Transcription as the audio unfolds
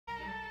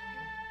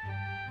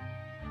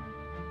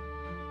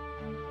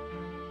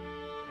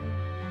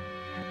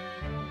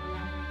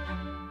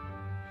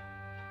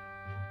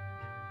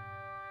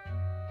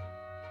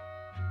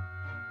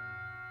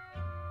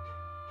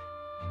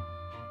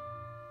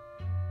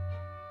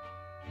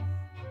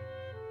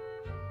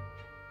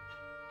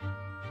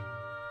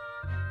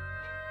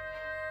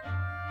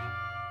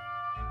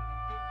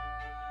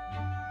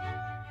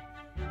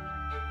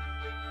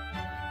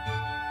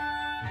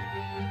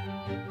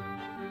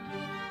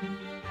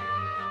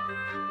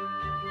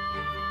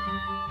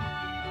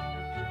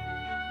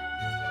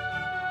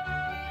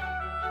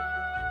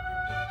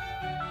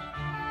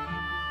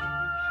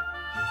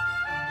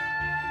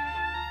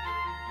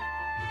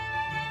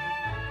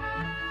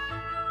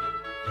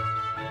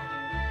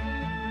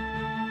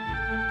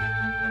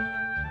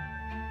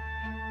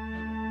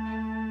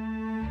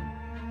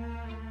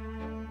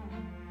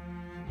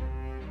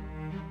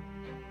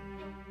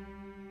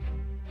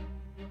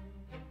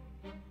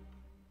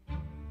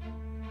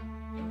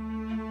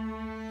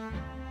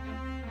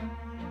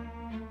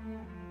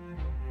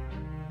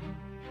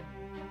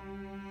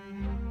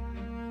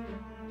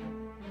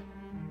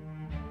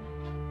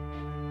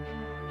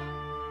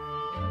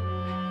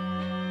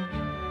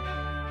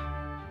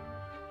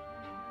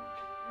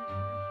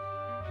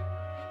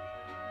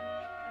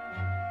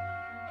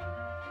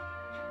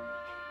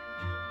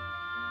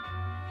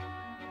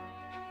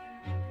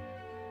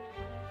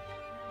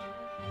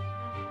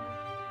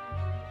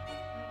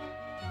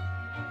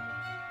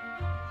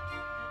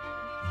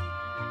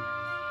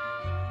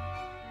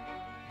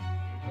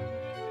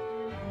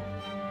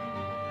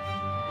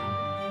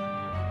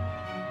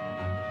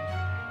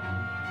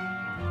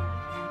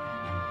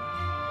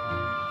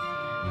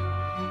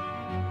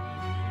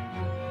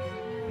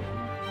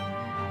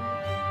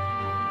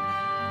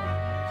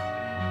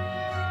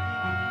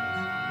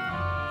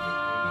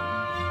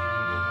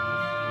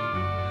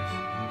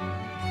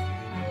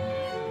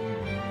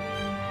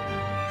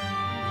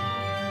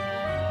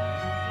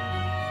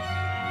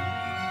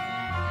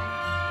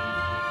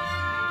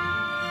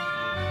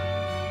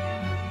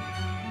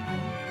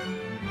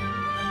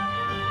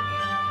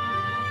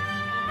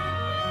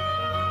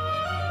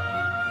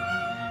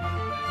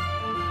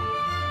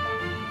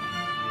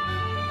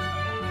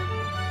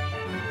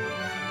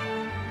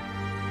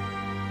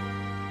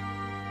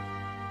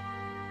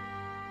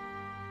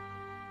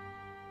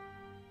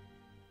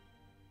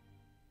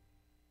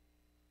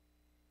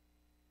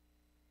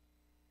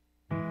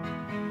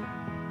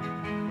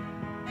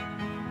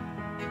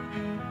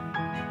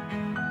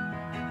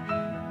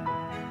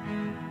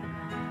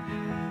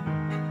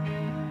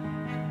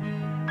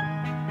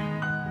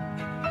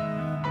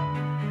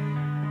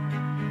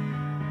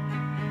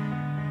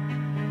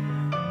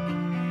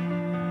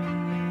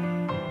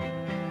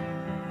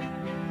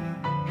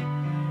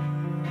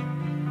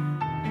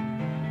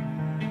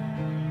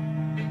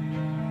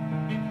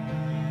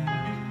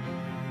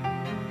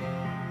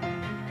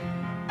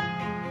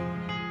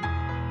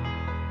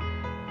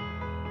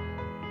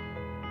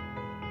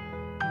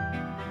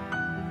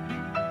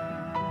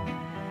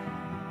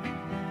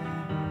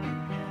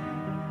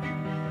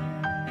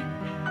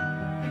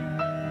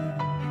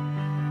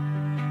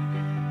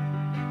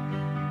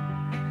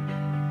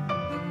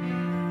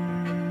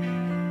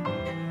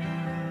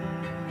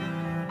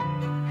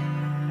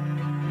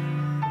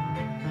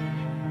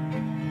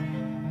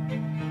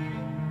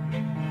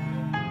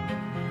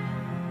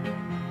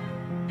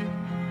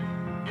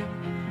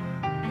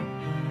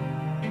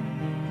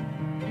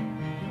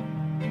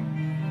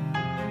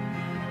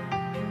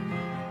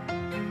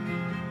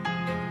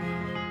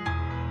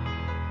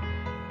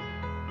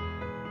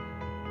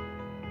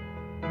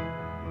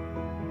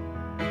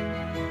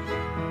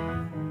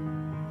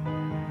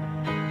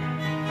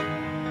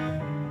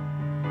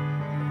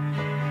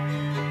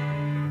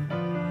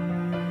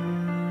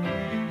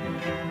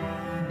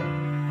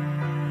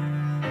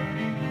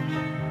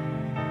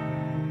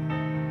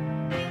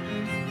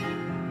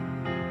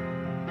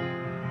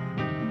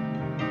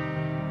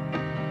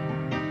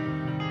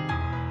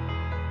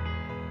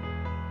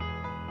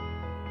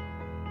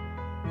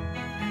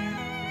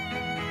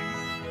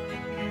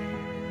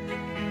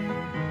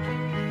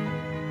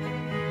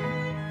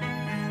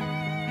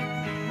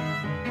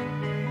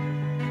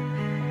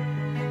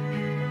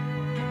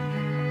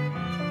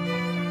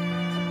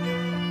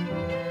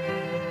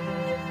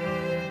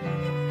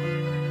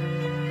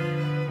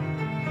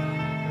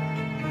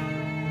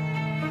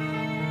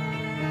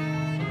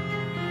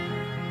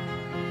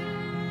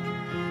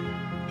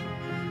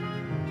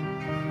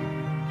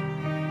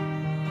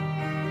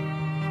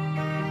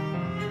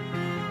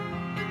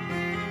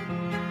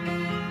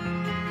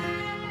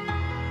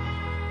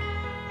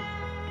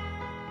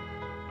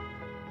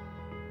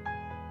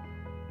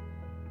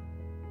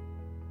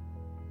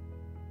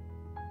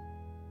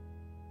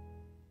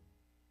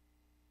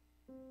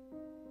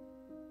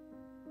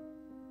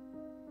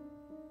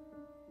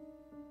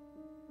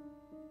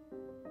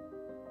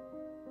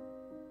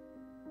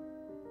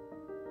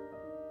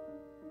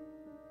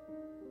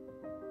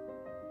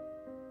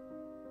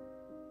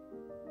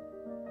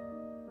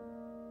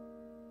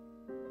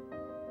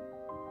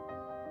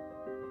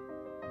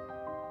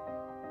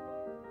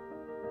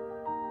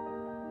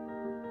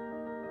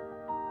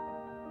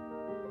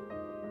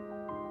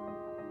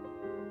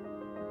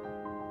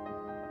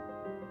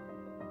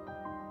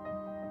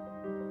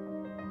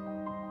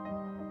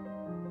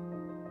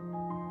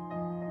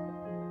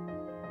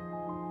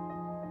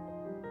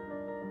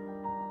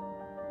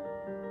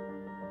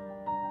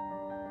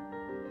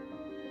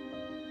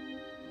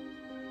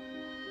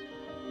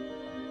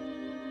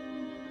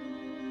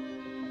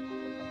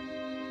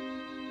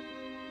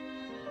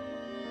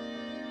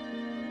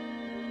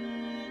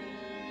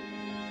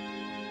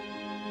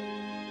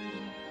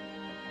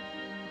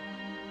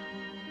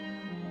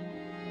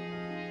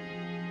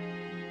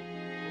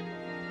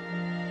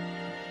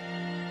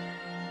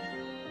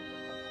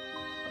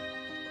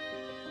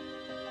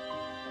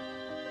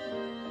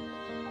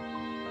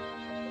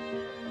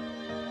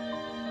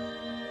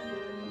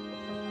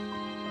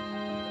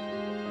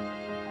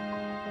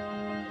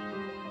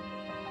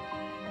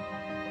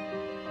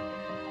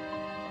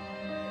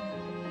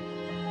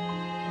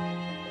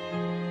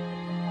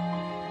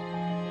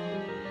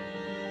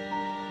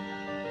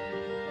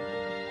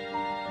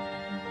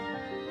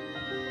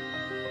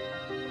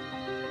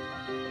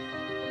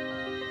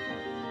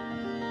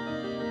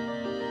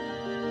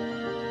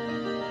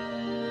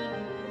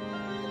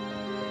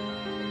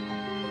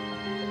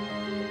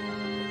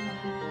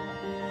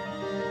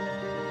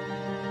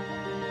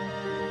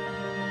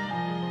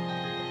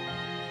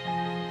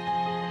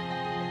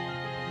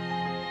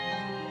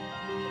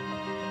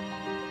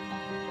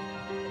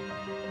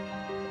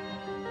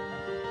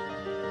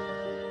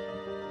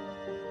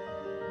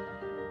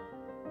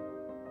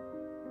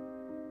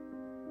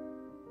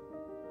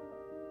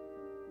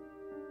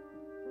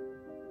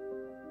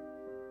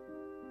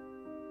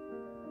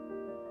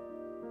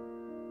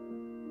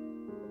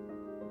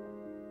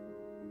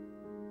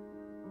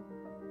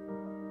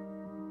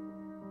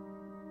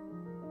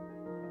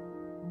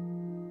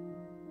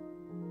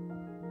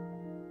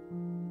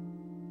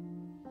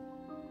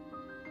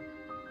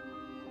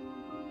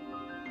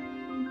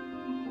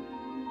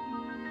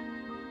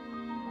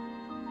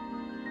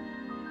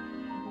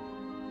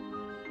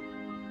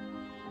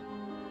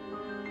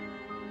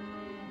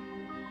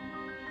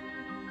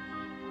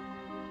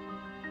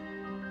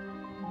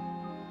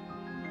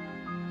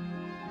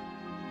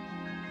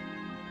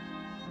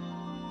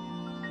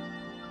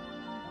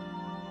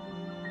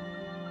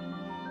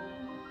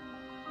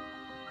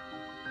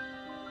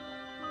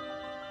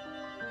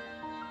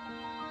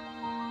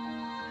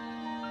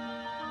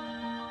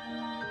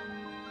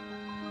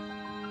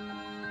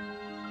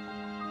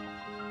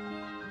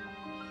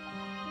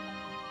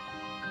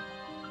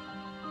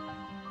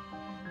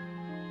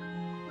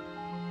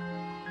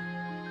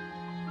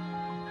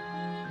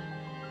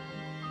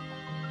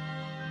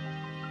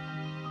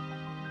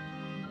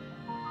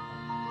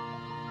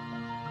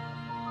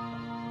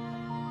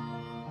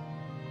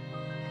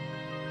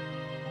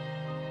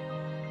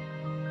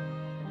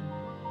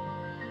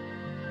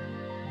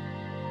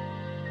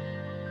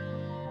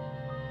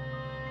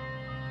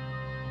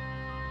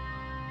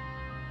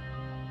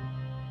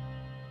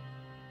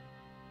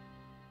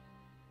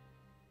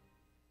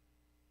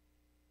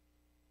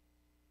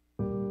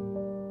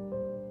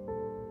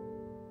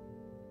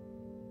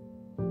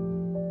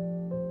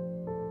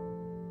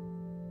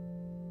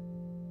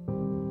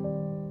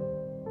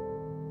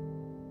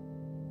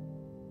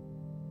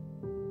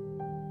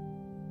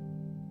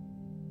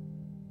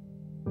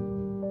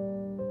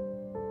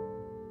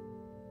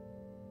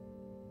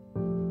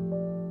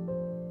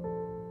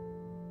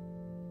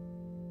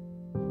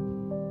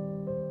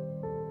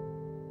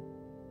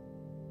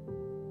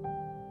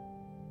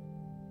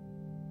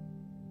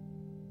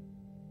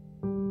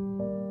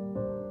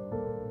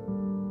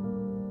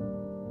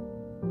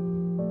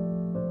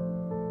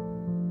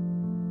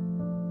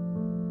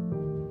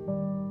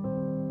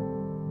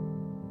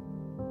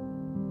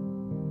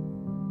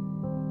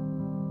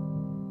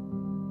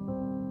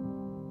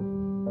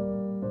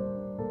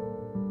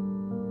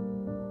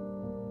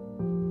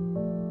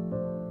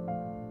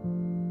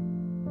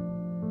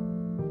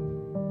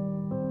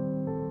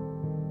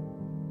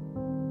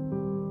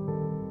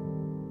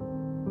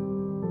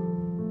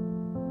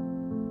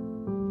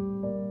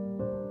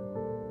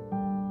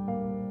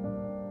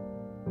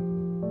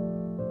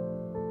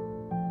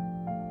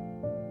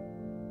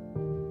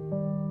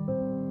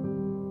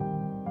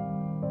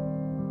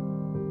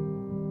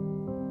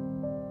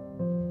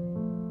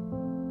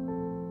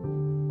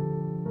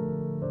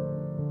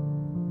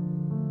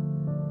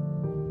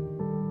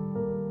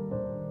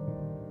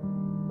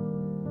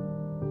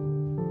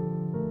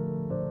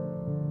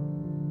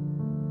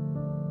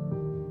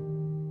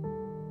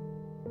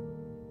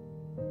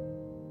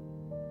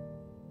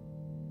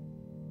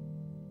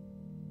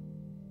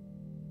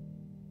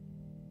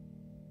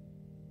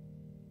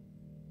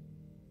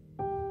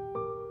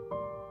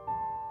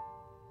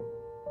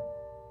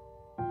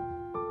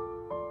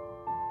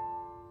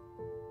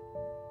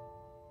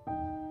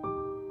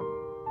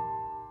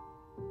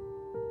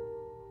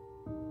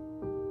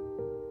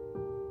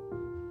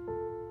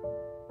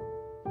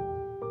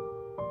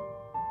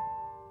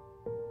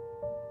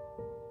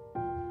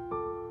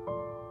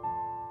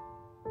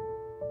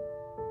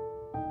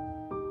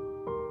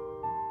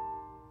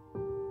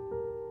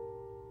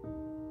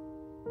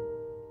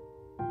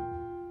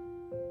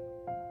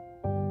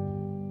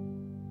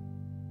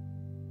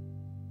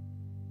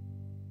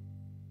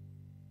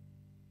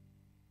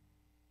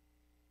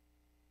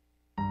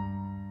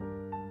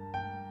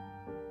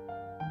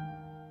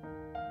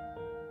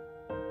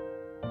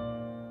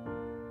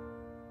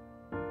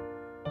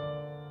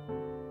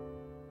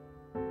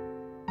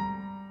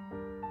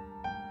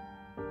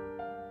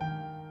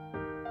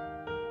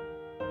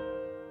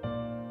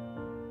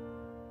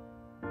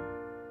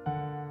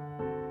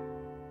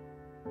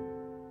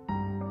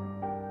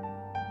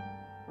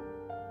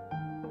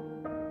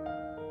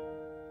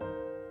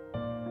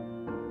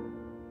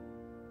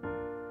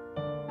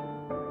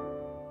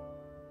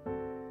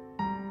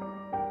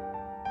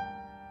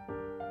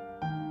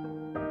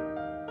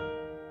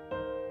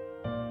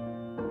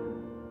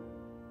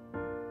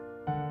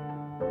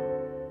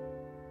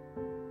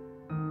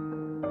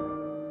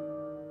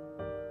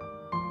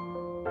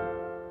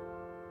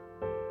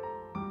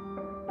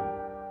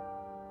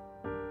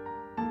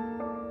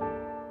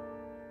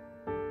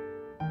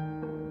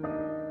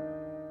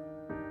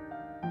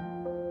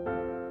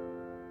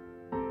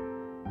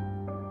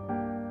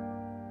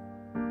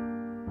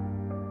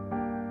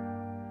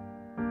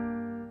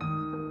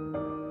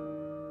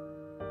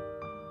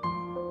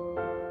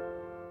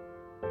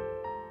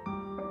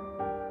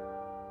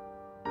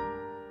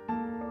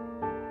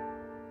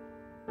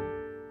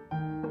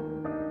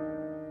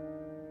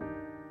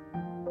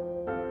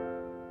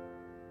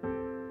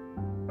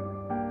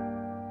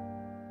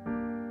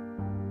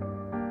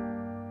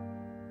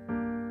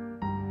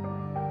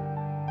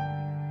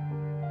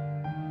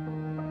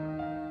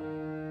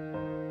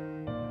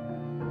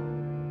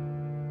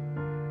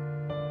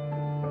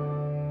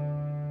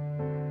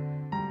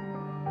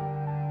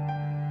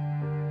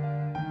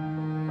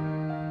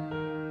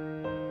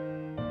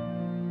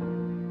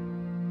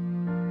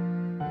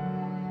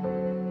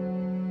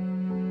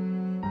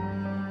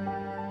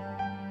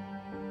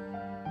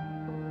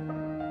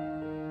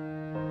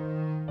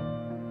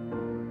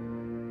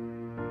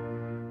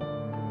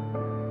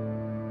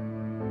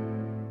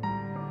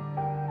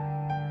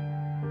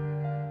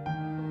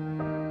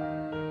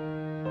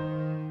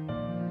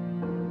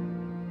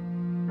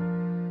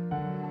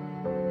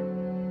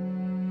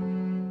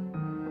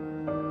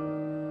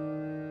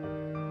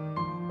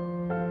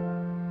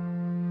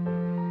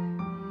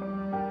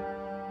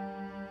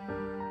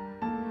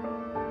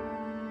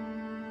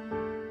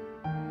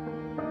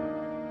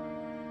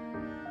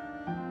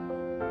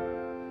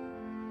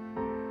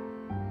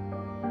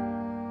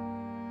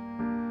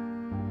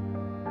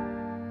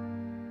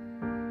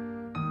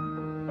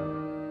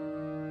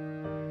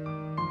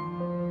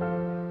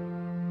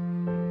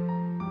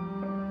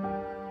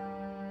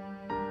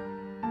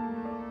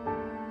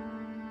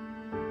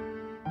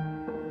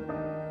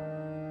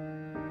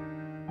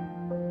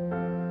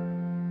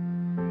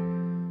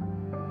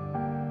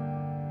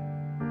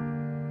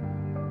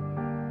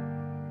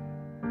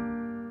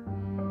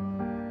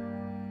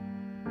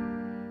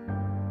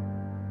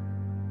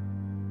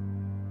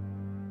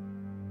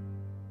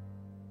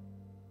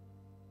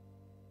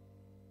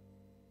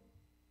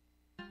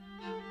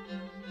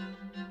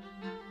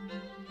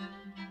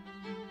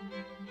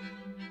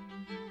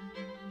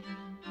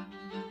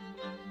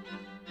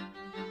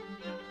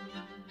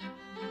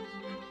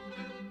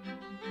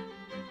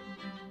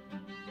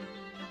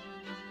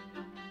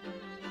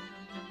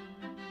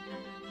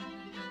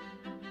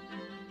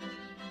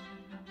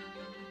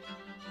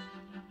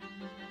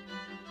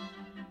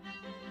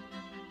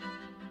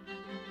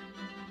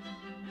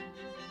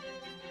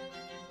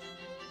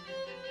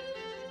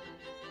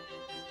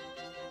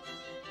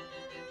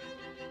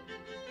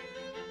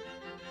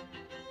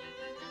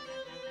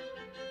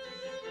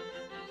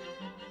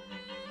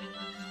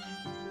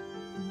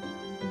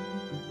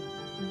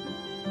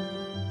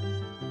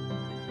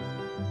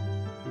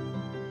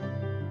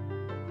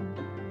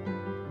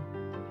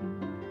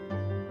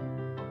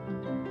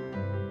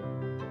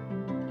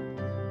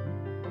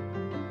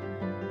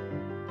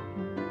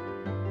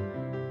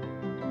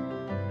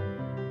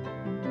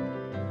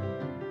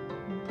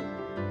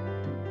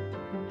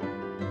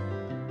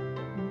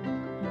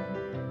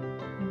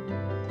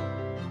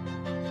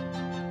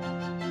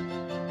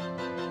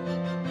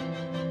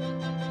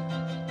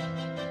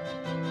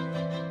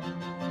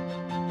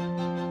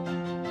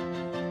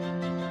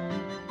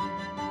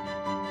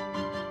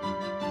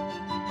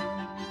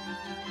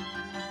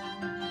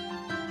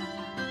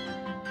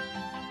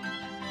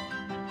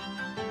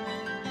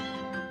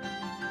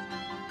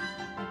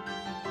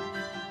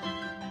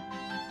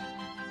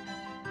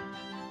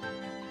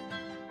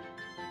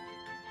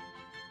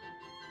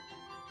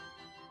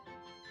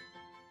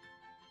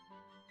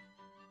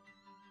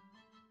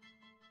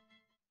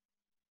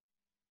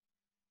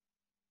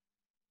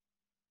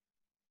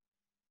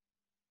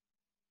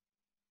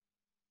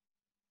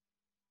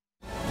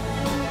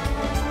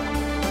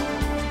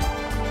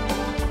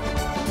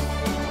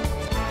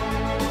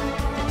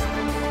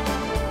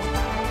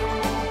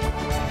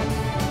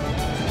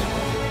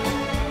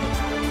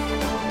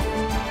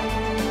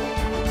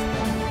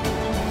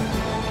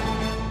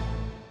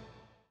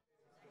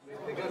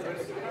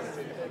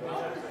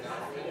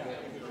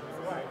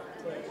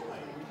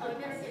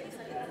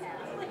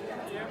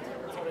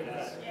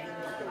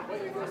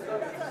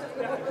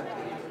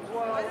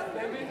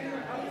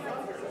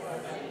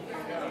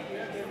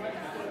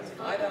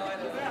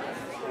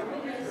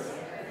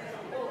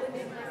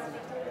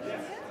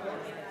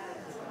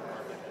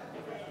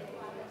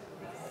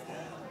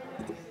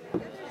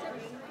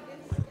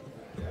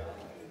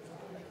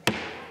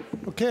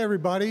Okay,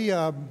 everybody.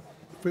 If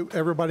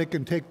everybody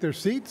can take their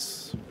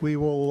seats, we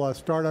will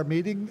start our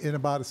meeting in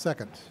about a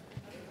second.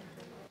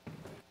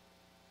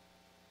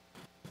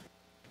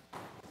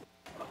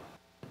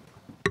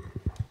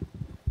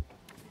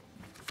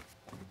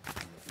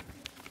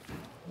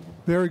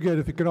 Very good.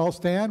 If you can all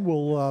stand,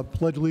 we'll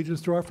pledge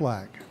allegiance to our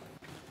flag.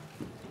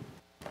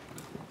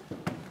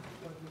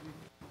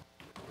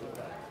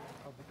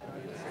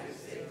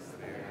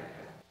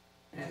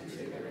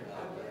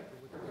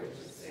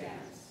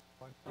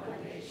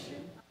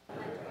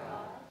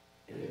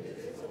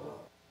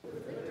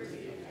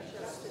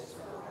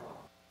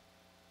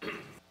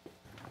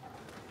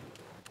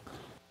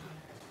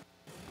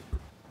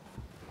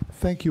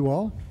 Thank you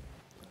all.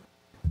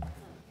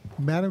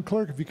 Madam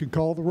Clerk, if you could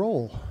call the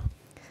roll.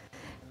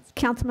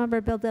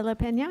 Councilmember Bill de la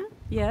Pena.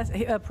 Yes,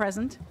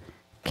 present.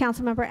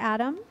 Councilmember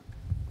Adam.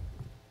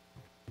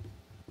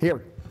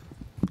 Here.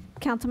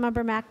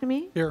 Councilmember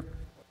McNamee. Here.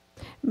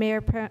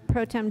 Mayor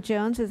Pro Tem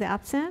Jones is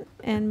absent,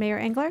 and Mayor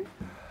Engler.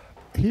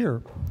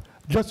 Here.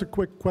 Just a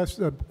quick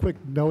question, a quick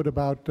note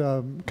about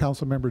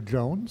Councilmember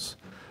Jones.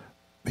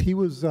 He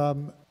was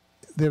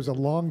there's a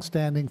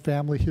long-standing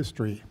family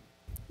history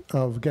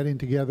of getting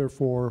together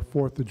for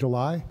 4th of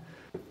July,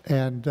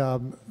 and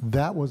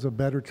that was a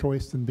better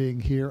choice than being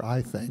here,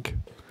 I think.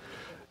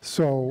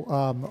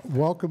 So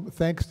welcome,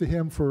 thanks to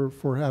him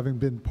for having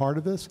been part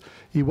of this.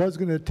 He was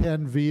going to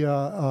attend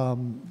via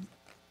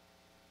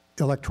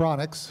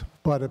electronics,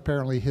 but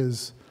apparently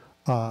his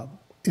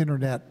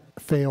internet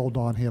failed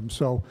on him,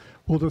 so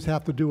we'll just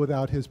have to do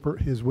without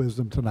his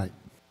wisdom tonight.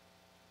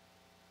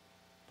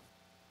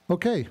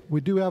 Okay, we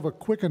do have a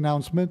quick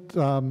announcement.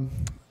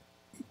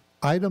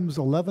 Items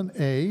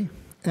 11A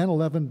and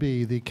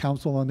 11B, the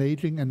Council on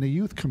Aging and the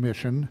Youth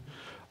Commission,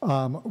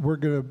 we're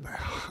going to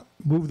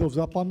move those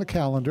up on the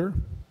calendar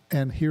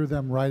and hear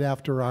them right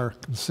after our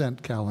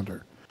consent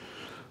calendar.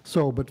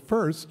 So, but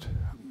first,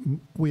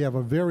 we have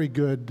a very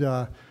good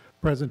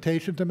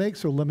presentation to make,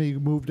 so let me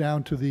move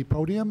down to the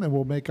podium and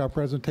we'll make our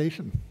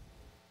presentation.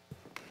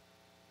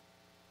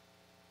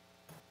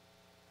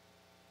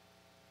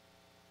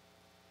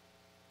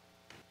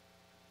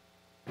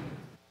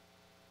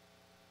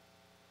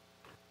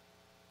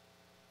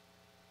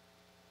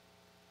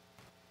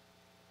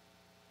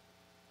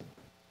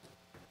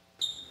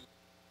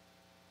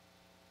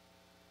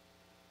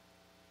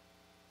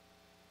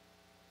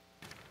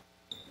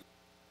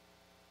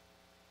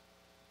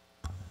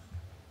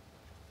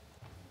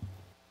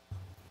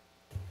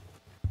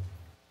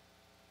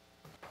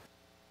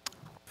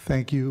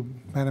 Thank you,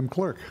 Madam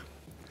Clerk.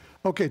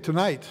 Okay,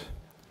 tonight,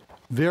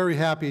 very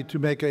happy to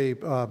make a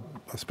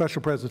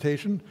special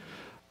presentation.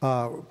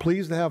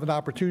 Pleased to have an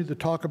opportunity to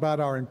talk about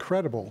our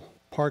incredible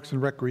Parks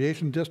and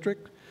Recreation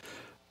District.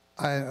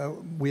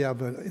 We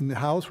have in the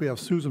House, we have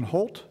Susan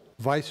Holt,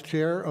 Vice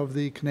Chair of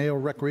the Conejo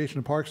Recreation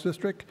and Parks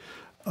District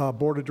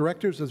Board of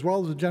Directors, as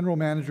well as the General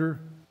Manager,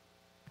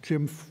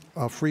 Jim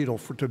Friedel,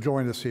 to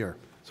join us here.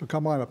 So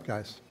come on up,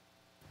 guys.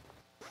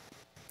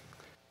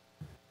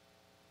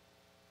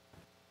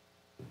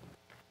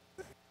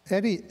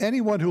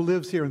 Anyone who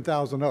lives here in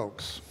Thousand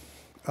Oaks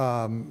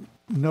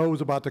knows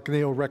about the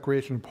Conejo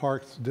Recreation and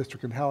Parks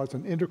District and how it's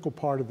an integral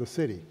part of the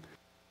city.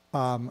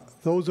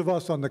 Those of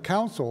us on the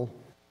council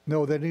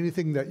know that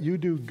anything that you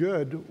do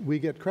good, we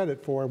get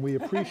credit for, and we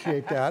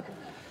appreciate that.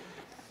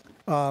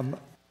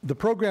 The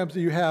programs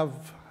that you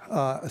have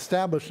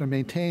established and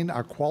maintain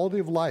our quality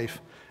of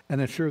life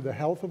and ensure the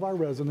health of our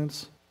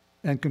residents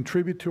and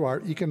contribute to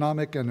our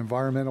economic and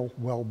environmental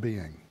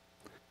well-being.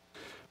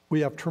 We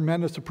have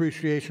tremendous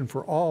appreciation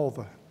for all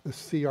the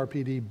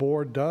CRPD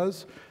board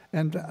does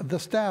and the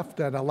staff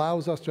that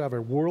allows us to have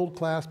a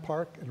world-class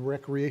park and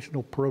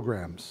recreational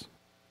programs.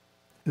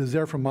 It is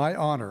therefore my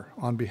honor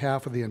on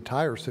behalf of the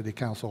entire City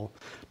Council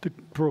to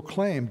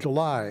proclaim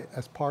July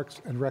as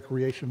Parks and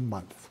Recreation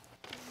Month.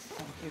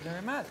 Thank you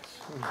very much.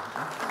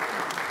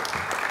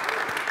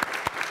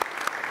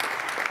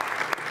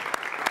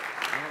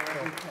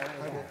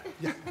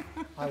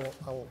 I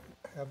will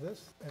have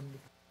this, and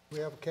we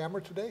have a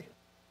camera today.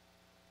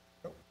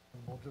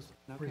 And we'll just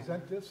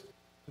present this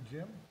to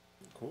Jim.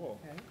 Cool.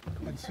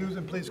 Okay. And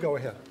Susan, please go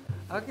ahead.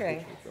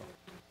 Okay.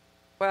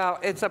 Well,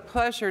 it's a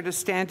pleasure to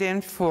stand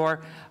in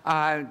for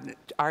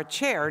our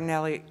chair,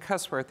 Nellie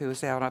Cusworth,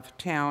 who's out of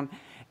town,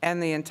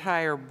 and the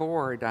entire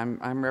board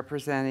I'm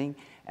representing,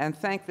 and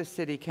thank the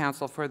City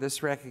Council for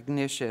this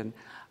recognition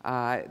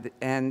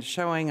and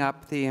showing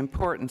up the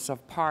importance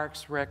of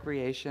parks,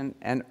 recreation,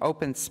 and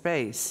open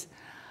space.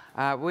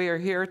 We are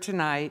here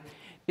tonight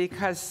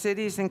because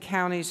cities and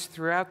counties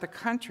throughout the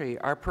country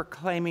are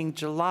proclaiming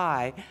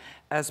July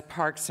as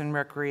Parks and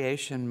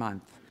Recreation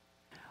Month.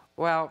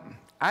 Well,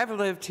 I've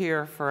lived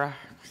here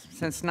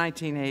since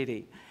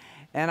 1980,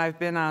 and I've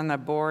been on the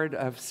board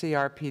of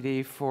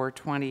CRPD for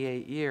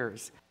 28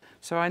 years.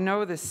 So I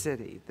know the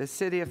city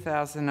of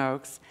Thousand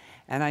Oaks,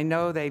 and I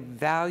know they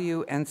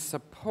value and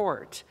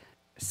support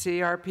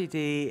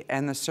CRPD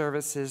and the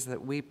services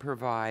that we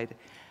provide,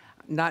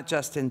 not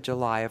just in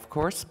July, of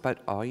course, but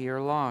all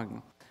year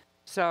long.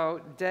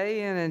 So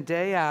day in and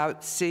day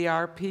out,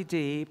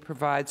 CRPD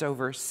provides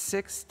over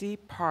 60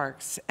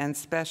 parks and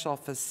special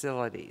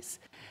facilities.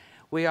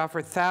 We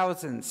offer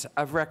thousands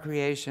of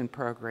recreation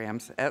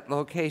programs at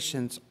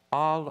locations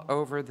all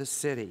over the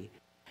city.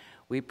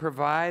 We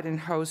provide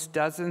and host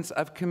dozens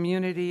of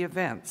community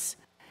events,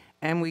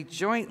 and we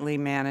jointly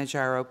manage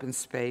our open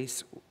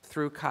space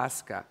through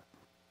CASCA.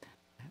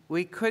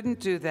 We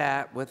couldn't do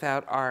that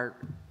without our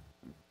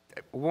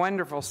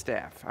wonderful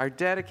staff, our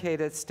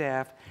dedicated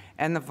staff,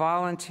 and the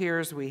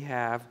volunteers we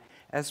have,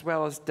 as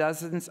well as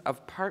dozens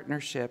of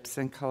partnerships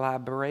and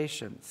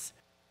collaborations.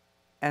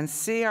 And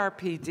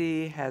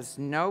CRPD has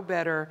no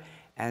better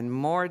and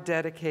more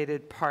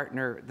dedicated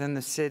partner than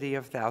the City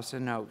of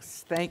Thousand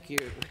Oaks. Thank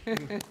you.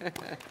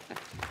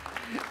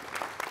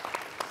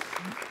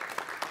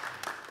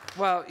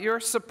 Well,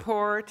 your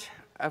support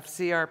of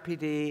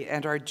CRPD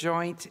and our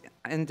joint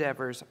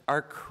endeavors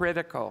are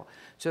critical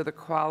to the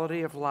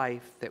quality of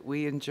life that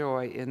we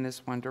enjoy in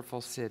this wonderful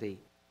city.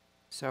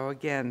 So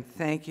again,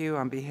 thank you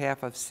on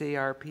behalf of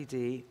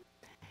CRPD,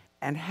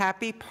 and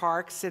happy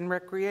Parks and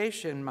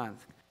Recreation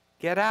Month.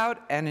 Get out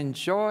and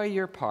enjoy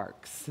your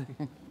parks.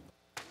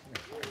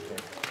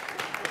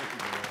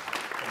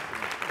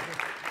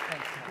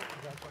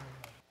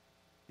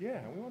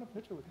 Yeah, we want a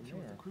picture with the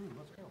mayor.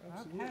 Let's go.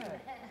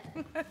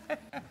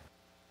 Okay.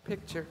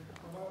 Picture.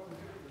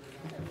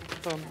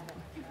 Boom.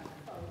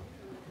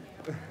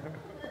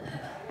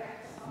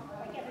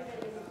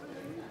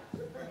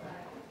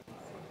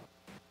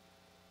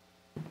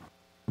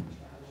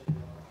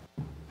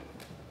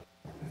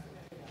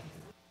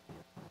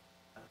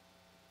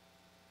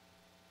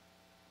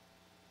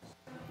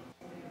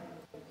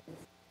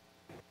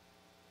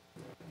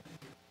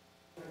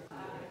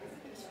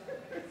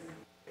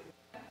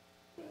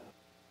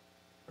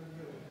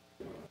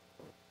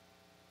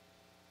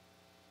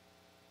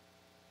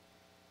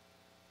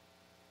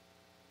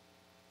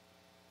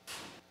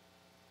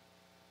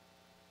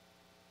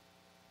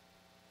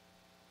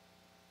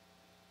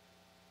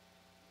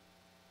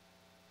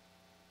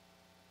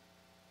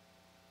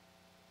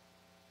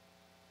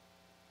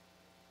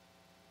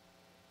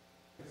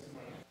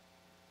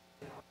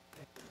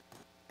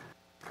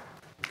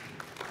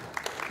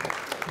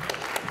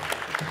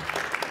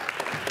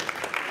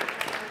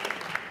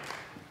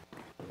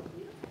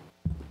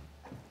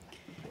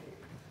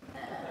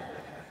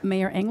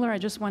 Mayor Engler, I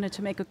just wanted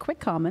to make a quick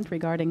comment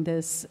regarding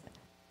this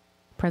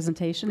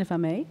presentation, if I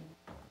may.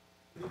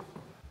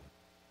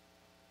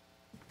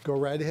 Go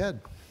right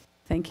ahead.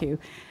 Thank you.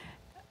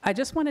 I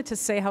just wanted to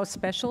say how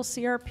special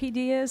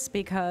CRPD is,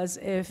 because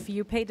if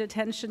you paid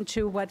attention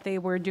to what they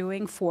were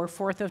doing for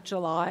 4th of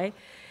July,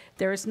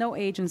 there is no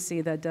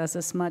agency that does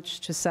as much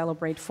to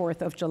celebrate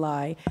 4th of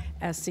July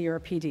as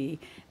CRPD.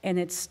 And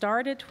it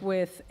started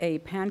with a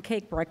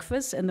pancake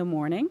breakfast in the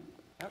morning,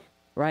 Yep.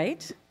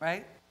 right?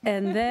 Right?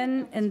 And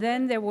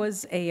then there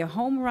was a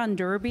home run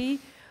derby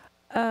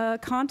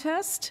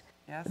contest.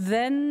 Yes.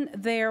 Then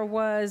there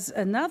was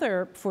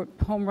another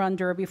home run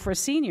derby for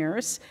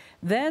seniors.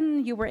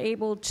 Then you were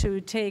able to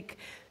take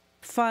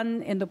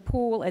fun in the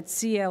pool at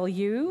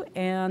CLU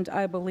and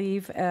I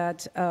believe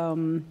at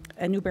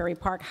Newberry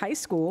Park High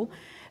School.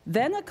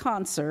 Then a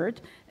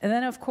concert, and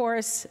then, of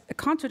course, a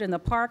concert in the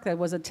park that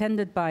was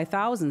attended by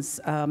thousands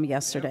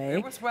yesterday.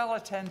 It was well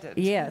attended.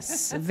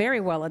 Yes, very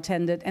well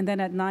attended. And then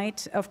at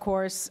night, of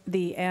course,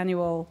 the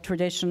annual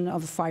tradition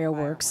of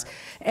fireworks.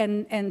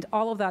 And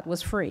all of that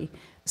was free.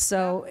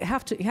 So you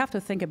have to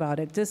think about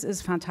it. This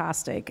is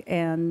fantastic,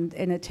 and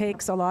it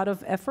takes a lot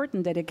of effort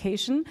and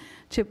dedication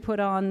to put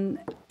on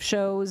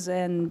shows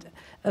and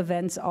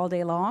events all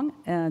day long,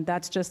 and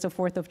that's just the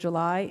 4th of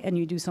July, and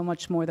you do so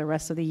much more the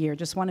rest of the year.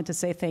 Just wanted to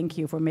say thank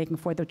you for making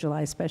 4th of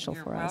July special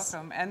You're for us.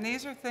 welcome. And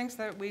these are things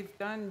that we've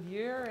done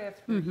year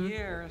after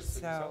year,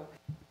 so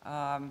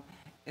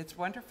it's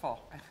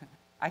wonderful.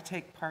 I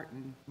take part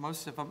in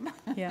most of them.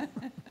 Yeah,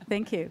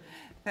 thank you.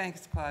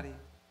 Thanks, Claudia.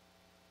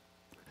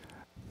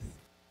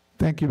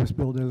 Thank you, Ms.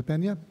 Bill de la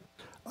Pena.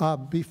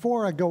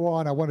 Before I go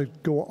on, I want to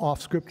go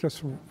off script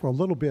just for a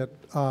little bit.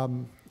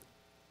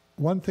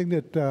 One thing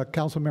that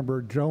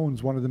Councilmember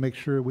Jones wanted to make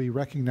sure we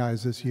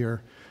recognize this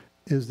year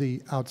is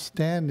the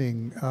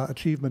outstanding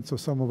achievements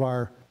of some of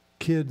our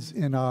kids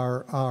in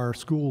our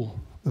school,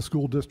 the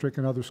school district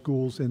and other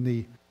schools in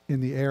the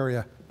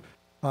area.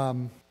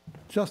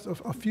 Just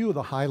a few of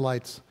the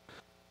highlights.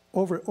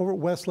 Over at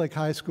Westlake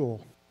High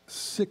School,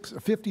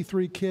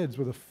 53 kids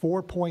with a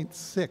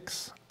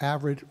 4.6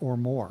 average or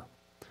more.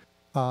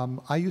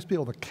 I used to be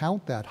able to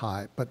count that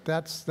high, but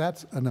that's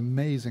an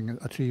amazing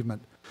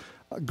achievement.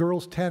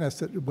 Girls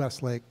tennis at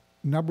Westlake,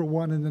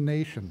 #1 in the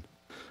nation.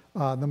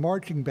 The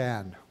marching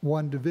band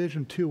won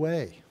Division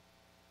IIA.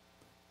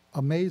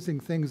 Amazing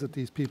things that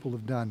these people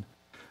have done.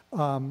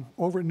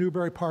 Over at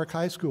Newberry Park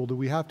High School, do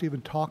we have to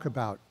even talk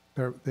about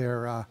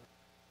their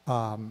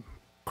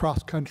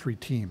cross-country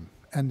team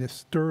and the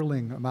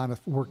sterling amount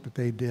of work that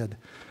they did?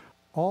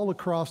 All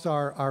across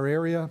our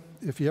area,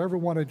 if you ever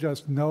want to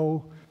just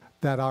know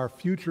that our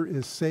future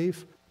is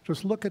safe,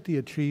 just look at the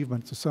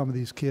achievements of some of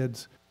these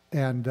kids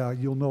and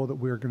you'll know that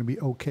we're going to be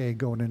okay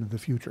going into the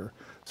future.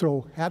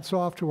 So hats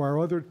off to our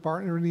other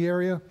partner in the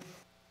area,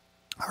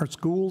 our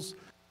schools,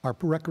 our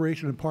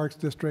Recreation and Parks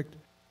District,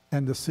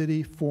 and the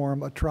city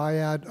form a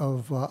triad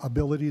of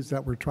abilities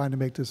that we're trying to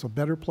make this a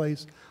better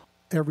place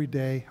every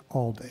day,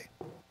 all day.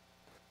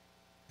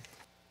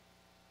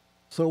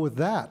 So with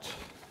that,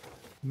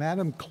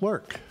 Madam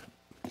Clerk,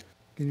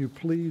 can you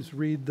please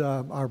read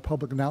our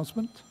public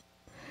announcement?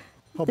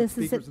 Public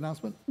speakers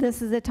announcement?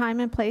 This is the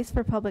time and place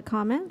for public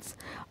comments.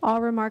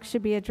 All remarks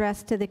should be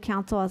addressed to the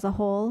council as a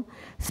whole.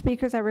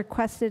 Speakers are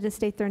requested to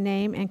state their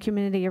name and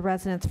community of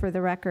residence for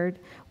the record.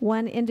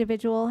 One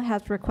individual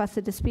has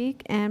requested to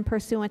speak, and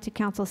pursuant to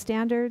council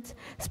standards,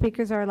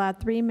 speakers are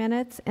allowed 3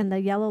 minutes, and the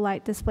yellow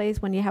light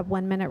displays when you have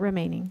 1 minute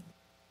remaining.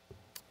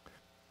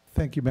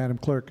 Thank you, Madam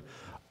Clerk.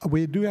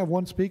 We do have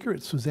one speaker.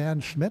 It's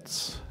Suzanne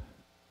Schmitz.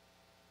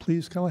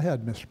 Please go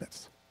ahead, Ms.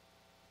 Schmitz.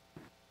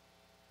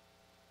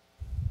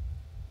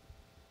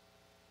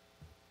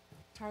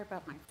 Sorry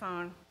about my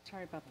phone.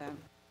 Sorry about that.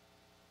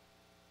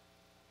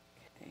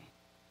 Okay.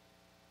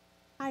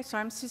 Hi, so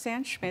I'm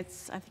Suzanne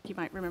Schmitz. I think you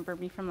might remember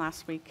me from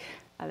last week.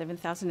 I live in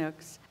Thousand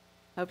Oaks.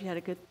 I hope you had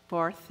a good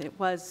 4th. It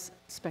was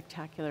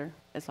spectacular,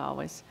 as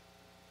always.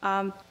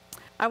 I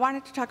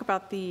wanted to talk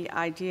about the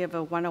idea of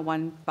a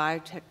 101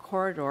 biotech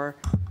corridor,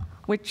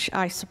 which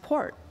I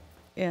support.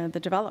 The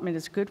development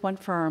is a good one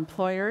for our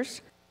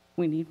employers.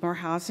 We need more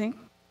housing,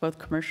 both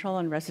commercial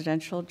and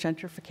residential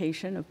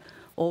gentrification of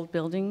old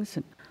buildings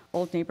and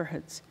old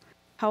neighborhoods.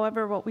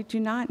 However, what we do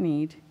not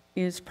need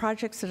is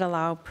projects that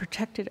allow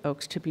protected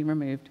oaks to be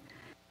removed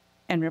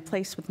and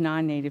replaced with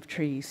non-native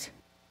trees.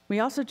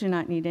 We also do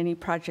not need any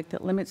project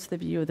that limits the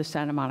view of the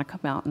Santa Monica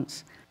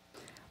Mountains.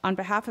 On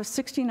behalf of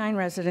 69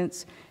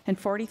 residents and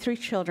 43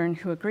 children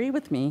who agree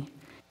with me,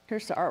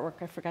 here's the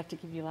artwork I forgot to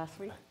give you last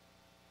week.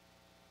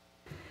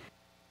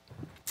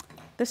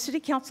 The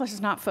City Council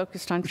has not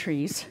focused on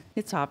trees.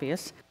 It's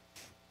obvious.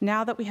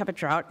 Now that we have a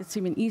drought, it's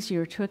even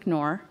easier to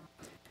ignore.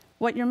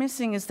 What you're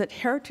missing is that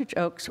heritage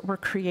oaks were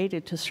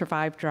created to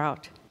survive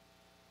drought.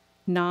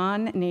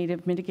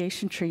 Non-native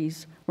mitigation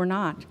trees were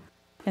not,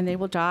 and they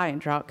will die in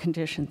drought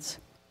conditions.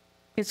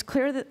 It's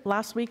clear that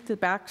last week the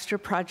Baxter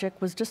project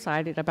was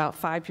decided about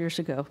 5 years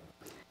ago.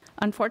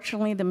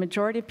 Unfortunately, the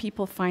majority of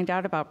people find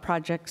out about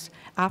projects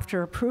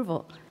after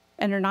approval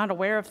and are not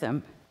aware of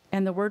them,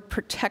 and the word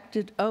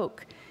protected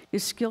oak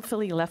is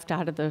skillfully left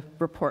out of the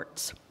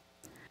reports.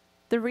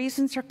 The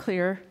reasons are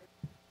clear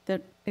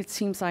that it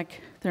seems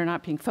like they're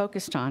not being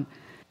focused on.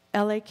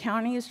 LA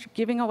County is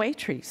giving away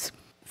trees.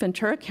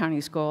 Ventura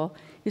County's goal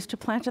is to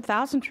plant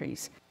 1,000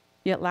 trees.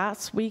 Yet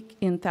last week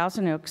in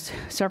Thousand Oaks,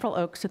 several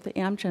oaks at the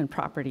Amgen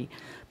property,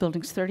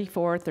 buildings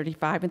 34,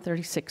 35, and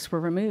 36 were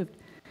removed,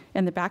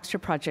 and the Baxter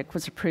project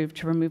was approved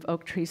to remove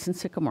oak trees and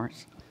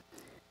sycamores.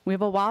 We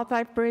have a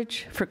wildlife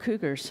bridge for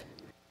cougars,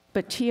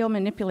 but TO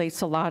manipulates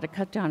the law to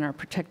cut down our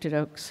protected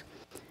oaks.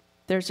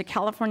 There's a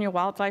California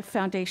Wildlife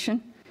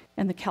Foundation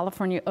and the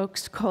California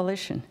Oaks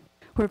Coalition,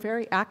 who are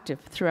very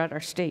active throughout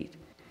our state.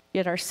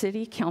 Yet our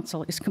city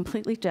council is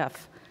completely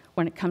deaf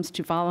when it comes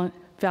to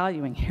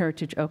valuing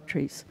heritage oak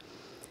trees.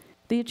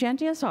 The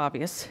agenda is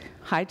obvious: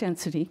 high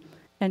density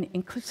and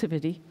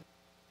inclusivity.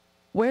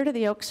 Where do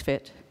the oaks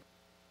fit?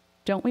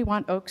 Don't we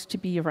want oaks to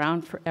be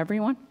around for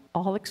everyone,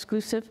 all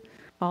exclusive,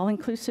 all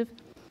inclusive?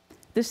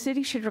 The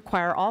city should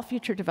require all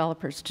future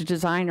developers to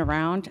design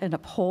around and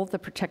uphold the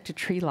protected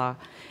tree law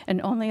and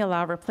only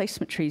allow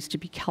replacement trees to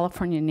be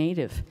California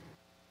native.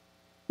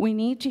 We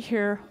need to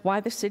hear why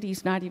the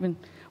city's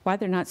why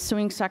they're not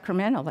suing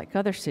Sacramento like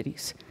other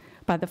cities.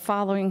 By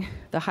following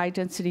the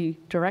high-density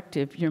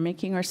directive, you're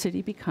making our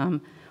city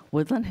become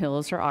Woodland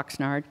Hills or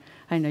Oxnard.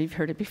 I know you've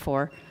heard it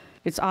before.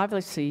 It's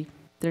obviously,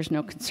 there's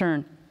no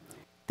concern.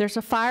 There's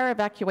a fire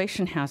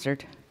evacuation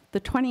hazard. The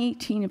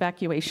 2018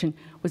 evacuation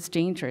was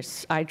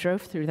dangerous. I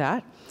drove through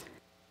that.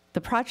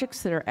 The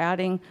projects that are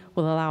adding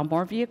will allow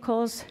more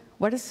vehicles.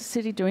 What is the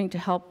city doing to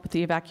help with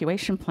the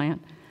evacuation plan?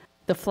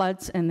 The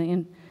floods and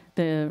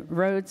the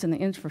roads and the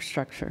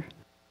infrastructure.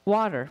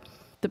 Water.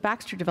 The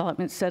Baxter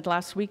development said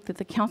last week that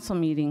the council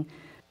meeting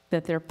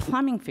that their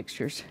plumbing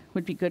fixtures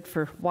would be good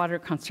for water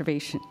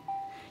conservation.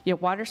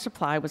 Yet water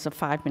supply was a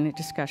 5-minute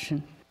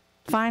discussion.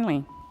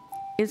 Finally,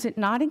 is it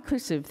not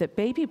inclusive that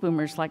baby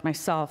boomers like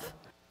myself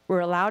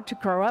were allowed to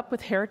grow up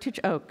with heritage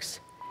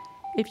oaks?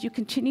 If you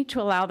continue to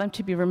allow them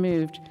to be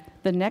removed,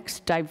 the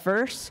next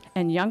diverse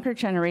and younger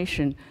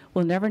generation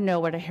will never know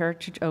what a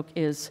heritage oak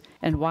is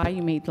and why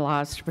you made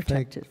laws to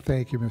protect it.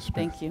 Thank you, Ms. Smith.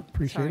 Thank you.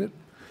 Appreciate it.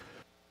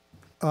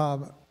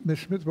 Ms.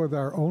 Schmitz was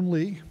our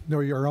only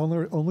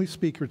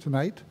speaker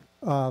tonight.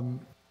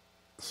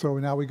 So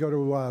now we go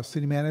to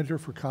City Manager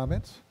for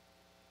comments.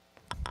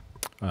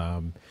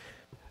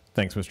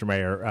 Thanks, Mr.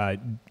 Mayor.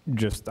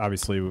 Just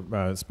obviously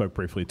spoke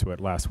briefly to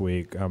it last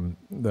week.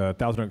 The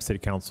Thousand Oaks City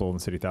Council and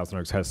the City of Thousand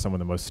Oaks has some of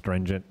the most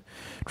stringent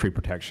tree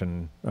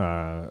protection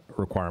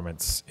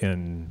requirements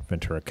in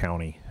Ventura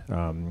County.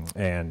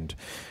 And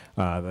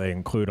they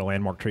include a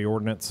landmark tree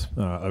ordinance,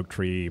 oak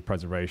tree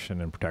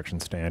preservation and protection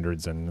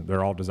standards, and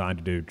they're all designed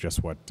to do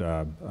just what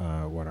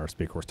our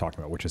speaker was talking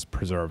about, which is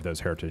preserve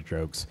those heritage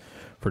oaks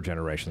for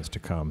generations to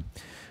come.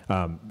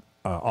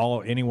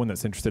 Anyone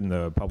that's interested in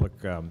the public,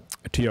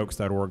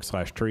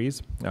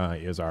 toaks.org/trees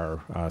is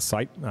our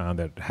site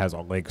that has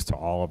all links to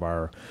all of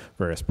our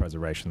various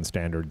preservation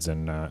standards,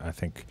 and I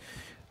think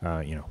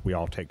we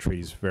all take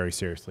trees very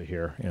seriously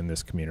here in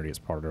this community as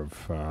part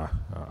of,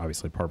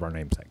 obviously, part of our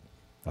namesake.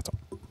 That's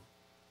all.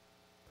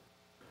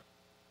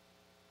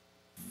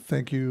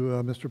 Thank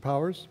you, Mr.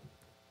 Powers.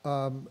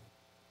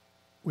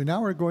 We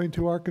now are going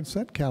to our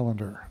consent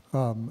calendar.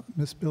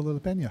 Ms. Bill de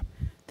Pena.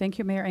 Thank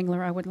you, Mayor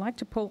Engler. I would like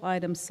to pull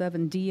item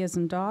 7D as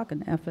in dog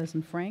and F as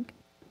in Frank.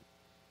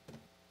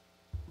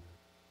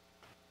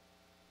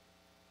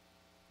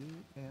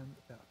 And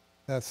F.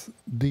 That's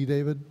D,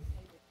 David.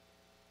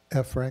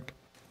 F, Frank.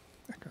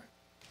 Okay.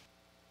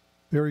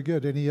 Very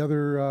good. Any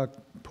other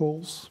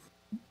pulls?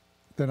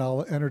 Then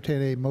I'll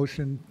entertain a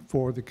motion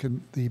for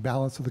the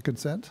balance of the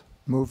consent.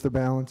 Move the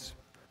balance.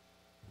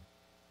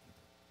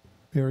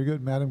 Very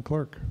good. Madam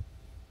Clerk.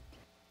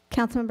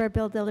 Councilmember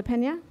Bill de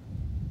Pena,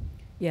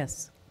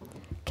 Yes.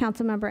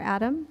 Councilmember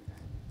Adam,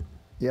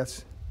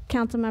 Yes.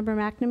 Councilmember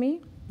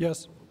McNamee,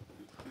 Yes.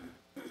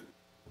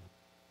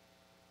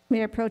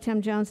 Mayor Pro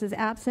Tem Jones is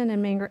absent,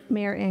 and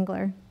Mayor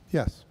Engler.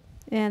 Yes.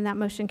 And that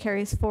motion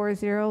carries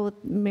 4-0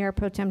 with Mayor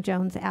Pro Tem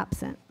Jones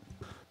absent.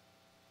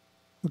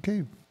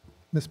 Okay.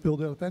 Ms. Bill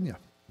de Pena.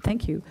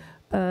 Thank you.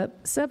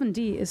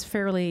 7D is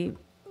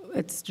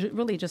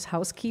really just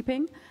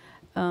housekeeping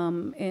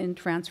in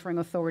transferring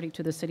authority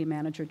to the city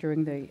manager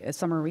during the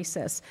summer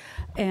recess.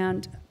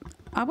 And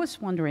I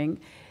was wondering,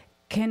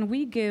 can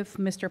we give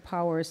Mr.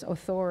 Powers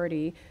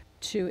authority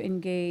to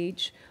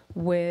engage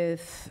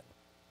with,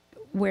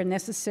 where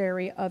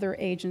necessary, other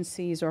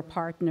agencies or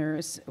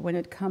partners when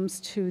it comes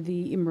to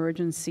the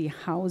emergency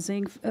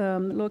housing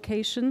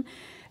location?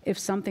 If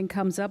something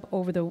comes up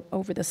over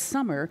the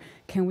summer,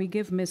 can we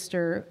give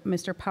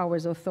Mr.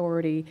 Powers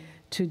authority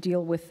to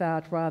deal with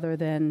that rather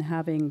than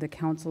having the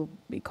council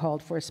be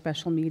called for a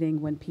special meeting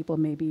when people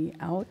may be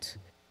out?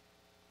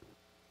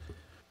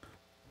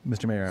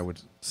 Mr. Mayor, I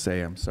would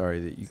say I'm sorry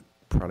that you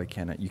probably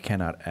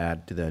cannot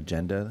add to the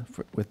agenda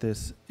with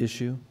this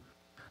issue.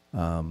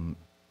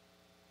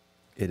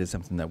 It is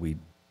something that we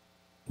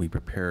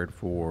prepared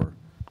for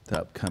the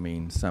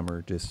upcoming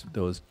summer, just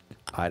those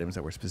items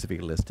that were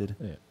specifically listed.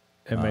 Yeah.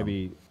 And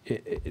maybe,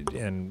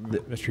 and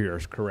Mr. Here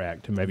is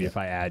correct, and maybe if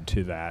I add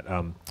to that,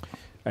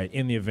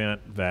 in the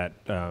event that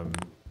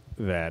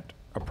that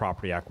a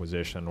property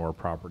acquisition or a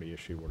property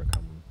issue were to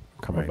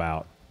come Right.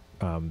 about,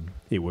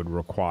 it would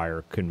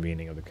require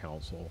convening of the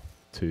council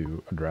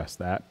to address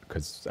that,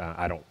 because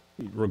I don't,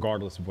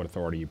 regardless of what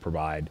authority you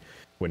provide,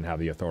 wouldn't have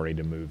the authority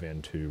to move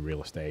into real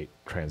estate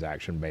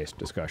transaction-based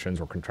discussions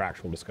or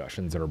contractual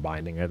discussions that are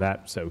binding of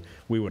that. So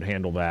we would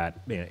handle that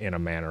in a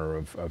manner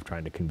of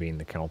trying to convene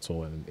the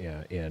council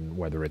in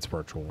whether it's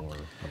virtual or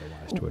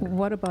otherwise to address.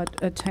 What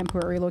about a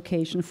temporary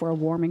location for a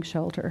warming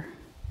shelter?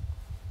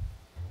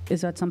 Is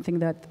that something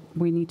that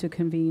we need to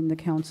convene the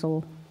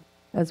council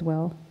as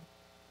well?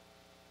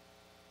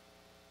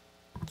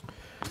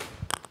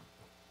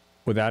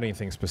 Without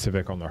anything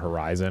specific on the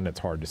horizon, it's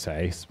hard to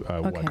say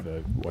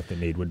Okay. what the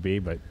need would be,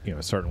 but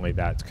certainly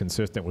that's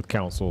consistent with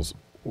council's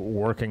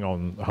working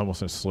on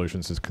homelessness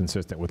solutions is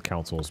consistent with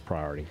council's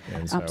priority.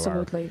 And so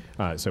Absolutely.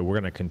 So we're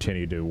going to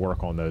continue to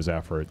work on those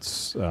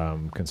efforts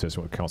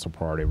consistent with council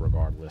priority,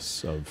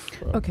 regardless of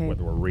Okay.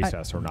 whether we're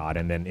recess or not.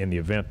 And then in the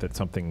event that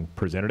something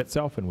presented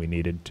itself and we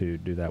needed to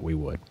do that, we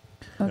would.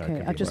 Okay,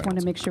 convene I just the want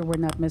to council. make sure we're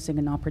not missing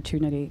an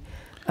opportunity,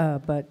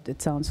 but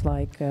it sounds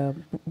like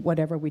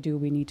whatever we do,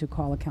 we need to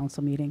call a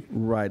council meeting.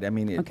 Right. I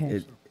mean,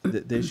 Okay.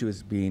 the issue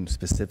is being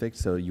specific,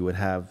 so you would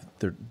have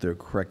the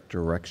correct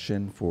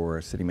direction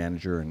for city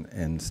manager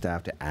and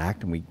staff to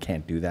act, and we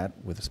can't do that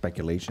with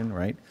speculation,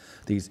 right?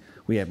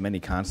 We have many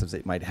concepts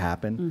that might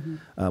happen.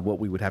 What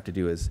we would have to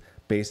do is,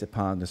 based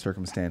upon the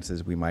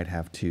circumstances, we might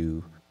have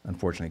to,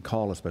 unfortunately,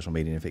 call a special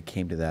meeting if it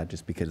came to that,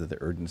 just because of the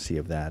urgency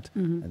of that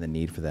and the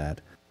need for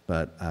that.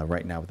 But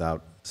right now,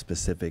 without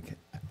specific,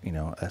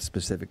 a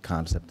specific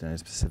concept and a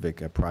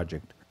specific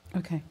project,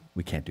 Okay,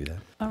 we can't do that.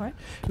 all right.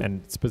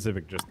 And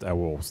specific, I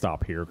will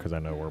stop here because I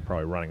know we're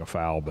probably running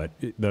afoul, but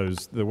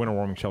the winter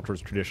warming shelter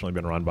has traditionally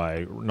been run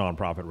by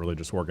nonprofit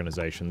religious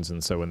organizations,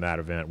 and so in that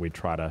event, we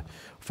try to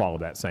follow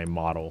that same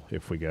model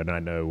if we could. And I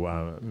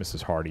know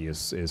Mrs. Hardy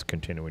is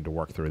continuing to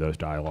work through those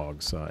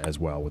dialogues as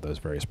well with those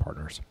various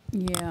partners.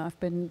 Yeah, I've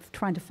been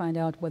trying to find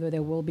out whether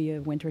there will be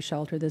a winter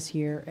shelter this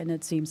year, and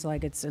it seems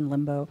like it's in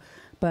limbo.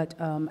 But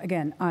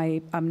again,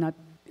 I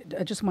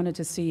just wanted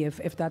to see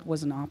if that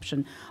was an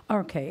option.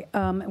 Okay,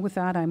 with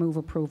that, I move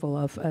approval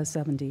of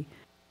 7D.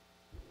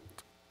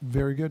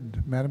 Very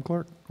good. Madam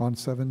Clerk, on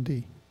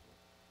 7D.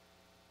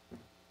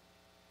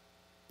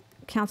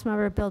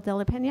 Councilmember Bill De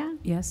La Pena,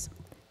 Yes.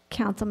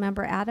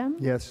 Councilmember Adam,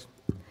 Yes.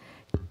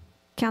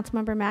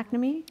 Councilmember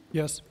McNamee,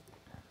 Yes.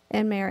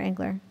 and Mayor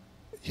Engler.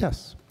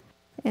 Yes.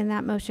 And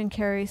that motion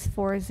carries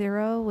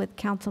 4-0 with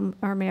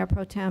Mayor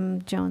Pro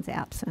Tem Jones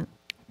absent.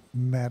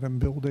 Madam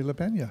Bill De La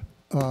Pena,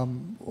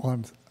 on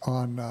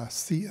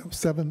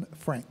C7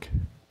 Frank.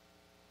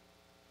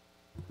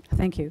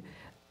 Thank you.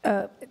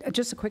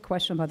 Just a quick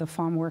question about the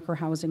farm worker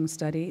housing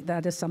study.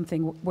 That is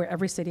something where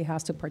every city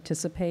has to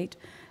participate.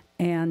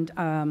 And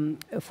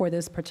for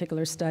this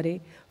particular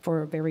study,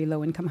 for very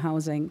low-income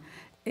housing,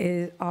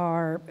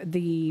 are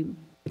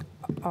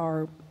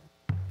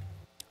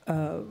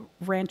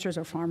ranchers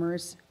or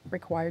farmers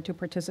required to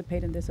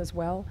participate in this as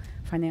well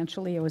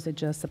financially, or is it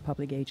just the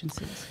public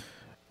agencies?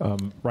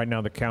 Right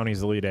now, the county's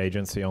the lead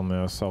agency on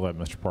this. I'll let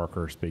Mr.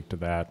 Parker speak to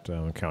that.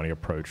 The county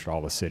approached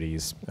all the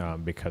cities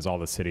because all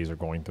the cities are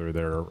going through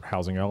their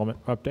housing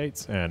element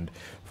updates, and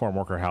farm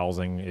worker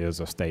housing is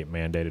a state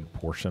mandated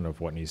portion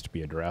of what needs to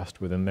be addressed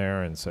within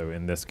there. And so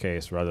in this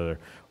case, rather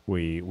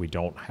we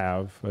don't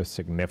have a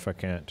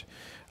significant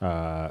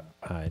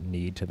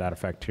need to that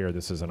effect here.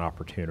 This is an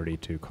opportunity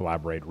to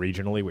collaborate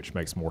regionally, which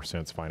makes more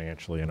sense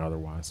financially and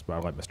otherwise. But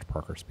I'll let Mr.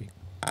 Parker speak.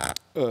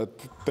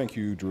 Thank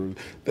you, Drew.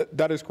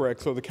 That is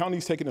correct. So the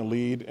county's taking the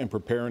lead in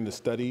preparing the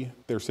study.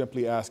 They're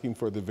simply asking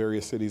for the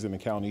various cities in the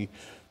county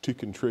to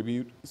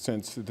contribute.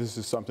 Since this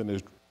is something,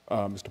 as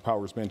Mr.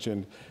 Powers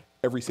mentioned,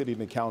 every city in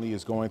the county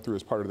is going through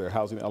as part of their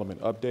housing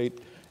element update.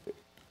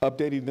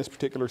 Updating this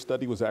particular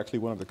study was actually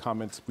one of the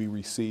comments we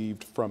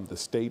received from the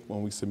state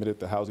when we submitted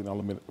the housing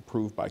element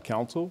approved by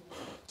council.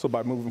 So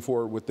by moving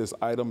forward with this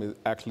item, it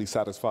actually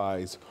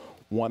satisfies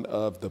one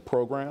of the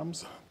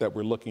programs that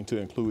we're looking to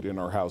include in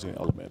our housing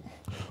element.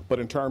 But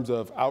in terms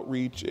of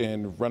outreach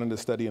and running the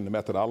study and the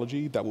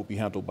methodology, that will be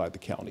handled by the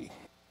county.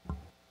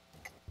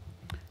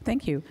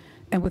 Thank you.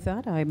 And with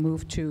that, I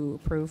move to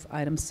approve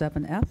item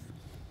 7F.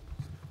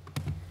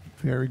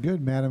 Very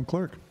good, Madam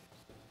Clerk.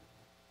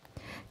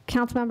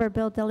 Councilmember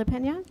Bill De La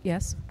Pena,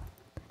 Yes.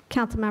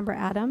 Councilmember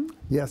Adam,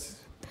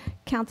 Yes.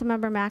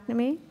 Councilmember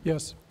McNamee,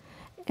 Yes.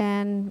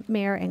 and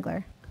Mayor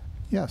Engler.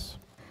 Yes.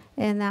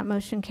 And that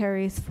motion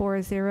carries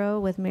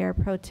 4-0 with Mayor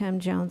Pro Tem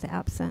Jones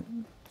absent.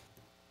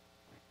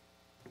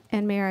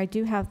 And Mayor, I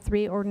do have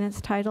 3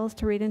 ordinance titles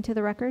to read into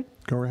the record.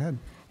 Go ahead.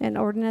 An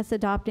ordinance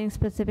adopting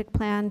specific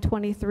plan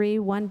 23,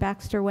 1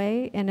 Baxter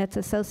Way, and its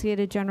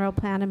associated general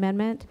plan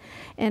amendment,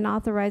 and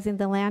authorizing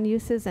the land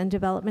uses and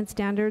development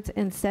standards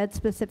in said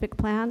specific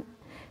plan.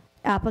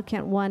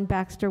 Applicant 1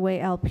 Baxter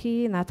Way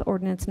LP, and that's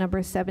ordinance number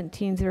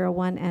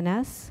 1701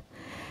 NS.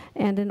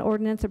 And an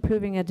ordinance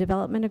approving a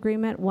development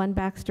agreement, 1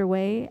 Baxter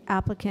Way,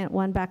 applicant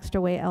 1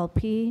 Baxter Way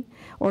LP,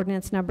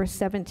 ordinance number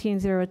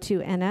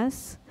 1702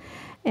 NS.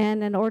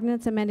 And an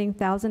ordinance amending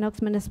Thousand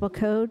Oaks Municipal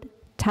Code,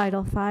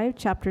 Title 5,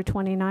 Chapter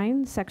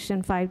 29,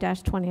 Section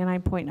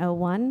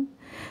 5-29.01,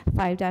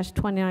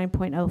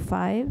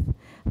 5-29.05,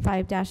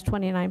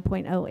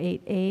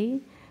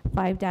 5-29.08A,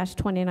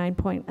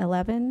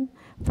 5-29.11,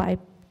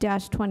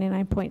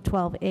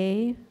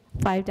 5-29.12A,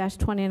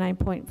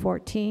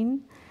 5-29.14,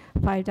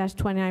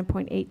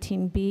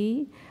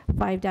 5-29.18B,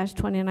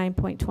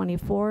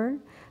 5-29.24,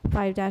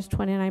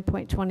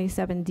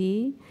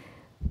 5-29.27D,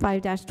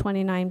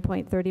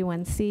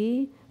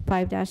 5-29.31C,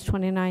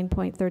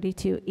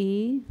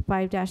 5-29.32E,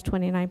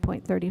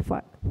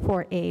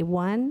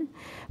 5-29.34A1,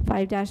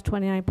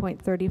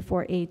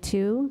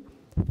 5-29.34A2,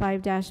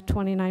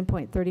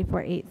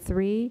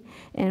 5-29.34A3,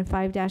 and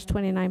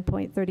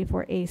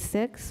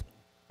 5-29.34A6,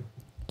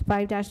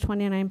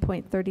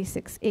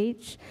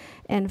 5-29.36H,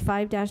 and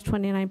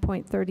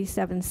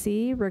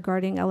 5-29.37C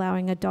regarding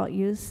allowing adult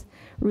use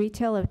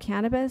retail of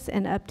cannabis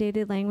and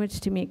updated language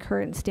to meet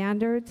current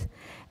standards,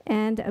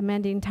 and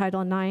amending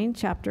Title 9,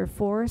 Chapter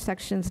 4,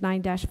 Sections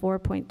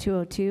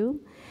 9-4.202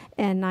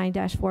 and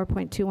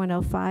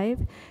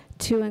 9-4.2105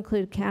 to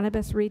include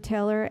cannabis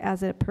retailer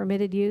as a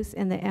permitted use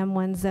in the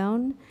M1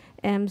 zone,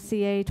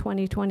 MCA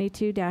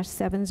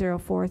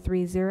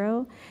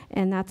 2022-70430,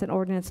 and that's an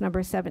ordinance number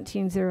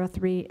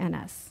 1703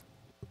 NS.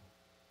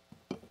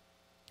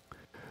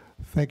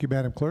 Thank you,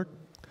 Madam Clerk.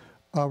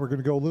 We're going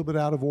to go a little bit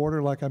out of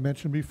order, like I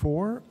mentioned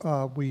before.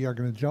 We are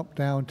going to jump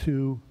down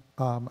to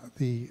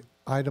the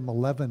item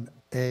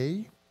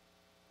 11A,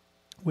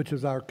 which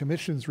is our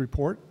commission's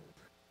report.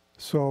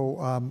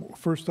 So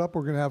first up,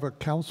 we're going to have a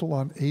Council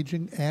on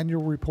Aging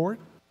annual report.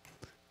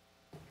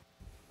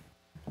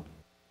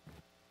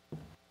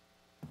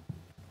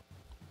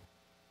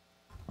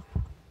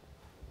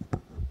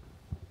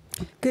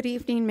 Good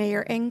evening,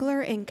 Mayor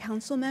Engler and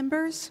council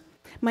members.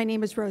 My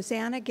name is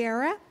Rosanna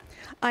Guerra.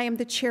 I am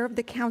the chair of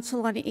the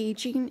Council on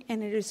Aging,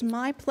 and it is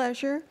my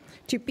pleasure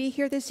to be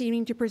here this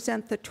evening to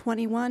present the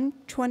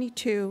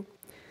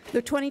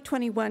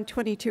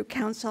 2021-22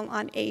 Council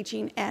on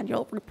Aging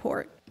annual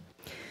report.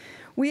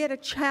 We had a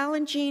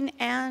challenging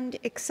and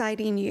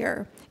exciting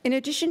year. In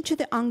addition to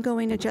the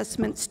ongoing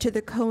adjustments to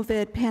the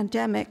COVID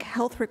pandemic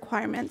health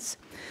requirements,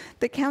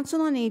 the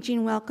Council on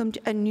Aging welcomed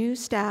a new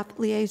staff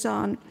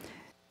liaison,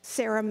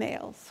 Sarah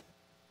Males.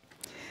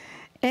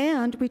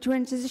 And we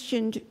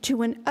transitioned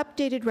to an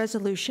updated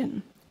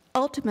resolution.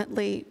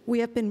 Ultimately, we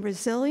have been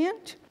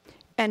resilient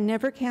and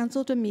never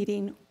canceled a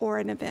meeting or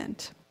an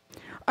event.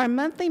 Our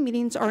monthly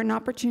meetings are an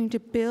opportunity to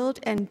build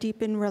and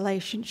deepen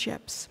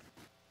relationships,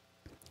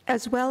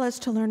 as well as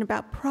to learn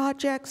about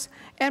projects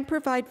and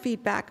provide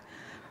feedback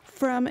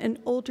from an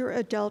older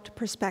adult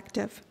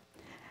perspective.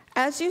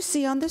 As you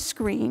see on the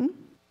screen,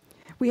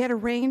 we had a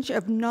range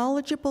of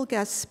knowledgeable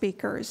guest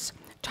speakers.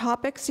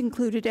 Topics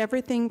included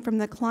everything from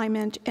the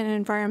Climate and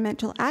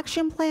Environmental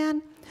Action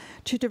Plan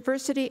to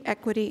diversity,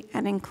 equity,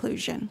 and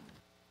inclusion.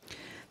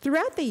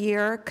 Throughout the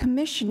year,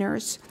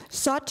 commissioners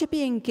sought to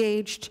be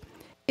engaged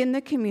in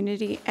the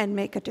community and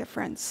make a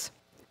difference.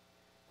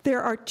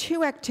 There are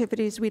two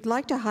activities we'd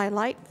like to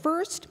highlight.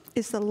 First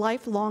is the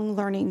Lifelong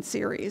Learning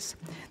Series.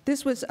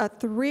 This was a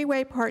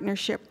three-way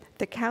partnership.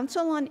 The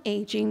Council on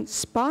Aging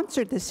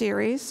sponsored the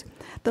series,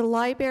 the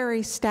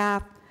library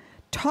staff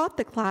taught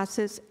the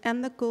classes,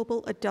 and the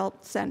Global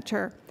Adult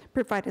Center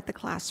provided the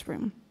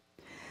classroom.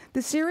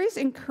 The series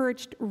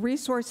encouraged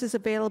resources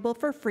available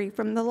for free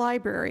from the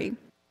library,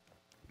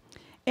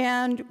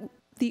 and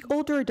the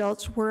older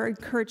adults were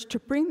encouraged to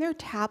bring their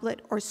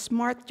tablet or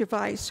smart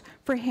device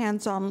for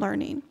hands-on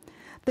learning.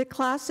 The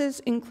classes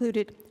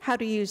included how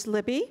to use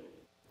Libby,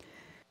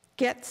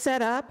 Get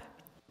Set Up,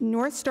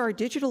 North Star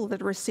Digital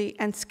Literacy,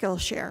 and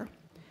Skillshare.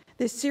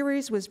 This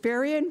series was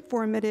very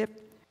informative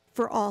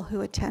for all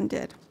who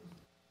attended.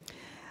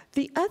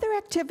 The other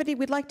activity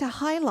we'd like to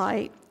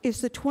highlight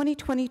is the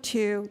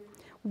 2022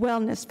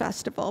 Wellness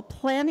Festival.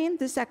 Planning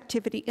this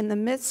activity in the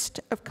midst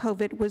of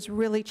COVID was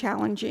really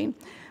challenging,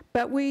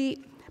 but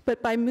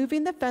by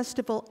moving the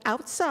festival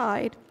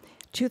outside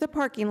to the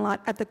parking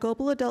lot at the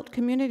Global Adult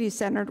Community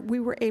Center, we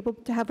were able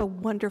to have a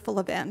wonderful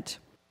event.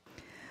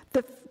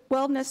 The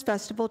Wellness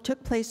Festival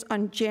took place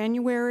on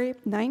January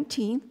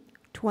 19,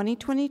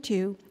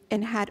 2022,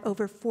 and had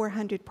over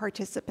 400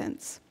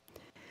 participants.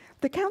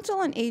 The Council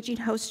on Aging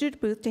hosted a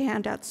booth to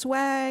hand out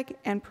swag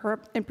and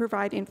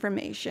provide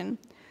information.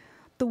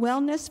 The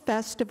Wellness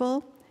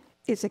Festival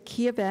is a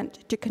key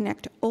event to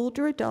connect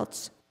older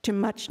adults to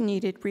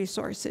much-needed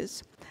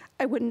resources.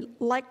 I would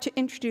like to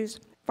introduce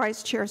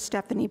Vice Chair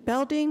Stephanie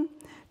Belding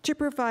to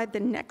provide the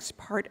next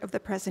part of the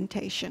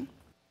presentation.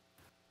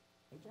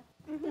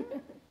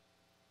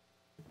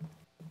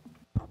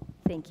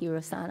 Thank you,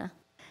 Rosanna.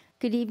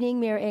 Good evening,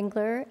 Mayor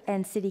Engler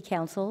and City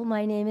Council.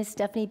 My name is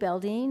Stephanie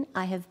Belding.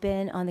 I have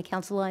been on the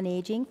Council on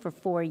Aging for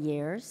 4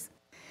 years.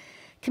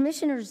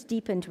 Commissioners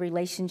deepened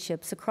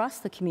relationships across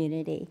the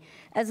community,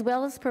 as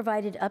well as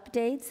provided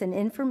updates and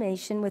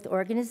information with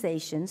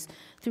organizations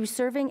through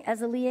serving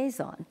as a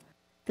liaison.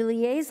 The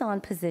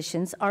liaison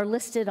positions are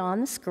listed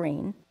on the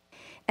screen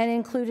and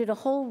included a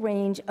whole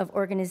range of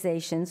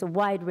organizations, a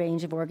wide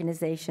range of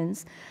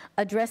organizations,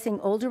 addressing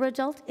older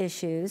adult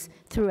issues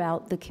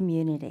throughout the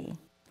community.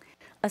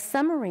 A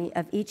summary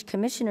of each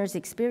commissioner's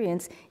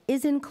experience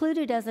is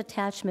included as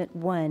attachment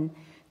 1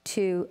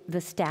 to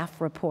the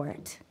staff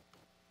report.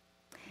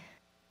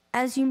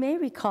 As you may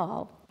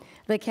recall,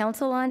 the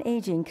Council on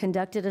Aging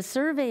conducted a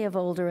survey of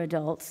older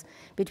adults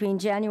between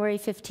January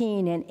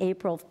 15 and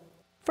April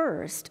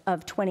 1st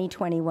of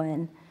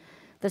 2021.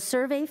 The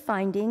survey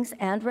findings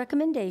and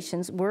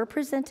recommendations were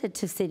presented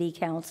to City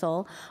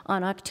Council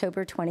on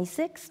October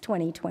 26,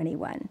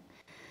 2021.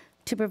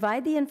 To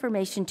provide the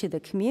information to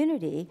the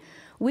community,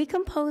 we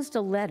composed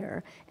a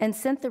letter and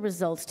sent the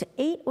results to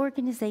 8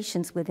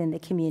 organizations within the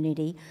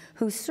community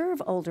who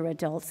serve older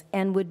adults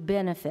and would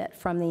benefit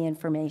from the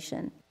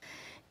information.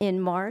 In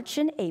March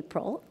and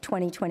April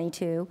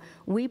 2022,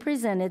 we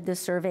presented the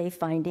survey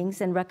findings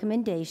and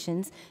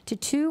recommendations to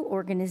 2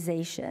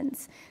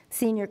 organizations,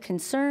 Senior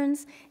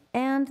Concerns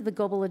and the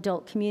Global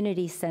Adult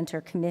Community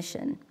Center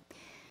Commission.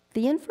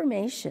 The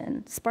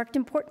information sparked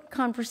important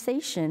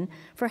conversation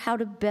for how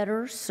to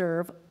better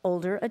serve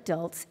older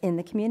adults in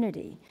the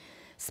community.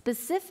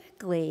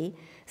 Specifically,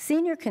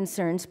 Senior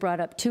Concerns brought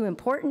up 2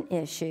 important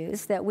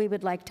issues that we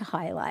would like to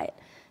highlight.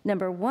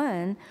 Number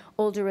 1,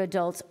 older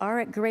adults are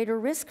at greater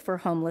risk for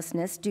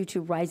homelessness due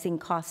to rising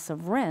costs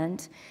of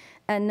rent.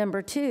 And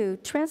number 2,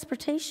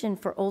 transportation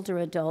for older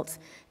adults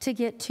to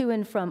get to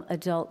and from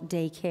adult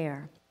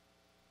daycare.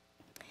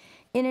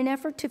 In an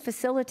effort to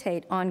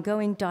facilitate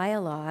ongoing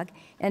dialogue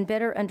and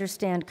better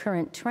understand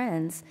current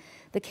trends,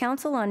 the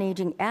Council on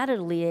Aging added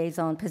a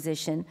liaison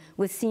position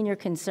with Senior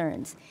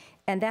Concerns,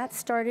 and that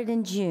started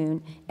in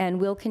June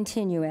and will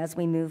continue as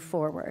we move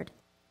forward.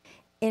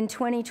 In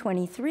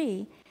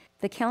 2023,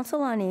 the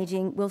Council on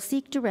Aging will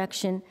seek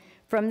direction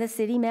from the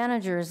City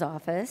Manager's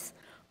Office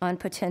on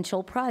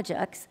potential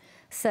projects,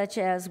 such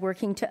as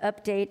working to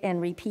update and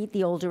repeat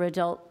the older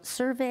adult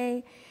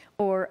survey,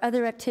 or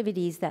other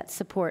activities that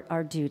support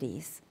our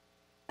duties.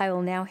 I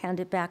will now hand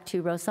it back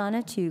to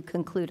Rosanna to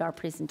conclude our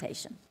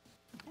presentation.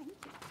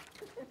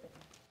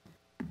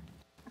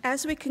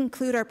 As we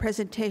conclude our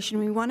presentation,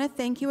 we want to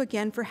thank you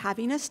again for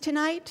having us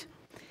tonight.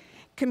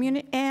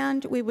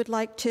 And we would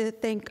like to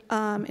thank,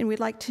 and we'd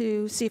like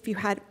to see if you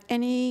had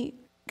any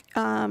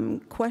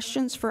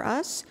questions for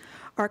us.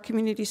 Our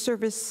community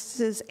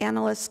services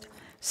analyst,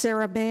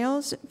 Sarah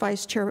Bales,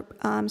 Vice Chair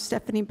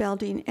Stephanie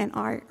Belding, and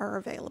I are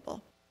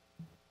available.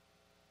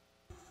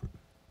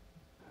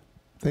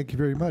 Thank you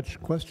very much.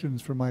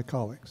 Questions from my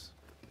colleagues?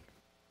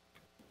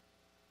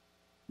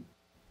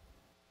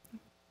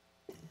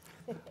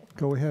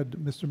 Go ahead,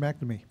 Mr.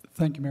 McNamee.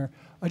 Thank you, Mayor.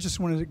 I just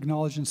wanted to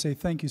acknowledge and say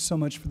thank you so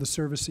much for the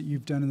service that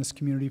you've done in this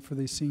community for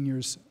these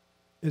seniors.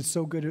 It's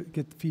so good to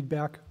get the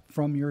feedback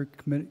from your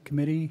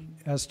committee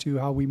as to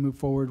how we move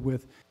forward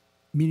with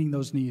meeting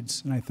those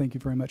needs, and I thank you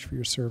very much for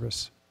your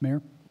service.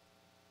 Mayor?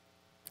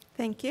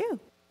 Thank you.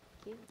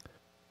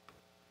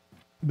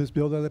 Ms.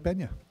 Bilda de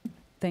Peña.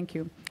 Thank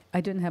you.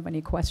 I didn't have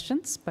any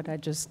questions, but I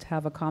just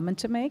have a comment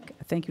to make.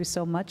 Thank you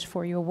so much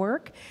for your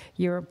work.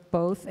 You're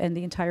both and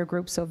the entire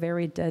group so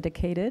very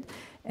dedicated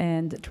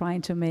and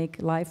trying to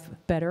make life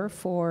better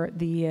for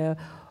the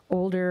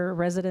older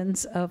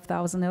residents of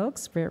Thousand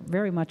Oaks.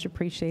 Very much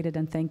appreciated,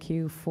 and thank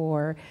you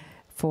for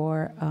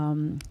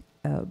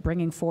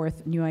bringing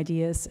forth new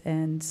ideas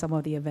and some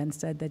of the events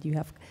that you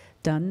have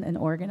done and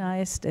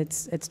organized.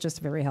 It's just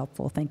very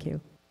helpful. Thank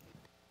you.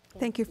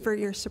 Thank you for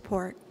your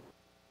support.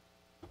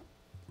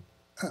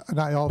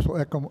 And I also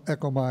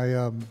echo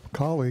my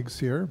colleagues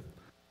here.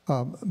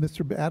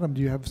 Mr. Adam,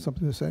 do you have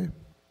something to say?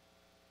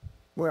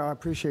 Well, I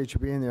appreciate you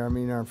being there. I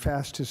mean, our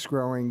fastest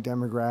growing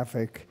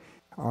demographic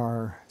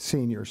are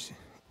seniors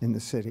in the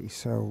city.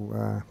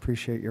 So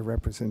appreciate your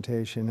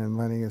representation and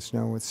letting us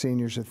know what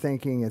seniors are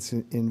thinking. It's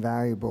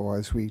invaluable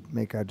as we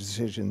make our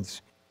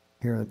decisions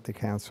here at the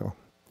council.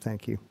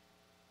 Thank you.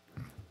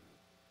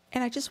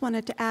 And I just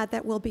wanted to add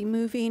that we'll be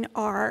moving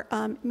our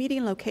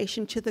meeting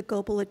location to the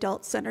Global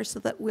Adult Center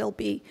so that we'll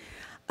be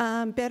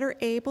better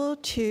able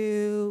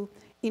to,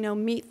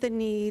 meet the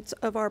needs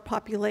of our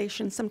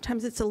population.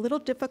 Sometimes it's a little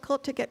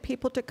difficult to get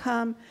people to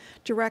come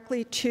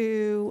directly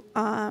to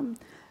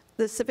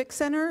the Civic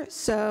Center.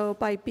 So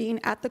by being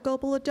at the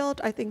Global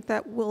Adult, I think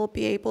that we'll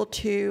be able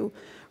to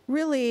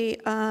really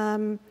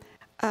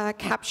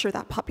capture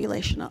that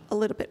population a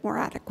little bit more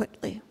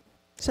adequately.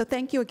 So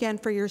thank you again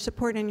for your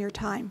support and your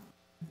time.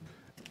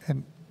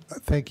 And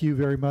thank you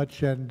very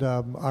much. And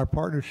our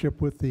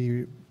partnership with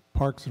the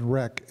Parks and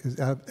Rec is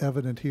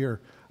evident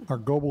here. Our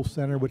Global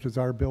Center, which is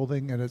our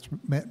building, and it's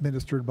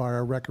administered by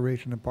our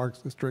Recreation and Parks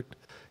District.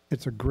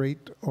 It's a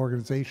great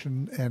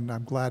organization, and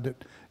I'm glad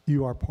that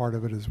you are part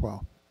of it as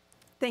well.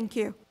 Thank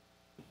you.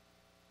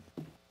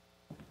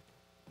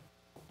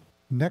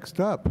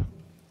 Next up,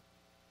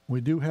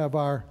 we do have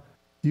our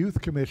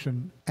Youth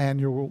Commission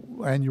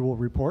annual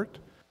report.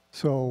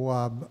 So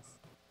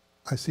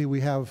I see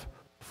we have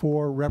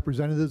 4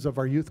 representatives of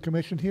our Youth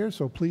Commission here,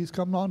 so please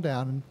come on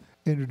down and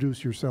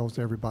introduce yourselves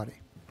to everybody.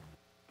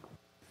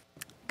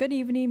 Good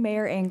evening,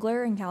 Mayor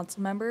Engler and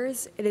council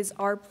members. It is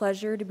our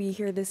pleasure to be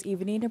here this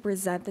evening to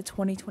present the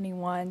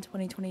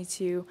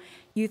 2021-2022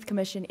 Youth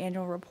Commission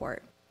Annual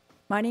Report.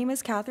 My name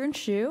is Catherine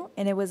Hsu,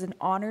 and it was an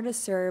honor to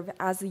serve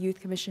as the Youth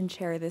Commission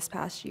Chair this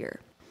past year.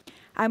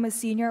 I'm a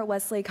senior at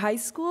Westlake High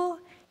School,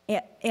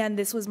 and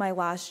this was my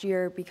last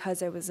year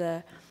because I was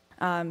a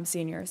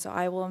senior, so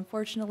I will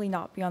unfortunately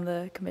not be on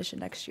the commission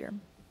next year.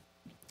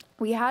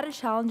 We had a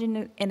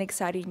challenging and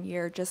exciting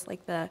year, just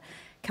like the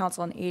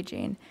Council on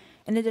Aging.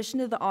 In addition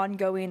to the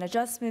ongoing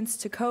adjustments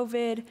to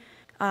COVID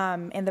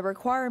and the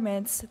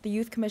requirements, the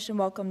Youth Commission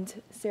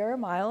welcomed Sarah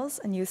Miles,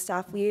 a youth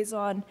staff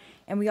liaison,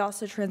 and we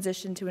also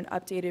transitioned to an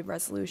updated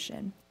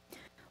resolution.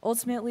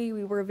 Ultimately,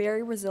 we were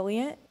very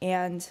resilient,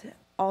 and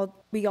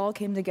we all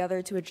came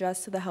together to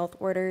adjust to the health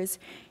orders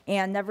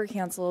and never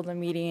canceled a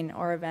meeting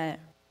or event.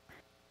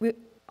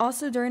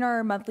 Also, during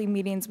our monthly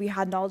meetings, we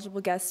had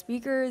knowledgeable guest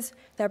speakers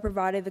that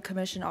provided the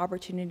commission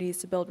opportunities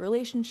to build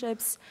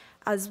relationships,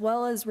 as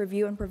well as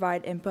review and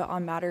provide input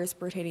on matters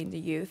pertaining to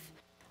youth.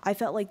 I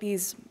felt like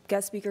these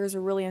guest speakers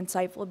were really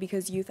insightful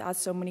because youth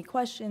asked so many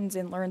questions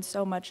and learned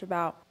so much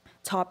about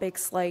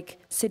topics like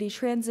city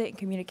transit and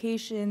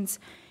communications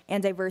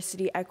and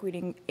diversity,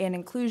 equity, and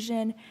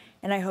inclusion.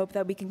 And I hope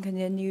that we can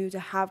continue to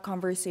have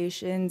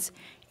conversations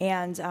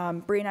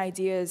and bring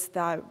ideas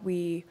that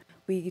we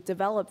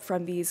develop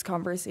from these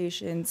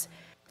conversations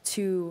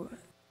to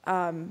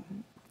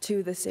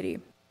the city.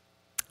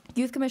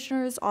 Youth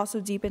commissioners also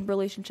deepened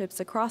relationships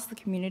across the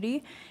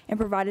community and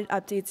provided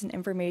updates and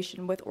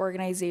information with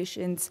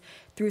organizations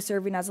through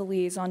serving as a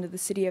liaison to the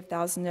City of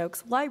Thousand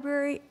Oaks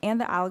Library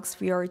and the Alex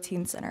Fiore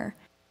Teen Center.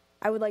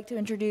 I would like to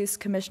introduce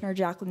Commissioner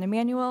Jacqueline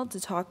Emanuel to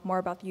talk more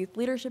about the Youth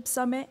Leadership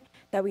Summit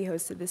that we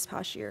hosted this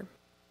past year.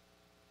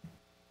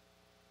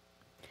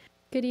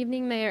 Good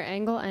evening, Mayor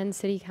Engel and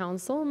City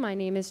Council. My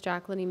name is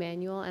Jacqueline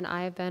Emanuel, and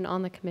I have been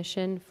on the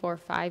commission for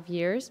 5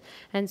 years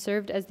and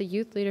served as the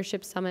Youth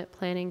Leadership Summit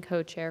Planning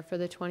Co-Chair for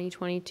the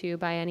 2022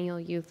 Biennial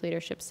Youth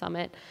Leadership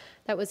Summit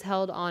that was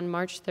held on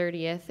March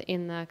 30th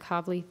in the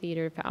Kavli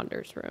Theater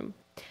Founders Room.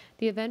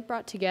 The event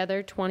brought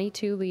together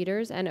 22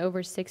 leaders and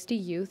over 60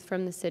 youth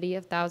from the city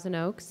of Thousand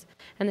Oaks,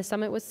 and the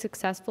summit was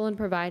successful in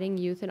providing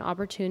youth an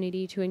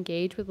opportunity to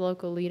engage with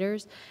local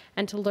leaders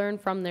and to learn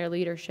from their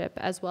leadership,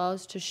 as well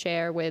as to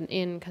share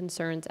within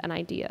concerns and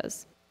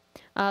ideas.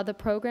 The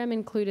program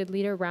included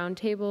leader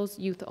roundtables,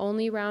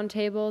 youth-only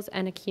roundtables,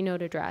 and a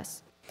keynote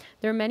address.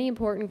 There are many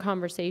important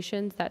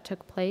conversations that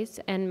took place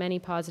and many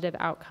positive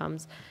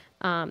outcomes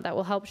that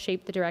will help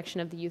shape the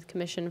direction of the Youth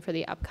Commission for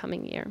the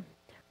upcoming year.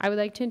 I would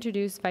like to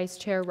introduce Vice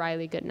Chair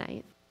Riley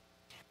Goodnight.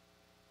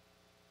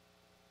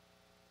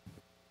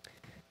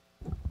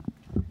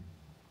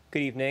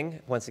 Good evening,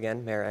 once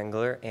again, Mayor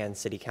Engler and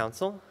City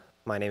Council.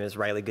 My name is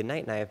Riley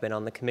Goodnight, and I have been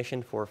on the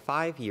Commission for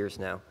 5 years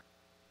now.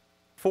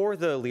 For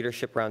the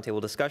Leadership Roundtable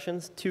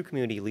discussions, 2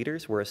 community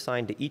leaders were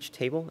assigned to each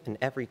table, and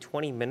every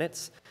 20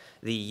 minutes,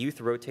 the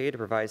youth rotated to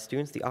provide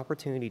students the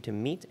opportunity to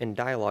meet and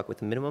dialogue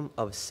with a minimum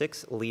of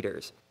 6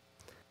 leaders.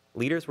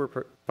 Leaders were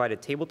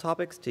provided table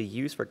topics to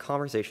use for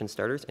conversation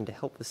starters and to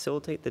help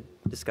facilitate the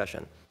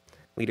discussion.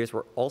 Leaders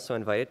were also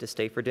invited to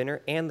stay for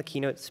dinner and the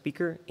keynote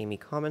speaker, Amy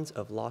Commons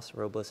of Los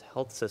Robles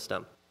Health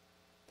System.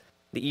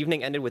 The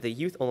evening ended with a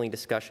youth-only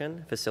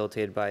discussion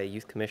facilitated by a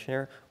youth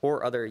commissioner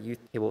or other youth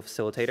table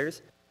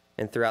facilitators.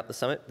 And throughout the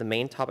summit, the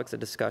main topics of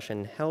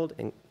discussion held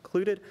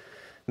included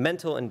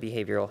mental and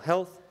behavioral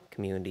health,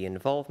 community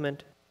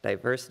involvement,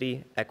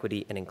 diversity,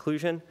 equity and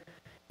inclusion,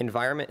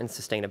 environment and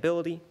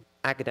sustainability,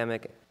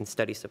 academic and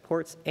study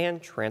supports,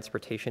 and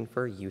transportation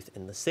for youth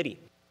in the city.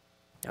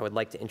 I would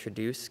like to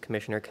introduce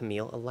Commissioner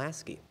Camille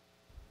Alasky.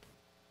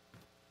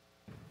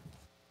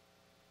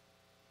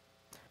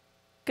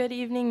 Good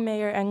evening,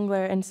 Mayor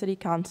Engler and City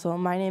Council.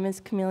 My name is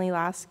Camille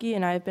Lasky,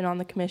 and I have been on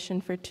the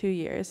Commission for 2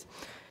 years.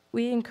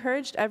 We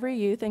encouraged every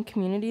youth and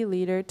community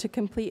leader to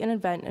complete an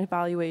event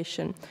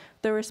evaluation.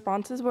 The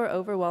responses were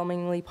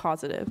overwhelmingly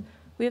positive.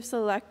 We have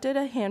selected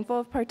a handful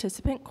of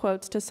participant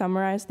quotes to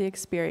summarize the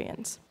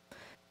experience.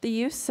 The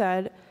youth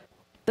said,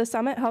 "The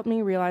summit helped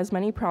me realize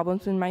many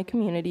problems in my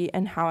community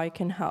and how I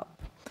can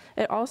help."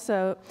 It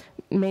also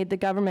made the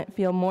government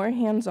feel more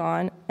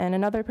hands-on, and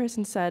another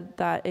person said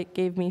that it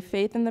gave me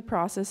faith in the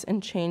process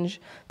and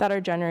change that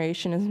our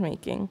generation is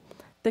making.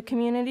 The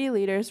community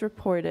leaders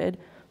reported,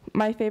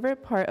 "My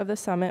favorite part of the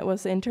summit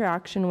was the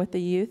interaction with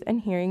the youth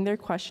and hearing their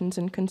questions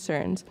and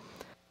concerns."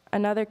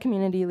 Another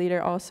community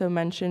leader also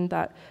mentioned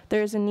that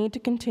there is a need to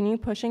continue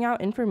pushing out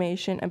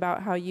information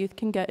about how youth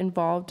can get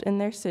involved in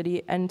their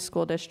city and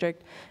school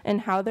district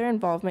and how their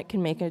involvement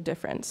can make a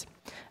difference.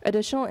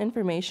 Additional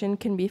information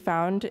can be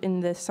found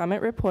in the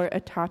summit report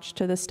attached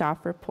to the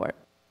staff report.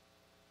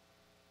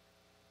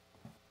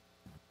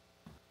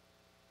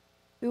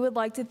 We would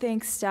like to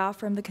thank staff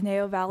from the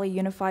Conejo Valley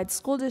Unified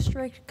School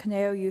District,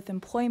 Conejo Youth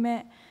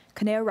Employment,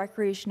 Conejo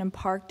Recreation and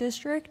Park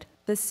District,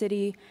 the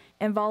city,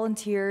 and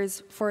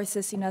volunteers for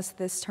assisting us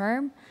this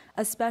term,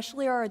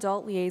 especially our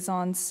adult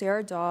liaisons,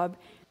 Sarah Daub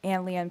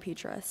and Leanne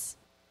Petras.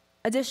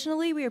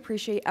 Additionally, we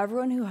appreciate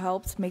everyone who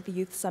helped make the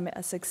Youth Summit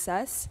a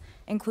success,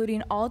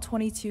 including all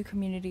 22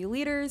 community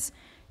leaders,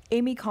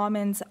 Amy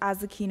Commons as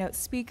the keynote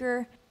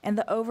speaker, and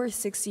the over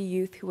 60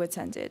 youth who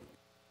attended.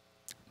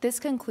 This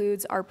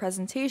concludes our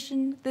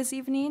presentation this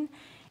evening,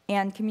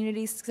 and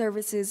Community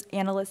Services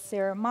Analyst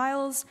Sarah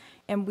Miles,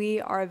 and we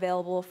are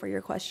available for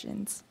your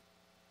questions.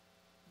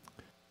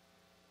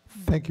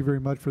 Thank you very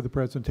much for the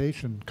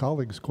presentation.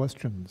 Colleagues,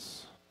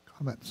 questions,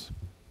 comments?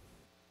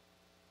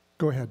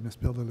 Go ahead, Ms.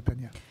 Pilda La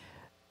Pena.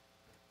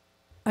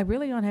 I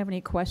really don't have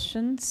any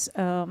questions.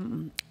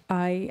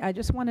 I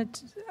just wanted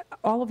to,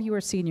 all of you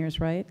are seniors,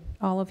 right?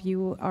 All of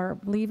you are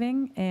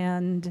leaving,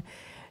 and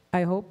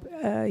I hope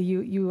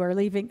you are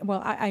leaving.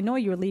 Well, I know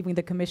you're leaving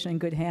the commission in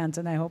good hands,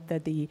 and I hope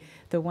that the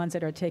ones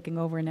that are taking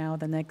over now,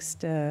 the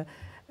next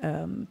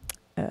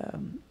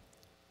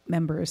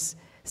members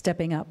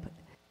stepping up,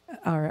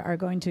 are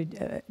going to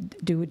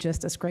do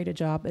just as great a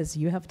job as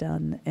you have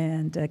done.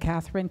 And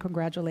Catherine,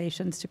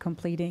 congratulations to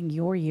completing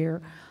your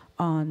year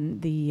on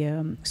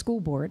the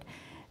school board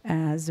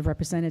as a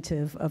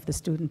representative of the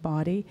student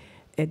body.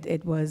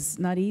 It was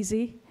not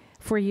easy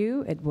for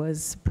you. It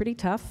was pretty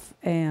tough,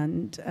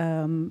 and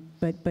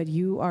but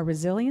you are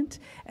resilient,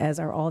 as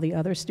are all the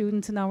other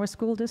students in our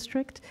school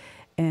district.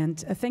 And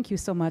thank you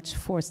so much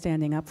for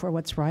standing up for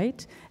what's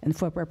right and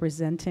for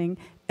representing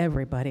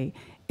everybody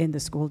in the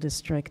school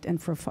district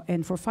and for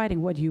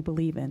fighting what you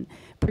believe in.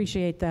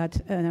 Appreciate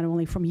that, not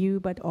only from you,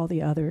 but all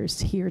the others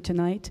here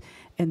tonight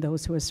and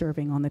those who are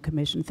serving on the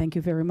commission. Thank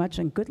you very much,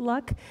 and good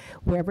luck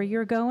wherever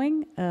you're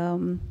going.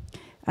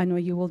 I know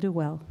you will do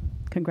well.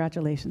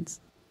 Congratulations.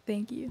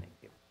 Thank you.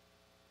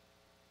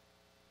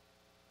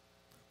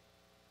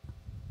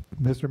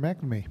 Mr.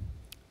 McNamee.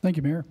 Thank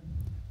you, Mayor.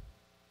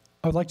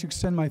 I would like to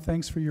extend my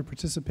thanks for your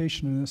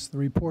participation in this. The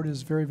report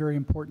is very, very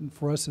important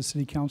for us as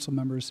city council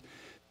members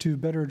to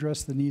better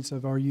address the needs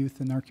of our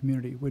youth in our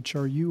community, which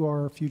are you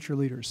are our future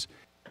leaders.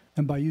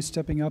 And by you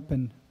stepping up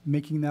and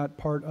making that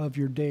part of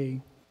your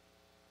day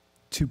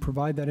to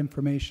provide that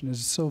information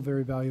is so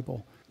very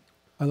valuable.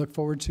 I look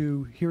forward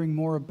to hearing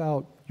more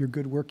about your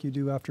good work you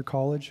do after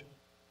college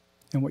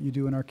and what you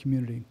do in our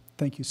community.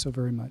 Thank you so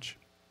very much.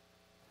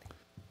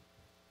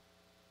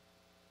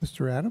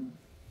 Mr. Adam?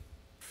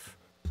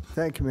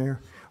 Thank you, Mayor.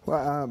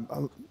 Well,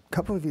 a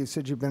couple of you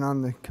said you've been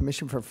on the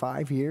commission for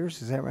 5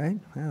 years. Is that right?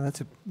 Well,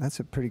 that's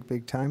a pretty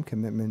big time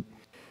commitment.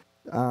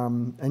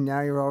 And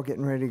now you're all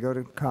getting ready to go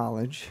to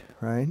college,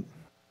 right?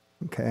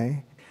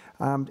 Okay.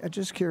 I'm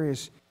just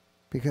curious,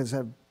 because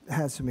I've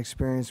had some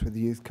experience with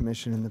the Youth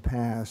Commission in the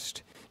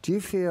past. Do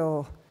you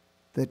feel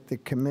that the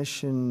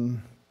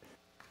commission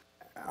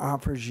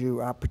offers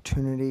you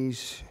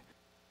opportunities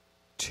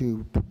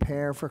to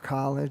prepare for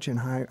college and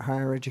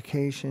higher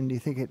education? Do you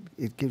think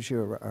it gives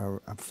you a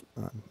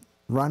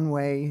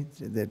runway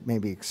that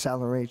maybe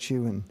accelerates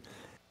you in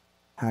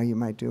how you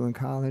might do in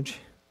college?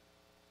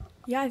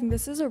 Yeah, I think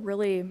this is a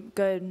really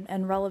good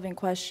and relevant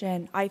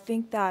question. I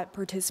think that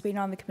participating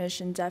on the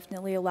commission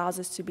definitely allows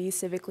us to be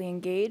civically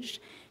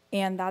engaged,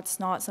 and that's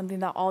not something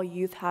that all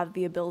youth have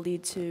the ability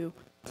to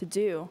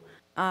do.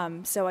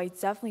 So I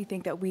definitely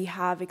think that we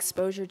have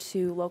exposure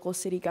to local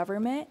city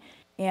government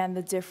and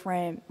the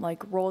different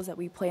roles that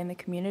we play in the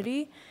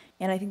community,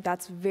 and I think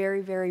that's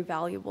very, very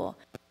valuable.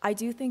 I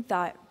do think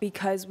that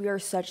because we are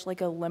such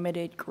a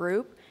limited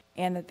group,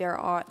 and that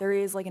there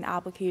is an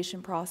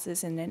application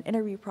process and an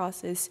interview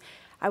process,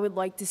 I would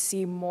like to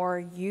see more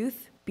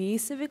youth be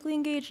civically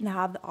engaged and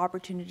have the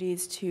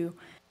opportunities to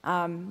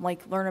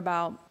learn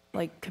about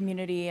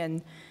community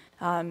and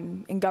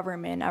in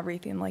government,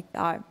 everything like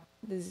that.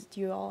 Do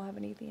you all have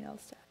anything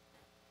else to add?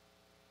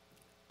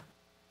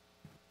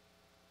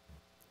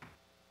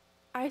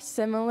 I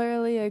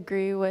similarly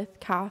agree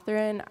with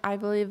Catherine. I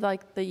believe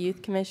the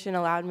Youth Commission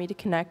allowed me to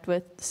connect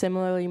with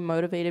similarly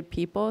motivated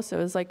people. So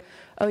it was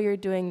oh, you're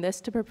doing this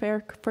to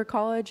prepare for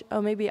college?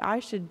 Oh, maybe I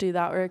should do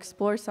that or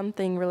explore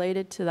something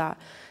related to that.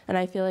 And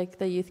I feel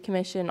the Youth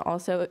Commission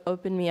also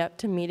opened me up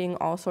to meeting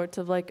all sorts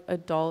of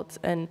adults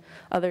and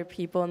other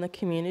people in the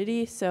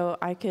community, so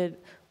I could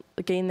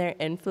gain their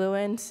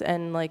influence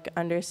and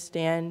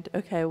understand,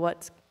 okay,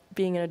 what's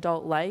being an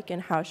adult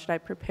and how should I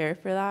prepare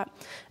for that.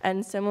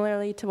 And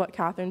similarly to what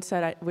Catherine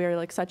said,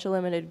 we're such a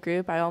limited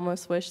group. I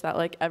almost wish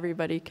that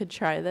everybody could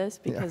try this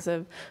because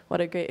of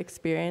what a great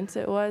experience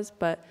it was.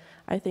 But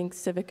I think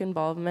civic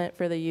involvement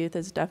for the youth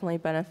is definitely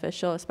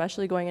beneficial,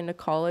 especially going into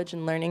college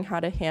and learning how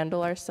to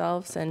handle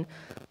ourselves and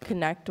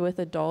connect with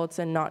adults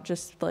and not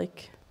just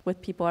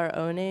with people our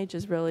own age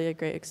is really a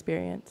great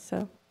experience.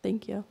 So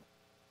thank you.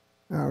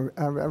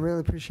 I really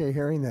appreciate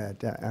hearing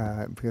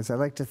that because I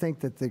like to think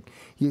that the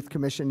Youth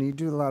Commission, you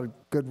do a lot of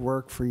good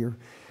work for your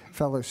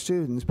fellow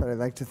students, but I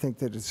like to think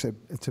that it's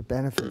a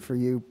benefit for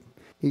you,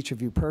 each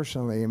of you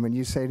personally. And when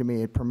you say to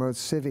me it promotes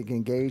civic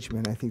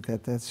engagement, I think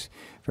that's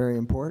very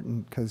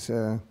important because,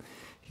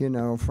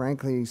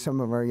 frankly,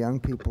 some of our young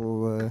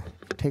people,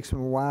 it takes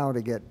them a while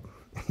to get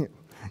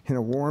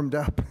warmed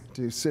up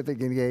to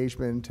civic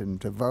engagement and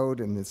to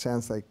vote, and it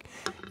sounds like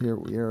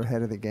you're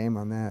ahead of the game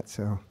on that.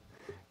 So.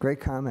 Great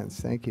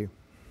comments. Thank you.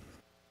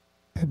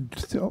 And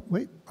still,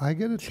 wait, I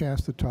get a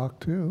chance to talk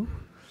too.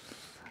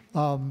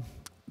 And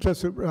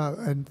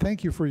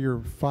thank you for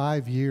your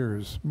 5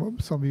 years.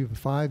 Some of you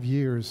 5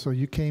 years. So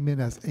you came in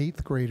as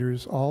 8th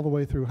graders all the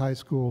way through high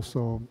school.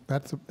 So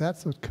that's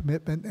a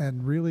commitment.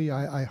 And really,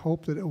 I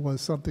hope that it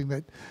was something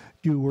that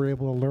you were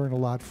able to learn a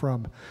lot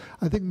from.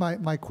 I think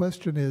my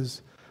question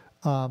is,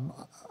 I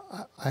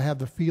have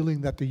the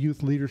feeling that the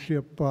youth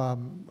leadership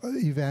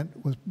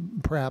event was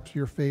perhaps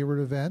your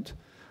favorite event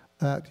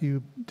that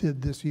you did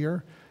this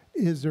year.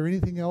 Is there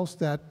anything else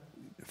that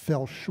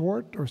fell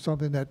short or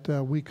something that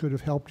we could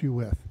have helped you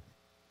with?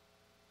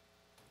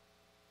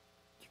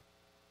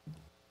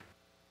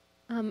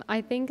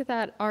 I think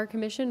that our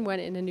commission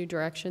went in a new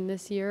direction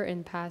this year.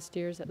 In past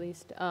years, at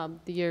least the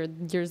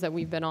years that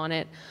we've been on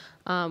it,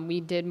 we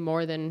did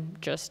more than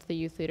just the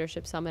Youth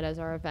Leadership Summit as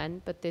our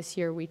event, but this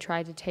year we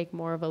tried to take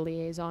more of a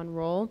liaison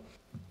role.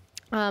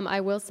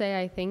 I will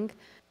say I think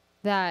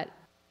that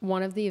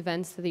one of the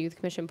events that the Youth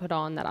Commission put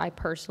on that I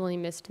personally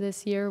missed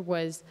this year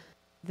was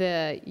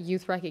the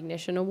Youth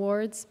Recognition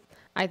Awards.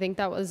 I think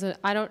that was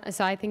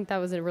I think that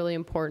was a really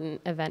important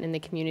event in the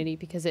community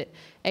because it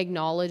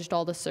acknowledged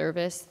all the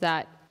service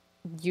that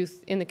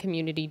youth in the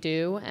community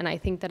do, and I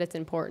think that it's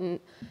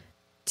important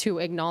to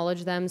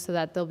acknowledge them so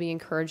that they'll be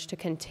encouraged to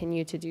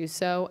continue to do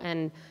so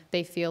and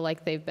they feel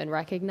like they've been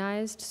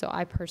recognized. So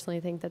I personally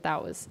think that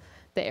that was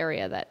the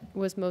area that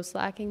was most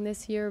lacking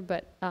this year,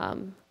 but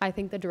I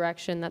think the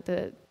direction that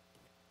the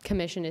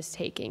commission is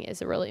taking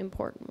is a really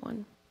important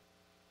one.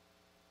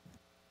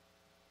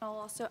 I'll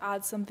also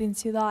add something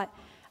to that.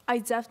 I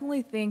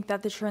definitely think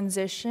that the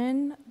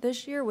transition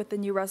this year with the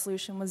new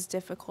resolution was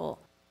difficult.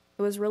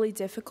 It was really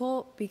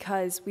difficult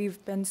because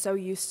we've been so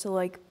used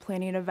to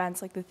planning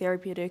events like the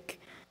therapeutic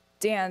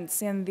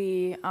dance and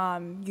the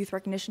Youth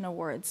Recognition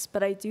Awards.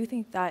 But I do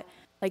think that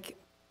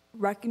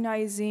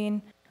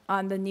recognizing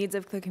the needs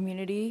of the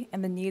community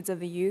and the needs of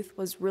the youth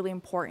was really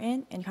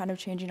important, and kind of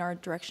changing our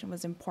direction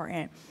was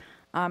important.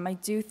 I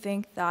do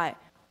think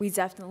that we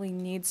definitely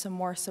need some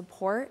more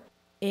support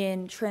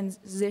in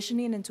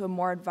transitioning into a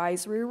more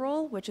advisory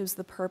role, which is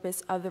the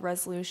purpose of the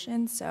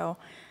resolution. So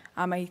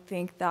I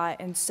think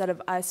that instead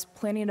of us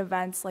planning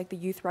events like the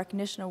Youth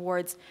Recognition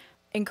Awards,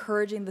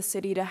 encouraging the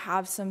city to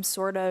have some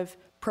sort of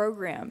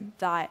program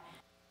that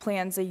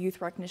plans a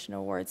youth recognition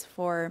awards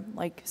for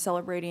like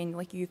celebrating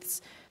like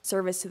youth's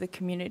service to the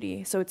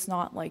community. So it's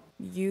not like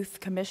youth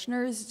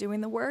commissioners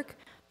doing the work.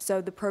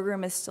 So the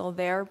program is still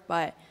there,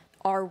 but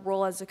our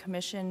role as a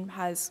commission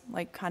has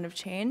like kind of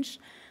changed.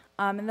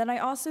 And then I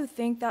also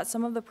think that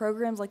some of the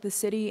programs like the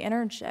city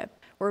internship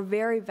were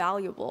very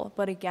valuable.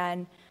 But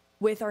again,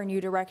 with our new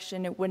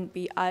direction, it wouldn't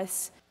be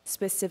us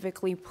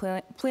specifically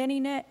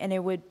planning it, and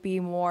it would be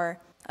more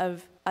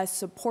of us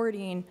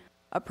supporting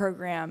a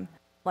program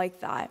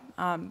like that.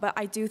 But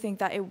I do think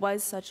that it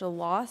was such a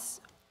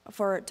loss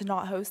to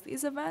not host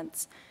these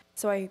events.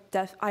 So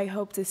I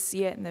hope to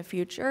see it in the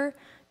future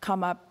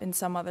come up in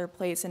some other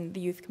place and the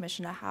Youth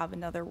Commission to have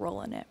another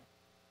role in it.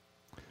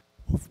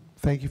 Well,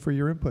 thank you for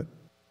your input.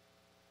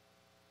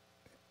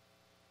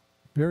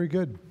 Very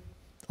good.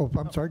 Oh,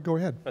 I'm sorry, go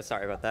ahead. Oh,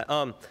 sorry about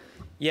that.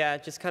 Yeah,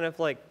 just kind of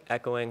like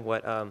echoing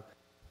what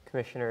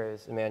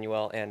Commissioners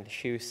Emmanuel and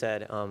Shu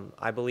said.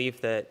 I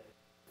believe that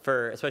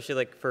especially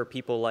like for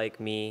people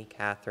like me,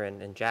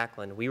 Catherine, and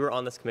Jacqueline, we were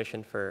on this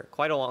commission for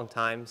quite a long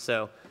time.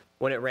 So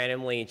when it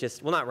randomly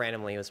well, not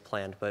randomly, it was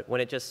planned, but when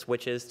it just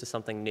switches to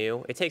something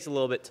new, it takes a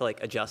little bit to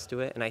like adjust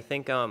to it. And I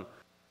think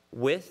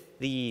with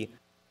the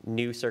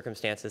new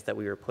circumstances that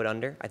we were put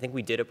under, I think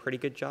we did a pretty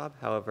good job.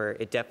 However,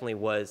 it definitely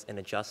was an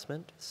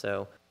adjustment.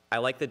 So I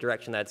like the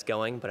direction that it's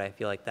going, but I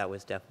feel like that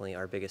was definitely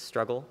our biggest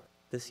struggle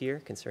this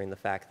year, considering the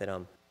fact that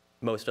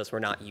most of us were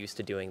not used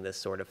to doing this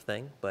sort of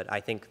thing. But I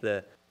think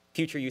the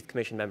future Youth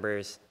Commission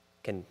members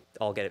can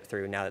all get it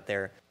through now that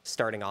they're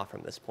starting off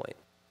from this point.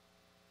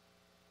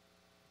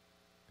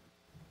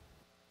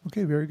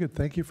 Okay, very good.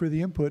 Thank you for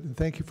the input, and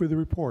thank you for the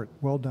report.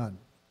 Well done.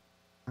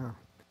 Oh.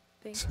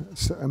 Thank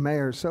you.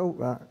 Mayor,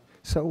 so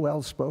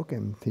well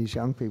spoken, these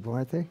young people,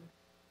 aren't they?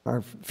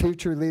 Our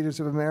future leaders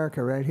of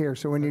America right here.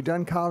 So when you're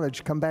done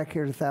college, come back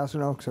here to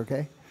Thousand Oaks,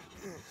 okay?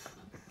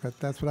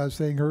 That's what I was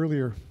saying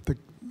earlier.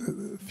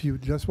 If you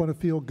just want to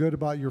feel good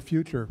about your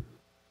future,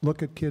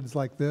 look at kids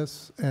like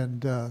this,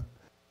 and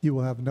you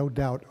will have no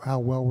doubt how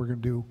well we're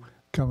going to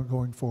do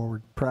going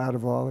forward. Proud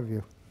of all of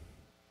you.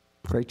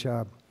 Great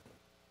job.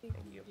 Thank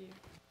you.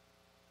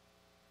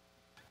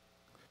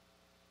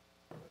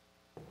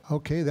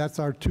 Okay, that's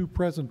our two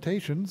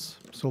presentations.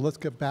 So let's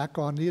get back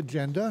on the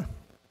agenda.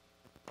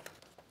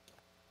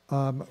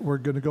 We're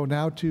going to go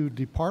now to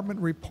department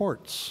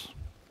reports.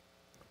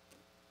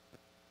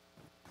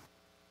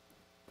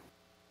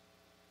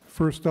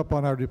 First up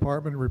on our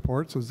department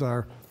reports is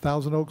our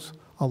Thousand Oaks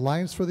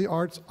Alliance for the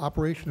Arts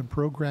Operation and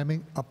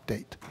Programming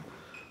Update.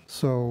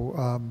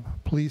 So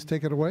please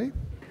take it away,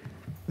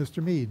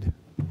 Mr. Mead.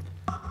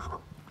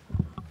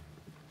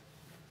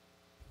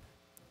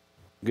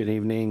 Good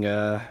evening,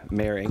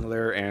 Mayor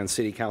Engler and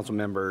City Council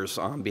members.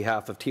 On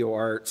behalf of TO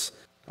Arts,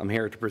 I'm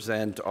here to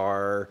present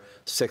our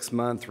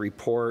 6-month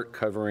report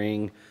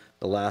covering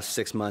the last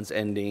 6 months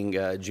ending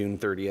June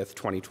 30th,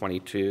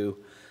 2022.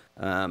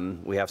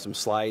 We have some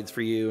slides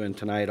for you, and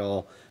tonight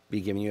I'll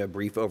be giving you a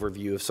brief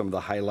overview of some of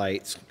the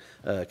highlights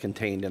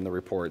contained in the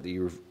report that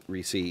you've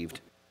received.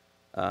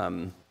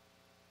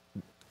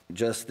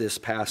 Just this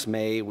past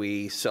May,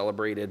 we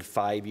celebrated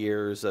 5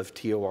 years of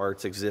TO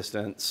Arts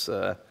existence.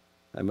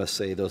 I must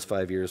say those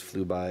 5 years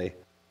flew by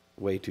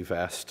way too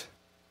fast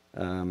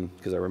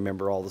because I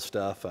remember all the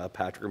stuff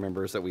Patrick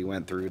remembers that we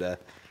went through to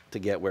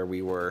get where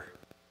we were.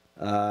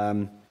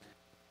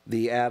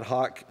 The ad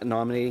hoc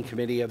nominating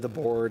committee of the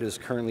board is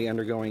currently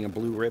undergoing a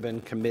blue ribbon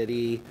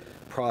committee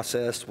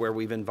process where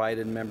we've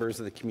invited members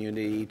of the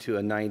community to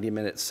a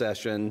 90-minute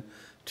session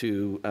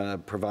to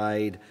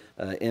provide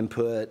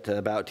input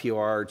about TO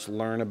Arts,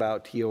 learn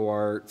about TO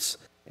Arts,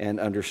 and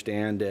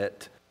understand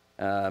it.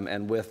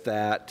 And with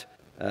that,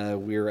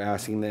 we're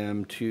asking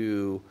them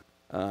to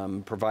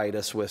provide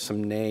us with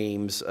some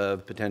names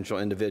of potential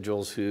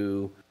individuals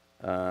who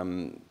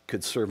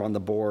could serve on the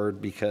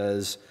board,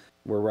 because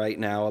we're right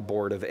now a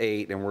board of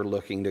 8 and we're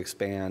looking to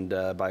expand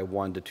by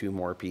 1 to 2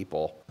 more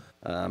people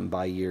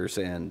by year's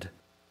end.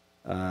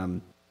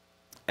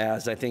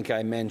 As I think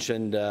I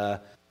mentioned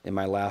in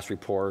my last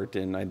report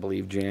in, I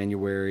believe,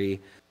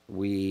 January,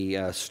 we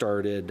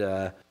started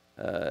the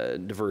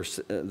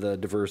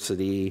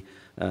diversity,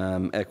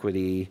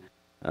 equity,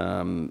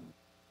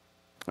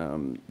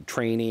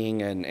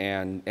 training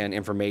and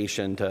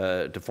information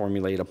to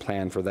formulate a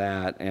plan for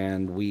that.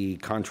 And we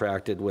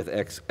contracted with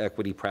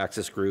Equity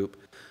Praxis Group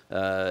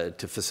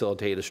to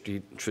facilitate a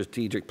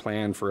strategic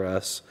plan for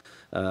us,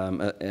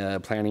 a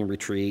planning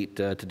retreat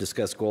to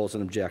discuss goals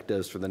and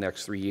objectives for the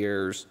next 3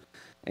 years,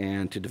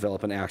 and to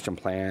develop an action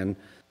plan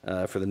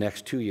for the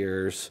next 2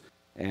 years.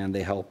 And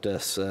they helped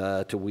us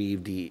to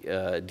weave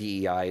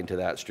DEI into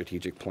that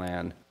strategic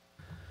plan.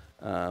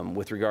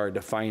 With regard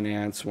to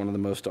finance, one of the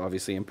most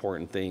obviously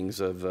important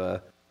things of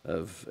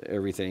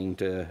everything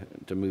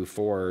to move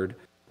forward,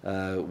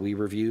 we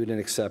reviewed and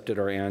accepted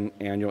our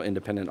annual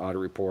independent audit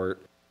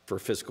report for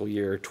fiscal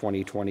year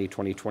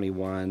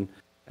 2020-2021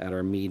 at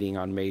our meeting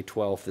on May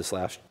 12th this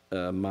last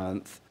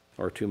month,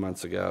 or 2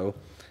 months ago.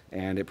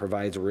 And it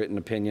provides a written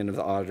opinion of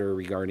the auditor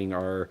regarding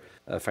our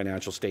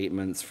financial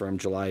statements from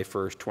July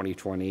 1st,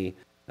 2020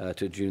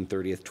 to June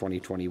 30th,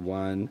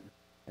 2021.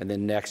 And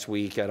then next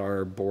week at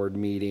our board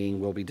meeting,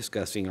 we'll be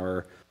discussing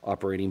our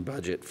operating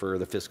budget for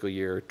the fiscal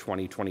year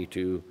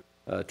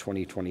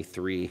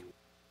 2022-2023.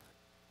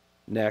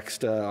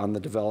 Next, on the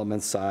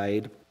development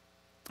side,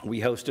 we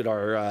hosted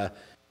our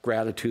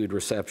gratitude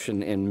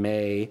reception in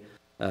May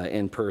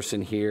in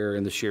person here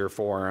in the Shear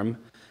Forum,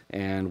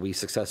 and we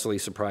successfully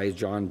surprised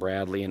John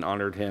Bradley and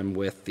honored him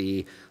with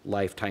the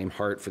Lifetime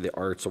Heart for the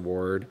Arts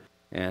Award.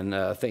 And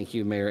thank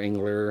you, Mayor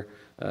Engler,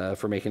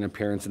 for making an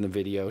appearance in the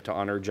video to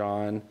honor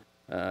John.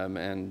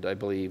 And I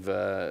believe,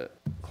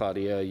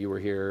 Claudia, you were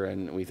here,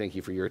 and we thank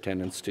you for your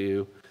attendance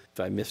too. If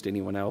I missed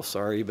anyone else,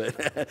 sorry,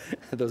 but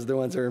those are the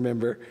ones I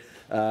remember.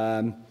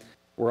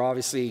 We're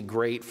obviously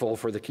grateful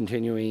for the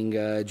continuing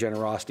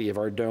generosity of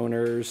our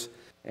donors,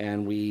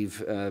 and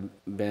we've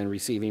been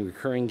receiving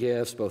recurring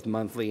gifts both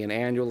monthly and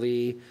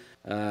annually,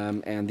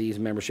 and these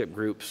membership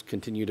groups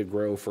continue to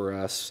grow for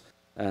us.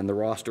 And the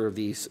roster of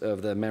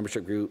the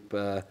membership group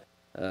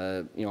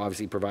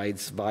obviously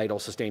provides vital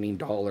sustaining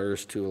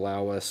dollars to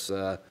allow us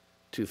to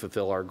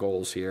fulfill our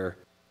goals here.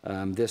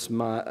 This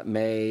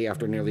May,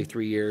 after nearly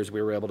 3 years,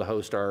 we were able to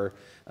host our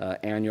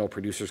annual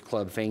Producers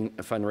Club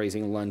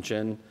fundraising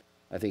luncheon.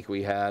 I think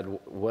we had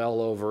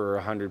well over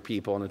 100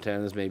 people in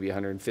attendance, maybe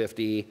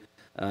 150,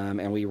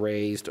 and we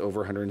raised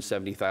over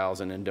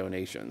 $170,000 in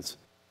donations.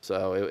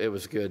 So it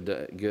was good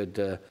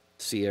to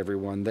see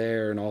everyone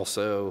there, and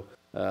also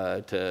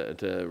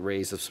to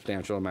raise a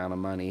substantial amount of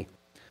money.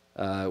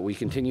 We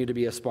continue to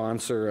be a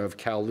sponsor of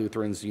Cal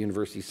Lutheran's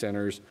University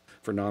Centers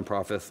for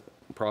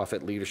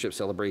Nonprofit Leadership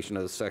Celebration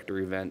of the Sector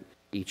event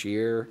each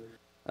year.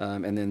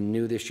 And then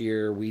new this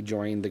year, we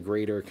joined the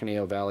Greater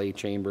Conejo Valley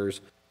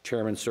Chambers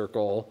Chairman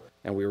Circle,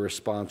 and we were a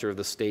sponsor of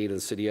the State of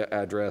the City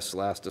Address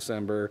last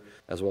December,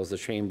 as well as the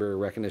Chamber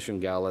Recognition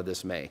Gala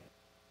this May.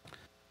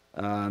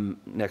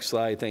 Next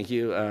slide, thank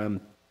you.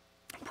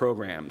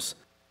 Programs.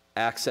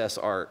 Access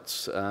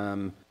Arts.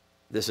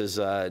 This is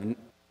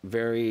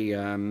very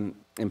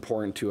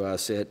important to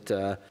us. It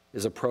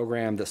is a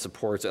program that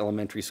supports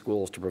elementary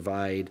schools to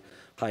provide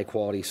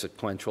high-quality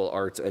sequential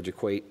arts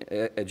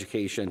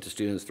education to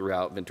students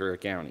throughout Ventura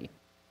County.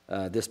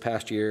 This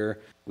past year,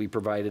 we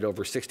provided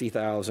over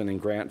 $60,000 in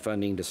grant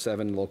funding to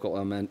 7 local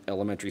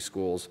elementary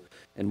schools.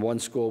 In one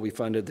school, we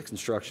funded the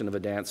construction of a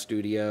dance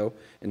studio.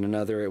 In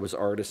another, it was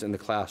artists in the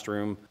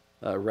classroom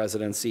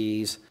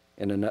residencies.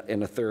 In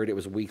a third, it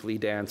was weekly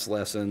dance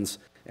lessons.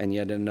 And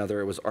yet in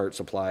another, it was art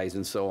supplies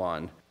and so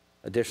on.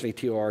 Additionally,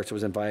 TO Arts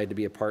was invited to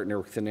be a partner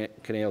with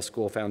Conejo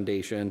School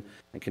Foundation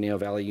and Conejo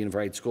Valley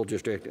Unified School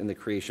District in the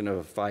creation of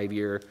a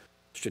 5-year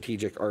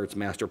strategic arts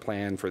master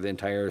plan for the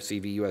entire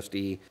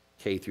CVUSD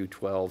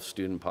K-12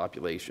 student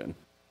population.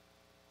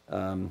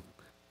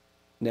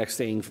 Next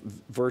thing,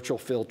 virtual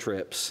field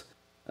trips.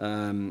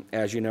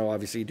 As you know,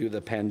 obviously due to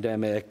the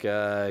pandemic,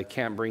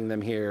 can't bring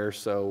them here.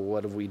 So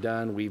what have we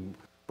done? We've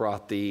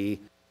brought the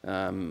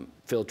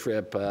field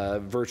trip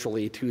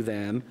virtually to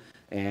them,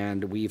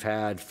 and we've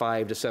had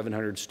 500 to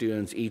 700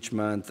 students each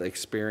month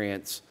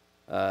experience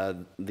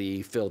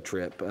the field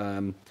trip.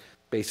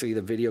 Basically,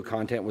 the video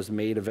content was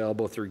made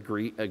available through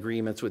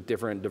agreements with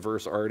different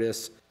diverse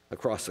artists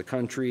across the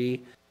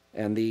country,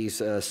 and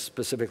these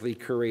specifically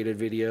curated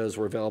videos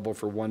were available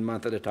for 1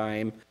 month at a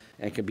time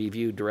and can be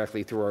viewed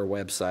directly through our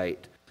website,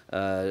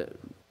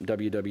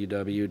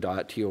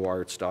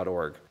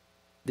 www.toarts.org.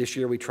 This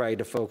year, we tried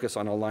to focus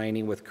on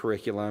aligning with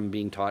curriculum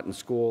being taught in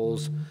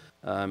schools.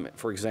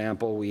 For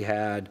example, we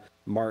had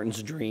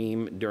Martin's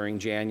Dream during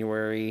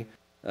January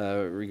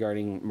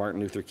regarding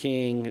Martin Luther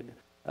King.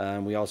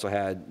 We also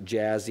had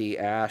Jazzy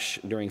Ash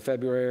during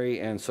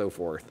February, and so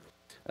forth.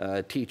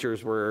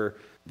 Teachers were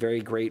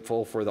very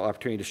grateful for the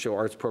opportunity to show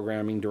arts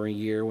programming during a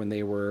year when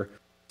they were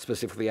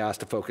specifically asked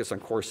to focus on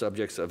core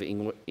subjects of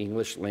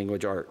English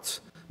language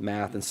arts,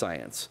 math, and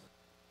science.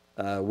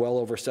 Well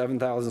over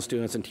 7,000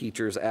 students and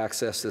teachers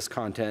accessed this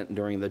content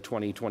during the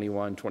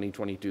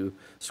 2021-2022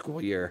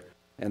 school year,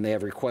 and they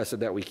have requested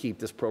that we keep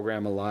this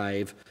program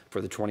alive for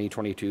the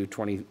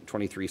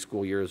 2022-2023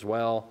 school year as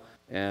well,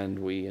 and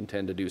we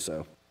intend to do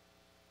so.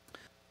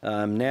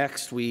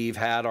 Next, we've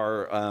had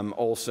our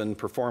Olson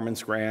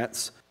Performance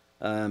Grants.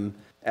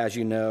 As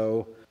you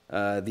know,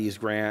 these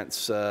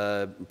grants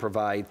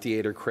provide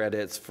theater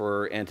credits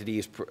for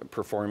entities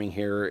performing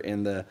here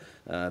in the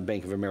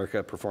Bank of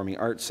America Performing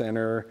Arts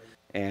Center,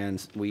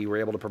 and we were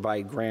able to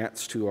provide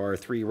grants to our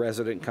 3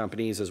 resident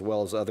companies as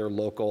well as other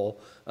local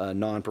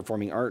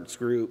non-performing arts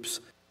groups.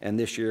 And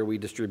this year we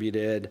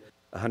distributed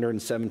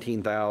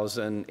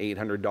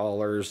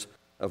 $117,800,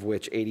 of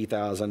which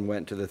 $80,000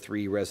 went to the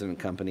 3 resident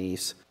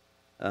companies.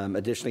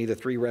 Additionally, the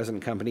 3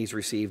 resident companies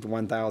received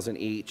 $1,000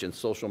 each in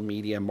social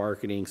media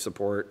marketing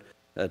support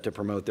to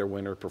promote their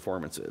winter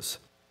performances.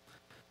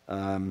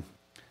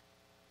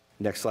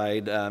 Next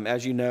slide.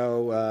 As you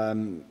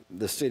know,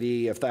 the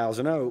City of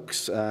Thousand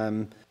Oaks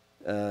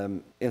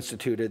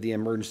instituted the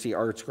Emergency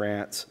Arts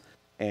Grants,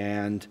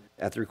 and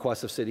at the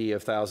request of City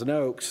of Thousand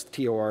Oaks,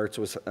 TO Arts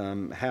was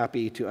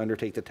happy to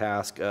undertake the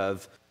task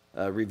of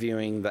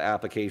reviewing the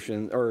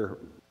application or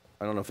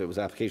I don't know if it was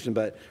application,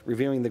 but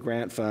reviewing the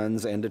grant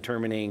funds and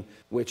determining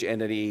which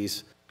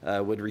entities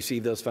would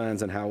receive those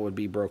funds and how it would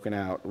be broken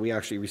out. We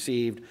actually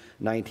received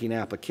 19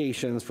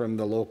 applications from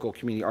the local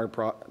community art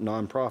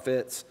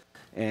nonprofits,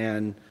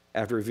 and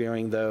after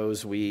reviewing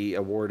those, we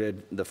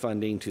awarded the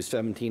funding to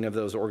 17 of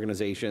those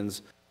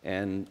organizations,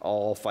 and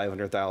all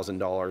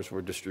 $500,000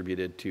 were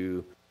distributed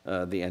to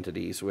the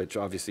entities, which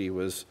obviously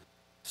was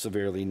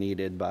severely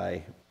needed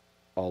by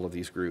all of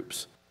these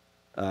groups.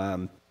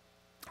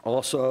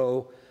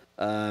 Also,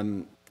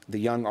 the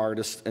Young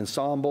Artists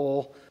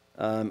Ensemble,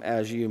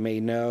 as you may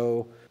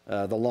know,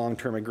 the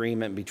long-term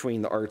agreement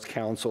between the Arts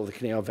Council of the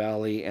Conejo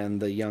Valley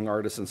and the Young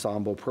Artists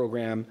Ensemble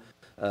program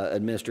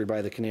administered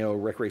by the Conejo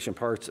Recreation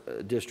Parks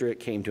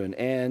District came to an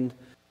end,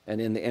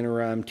 and in the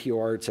interim, TO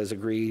Arts has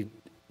agreed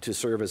to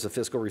serve as a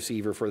fiscal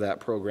receiver for that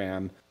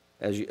program.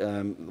 As the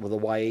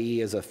YAE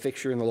is a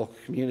fixture in the local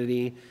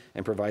community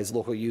and provides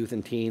local youth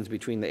and teens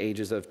between the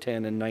ages of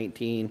 10 and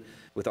 19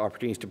 with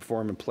opportunities to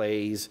perform in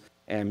plays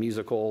and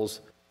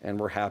musicals, and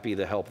we're happy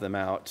to help them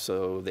out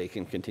so they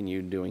can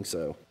continue doing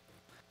so.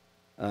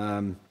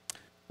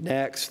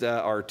 Next,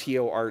 our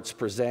TO Arts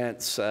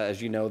Presents.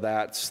 As you know,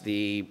 that's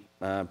the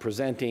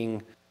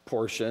presenting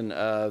portion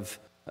of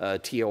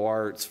TO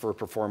Arts for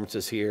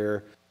performances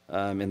here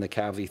in the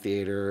Cavity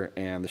Theater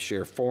and the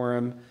Sheriff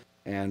Forum.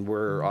 And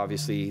we're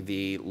obviously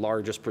the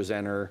largest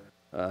presenter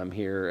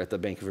here at the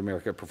Bank of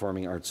America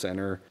Performing Arts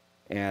Center.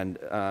 And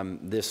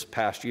this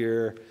past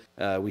year,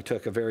 we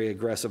took a very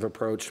aggressive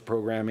approach to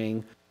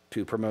programming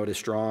to promote a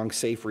strong,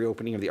 safe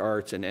reopening of the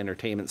arts and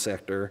entertainment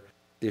sector.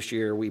 This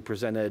year, we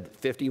presented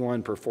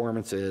 51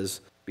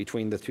 performances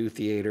between the two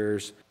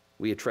theaters.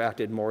 We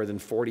attracted more than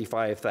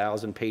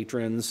 45,000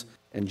 patrons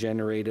and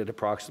generated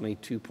approximately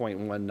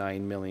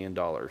 $2.19 million.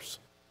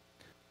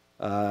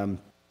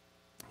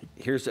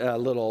 Here's a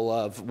little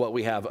of what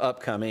we have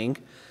upcoming.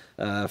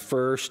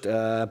 First,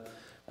 for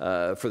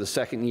the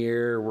second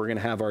year, we're going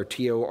to have our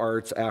TO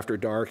Arts After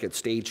Dark at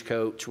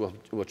Stagecoach,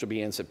 which will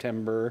be in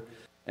September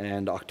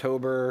and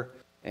October.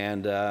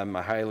 And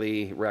I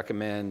highly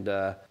recommend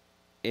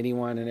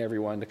anyone and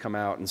everyone to come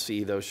out and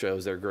see those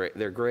shows. They're great.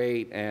 They're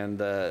great, and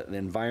the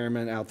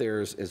environment out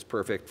there is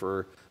perfect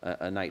for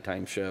a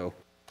nighttime show.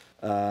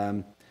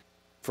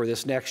 For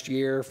this next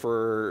year,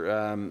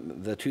 for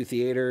the two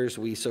theaters,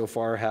 we so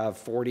far have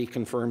 40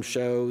 confirmed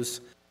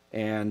shows,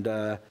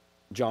 and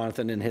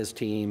Jonathan and his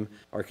team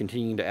are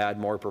continuing to add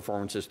more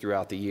performances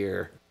throughout the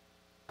year.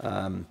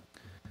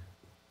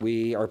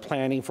 We are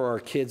planning for our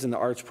Kids in the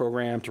Arts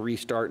program to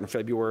restart in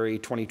February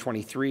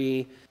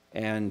 2023,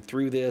 and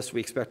through this,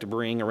 we expect to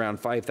bring around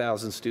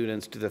 5,000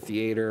 students to the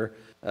theater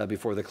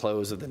before the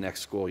close of the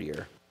next school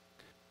year.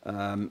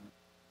 And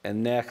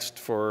next,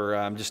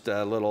 for just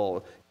a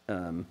little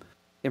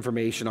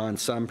information on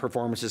some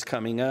performances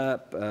coming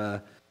up.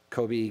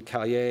 Kobe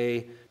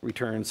Callier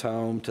returns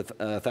home to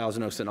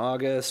Thousand Oaks in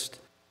August.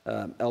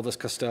 Elvis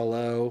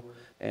Costello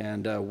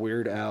and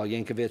Weird Al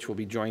Yankovic will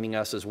be joining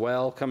us as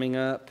well coming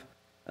up.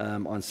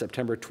 On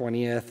September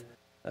 20th,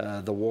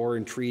 The War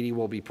and Treaty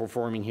will be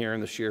performing here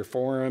in the Sheriff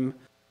Forum,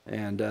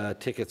 and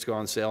tickets go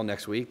on sale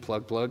next week,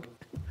 plug.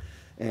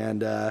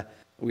 And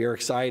we are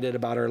excited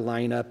about our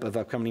lineup of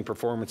upcoming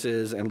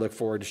performances and look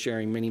forward to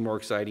sharing many more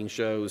exciting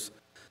shows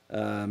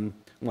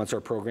once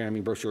our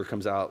programming brochure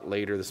comes out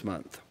later this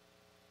month.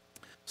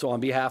 So on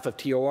behalf of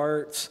TO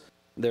Arts,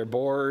 their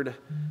board,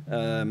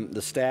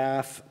 the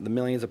staff, the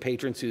millions of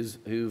patrons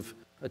who've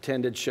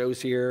attended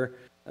shows here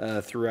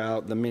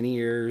throughout the many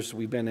years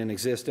we've been in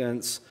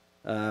existence,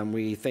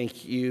 we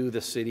thank you,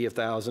 the City of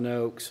Thousand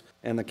Oaks,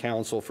 and the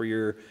Council for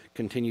your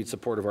continued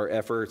support of our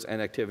efforts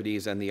and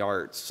activities and the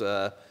arts.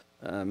 The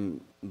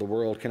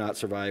world cannot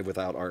survive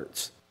without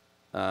arts.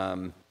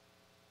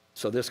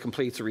 So this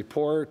completes the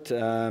report.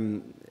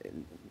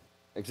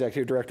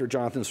 Executive Director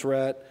Jonathan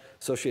Surratt,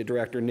 Associate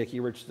Director Nikki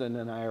Richardson,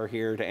 and I are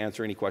here to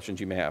answer any questions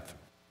you may have.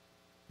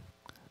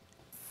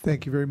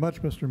 Thank you very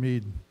much, Mr.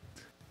 Mead.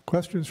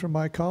 Questions from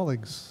my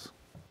colleagues?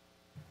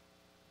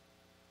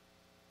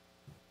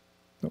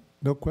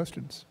 No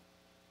questions.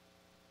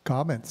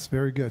 Comments,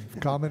 very good.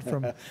 Comment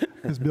from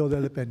Ms.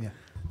 Bilda de Pena.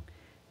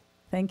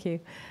 Thank you.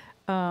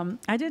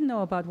 I didn't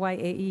know about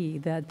YAE,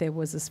 that there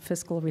was this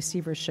fiscal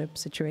receivership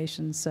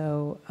situation,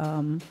 so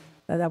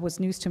that was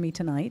news to me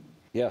tonight.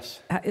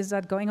 Yes. Is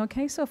that going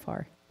okay so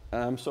far?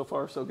 So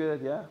far, so good,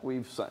 yeah.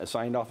 We've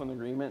signed off on the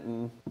agreement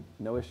and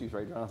no issues,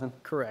 right, Jonathan?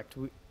 Correct.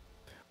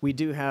 We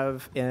do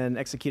have an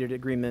executed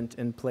agreement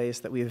in place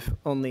that we've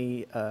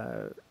only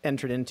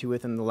entered into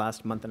within the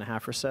last month and a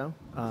half or so,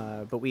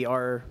 but we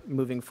are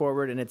moving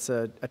forward, and it's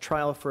a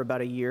trial for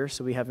about a year,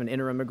 so we have an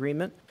interim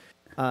agreement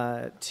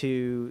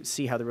to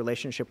see how the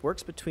relationship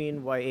works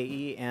between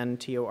YAE and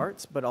TO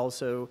Arts, but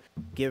also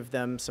give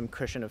them some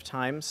cushion of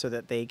time so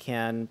that they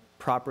can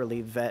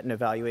properly vet and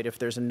evaluate if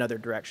there's another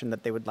direction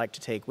that they would like to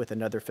take with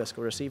another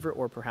fiscal receiver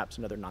or perhaps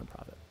another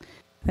nonprofit.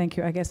 Thank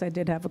you. I guess I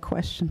did have a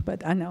question,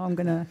 but I know I'm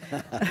gonna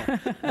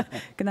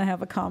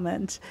have a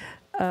comment.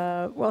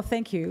 Well,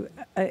 thank you.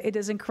 It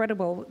is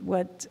incredible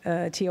what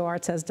TO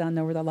Arts has done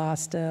over the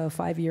last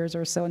 5 years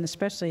or so, and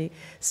especially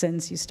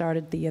since you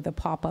started the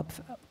pop-up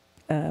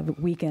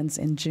weekends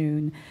in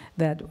June,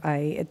 that I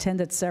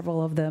attended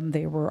several of them.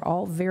 They were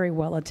all very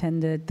well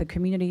attended. The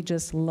community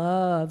just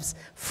loves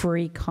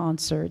free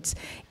concerts,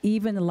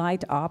 even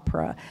light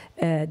opera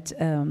at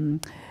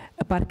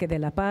Parque de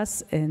la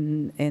Paz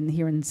in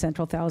here in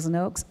Central Thousand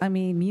Oaks. I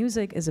mean,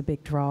 music is a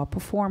big draw.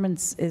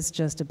 Performance is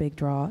just a big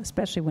draw,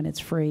 especially when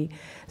it's free.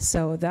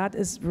 So that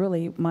is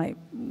really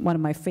one of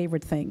my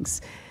favorite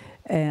things.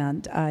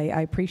 And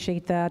I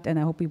appreciate that, and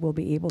I hope we will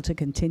be able to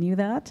continue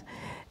that.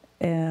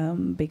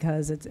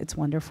 Because it's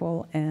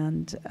wonderful,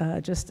 and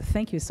just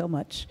thank you so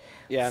much.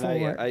 Yeah,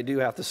 and I do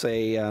have to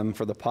say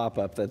for the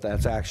pop-up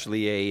that's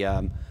actually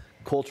a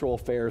Cultural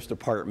Affairs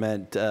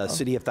Department,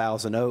 City of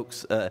Thousand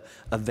Oaks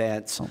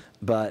events,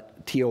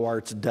 but TO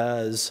Arts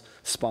does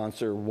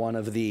sponsor one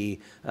of the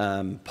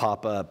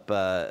pop-up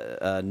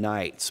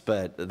nights,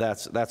 but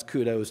that's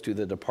kudos to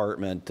the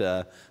department.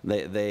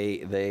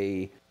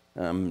 They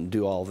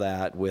do all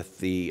that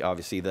with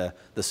obviously the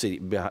city,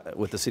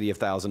 with the City of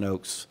Thousand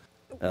Oaks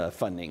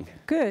funding.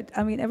 Good.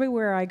 I mean,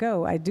 everywhere I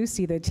go, I do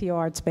see the TO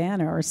Arts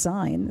banner or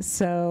sign.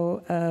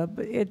 So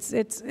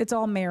it's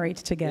all married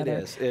together.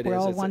 It is. We're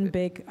all one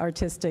big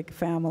artistic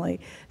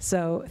family.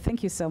 So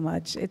thank you so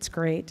much. It's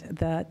great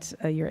that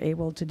you're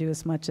able to do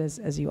as much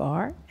as you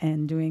are,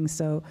 and doing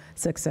so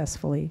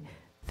successfully.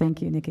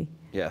 Thank you, Nikki.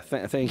 Yeah,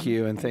 thank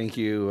you, and thank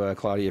you,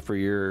 Claudia, for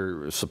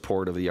your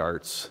support of the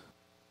arts.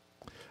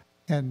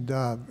 And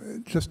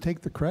just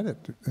take the credit.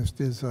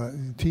 Is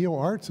TO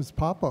Arts, it's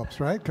pop-ups,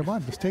 right? Come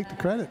on, just take the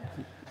credit.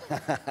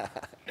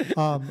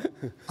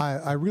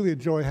 I really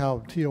enjoy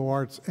how TO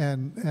Arts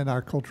and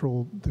our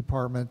cultural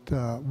department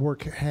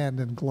work hand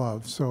in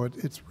glove. So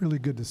it's really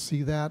good to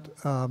see that.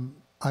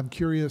 I'm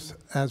curious,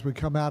 as we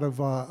come out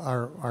of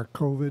our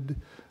COVID,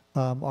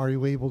 are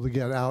you able to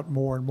get out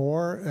more and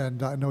more?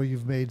 And I know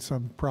you've made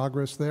some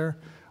progress there.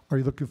 Are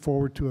you looking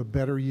forward to a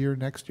better year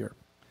next year?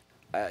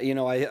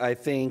 I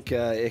think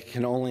it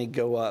can only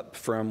go up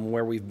from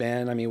where we've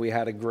been. I mean, we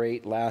had a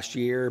great last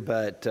year,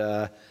 but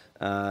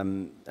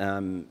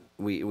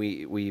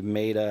we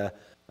made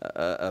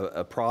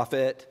a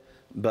profit,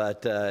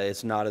 but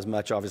it's not as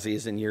much, obviously,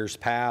 as in years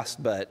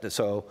past. But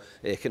so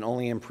it can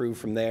only improve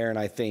from there, and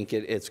I think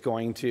it's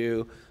going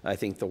to. I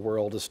think the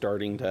world is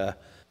starting to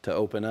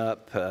open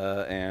up,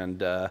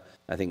 and I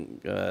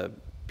think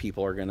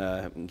people are going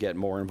to get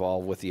more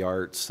involved with the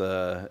arts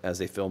as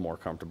they feel more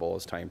comfortable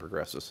as time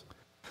progresses.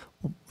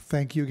 Well,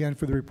 thank you again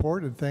for the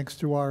report, and thanks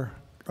to our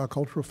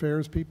cultural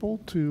affairs people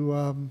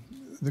to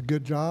the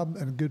good job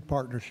and good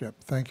partnership.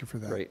 Thank you for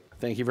that. Great.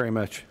 Thank you very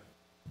much.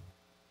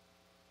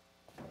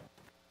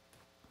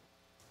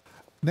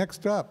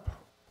 Next up,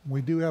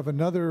 we do have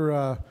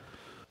another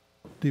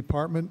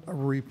department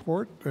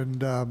report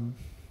and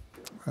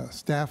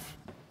staff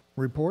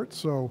report.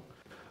 So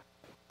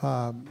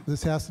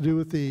this has to do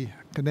with the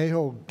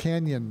Conejo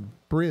Canyon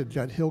Bridge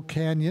at Hill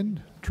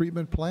Canyon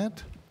Treatment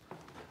Plant.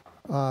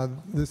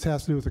 This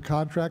has to do with the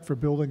contract for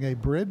building a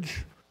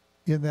bridge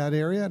in that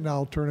area, and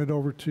I'll turn it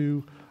over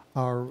to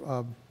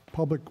our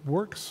Public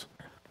Works.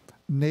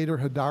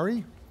 Nader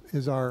Hadari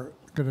is going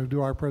to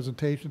do our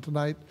presentation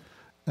tonight.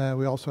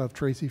 We also have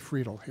Tracy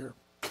Friedel here.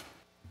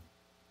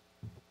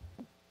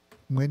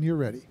 When you're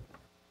ready.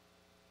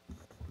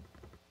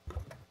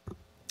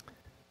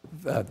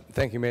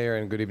 Thank you, Mayor,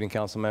 and good evening,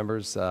 council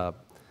members.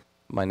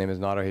 My name is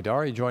Nader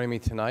Hadari. Joining me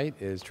tonight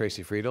is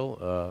Tracy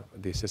Friedel,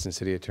 the Assistant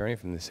City Attorney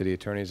from the City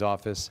Attorney's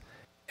Office,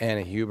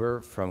 Anna Huber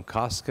from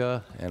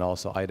COSCA, and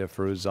also Ida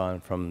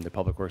Faruzan from the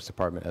Public Works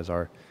Department as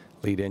our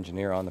lead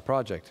engineer on the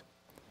project.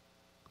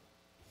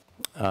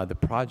 The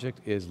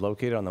project is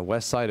located on the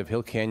west side of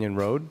Hill Canyon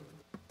Road,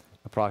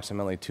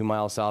 approximately 2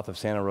 miles south of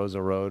Santa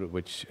Rosa Road,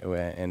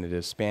 and it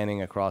is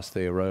spanning across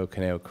the Arroyo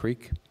Conejo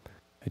Creek,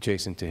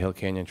 adjacent to Hill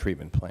Canyon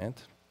Treatment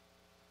Plant.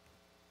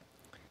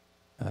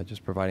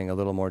 Just providing a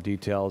little more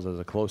details as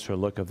a closer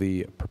look of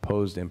the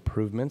proposed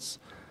improvements.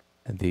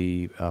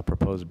 The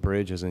proposed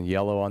bridge is in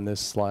yellow on this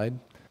slide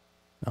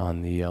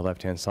on the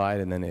left-hand side,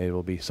 and then it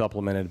will be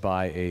supplemented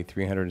by a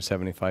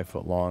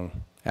 375-foot long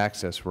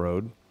access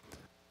road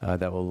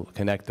that will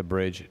connect the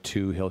bridge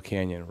to Hill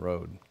Canyon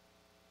Road.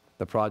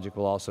 The project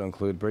will also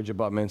include bridge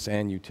abutments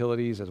and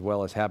utilities, as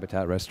well as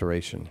habitat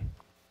restoration.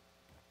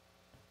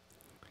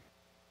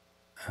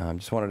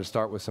 Just wanted to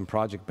start with some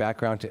project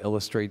background to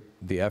illustrate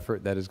the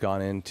effort that has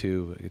gone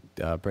into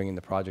bringing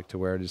the project to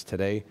where it is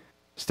today.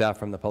 Staff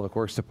from the Public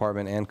Works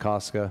Department and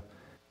COSCA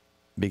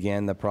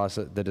began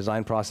the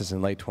design process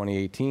in late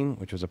 2018,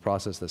 which was a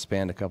process that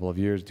spanned a couple of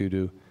years due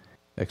to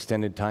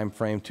extended time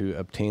frame to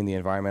obtain the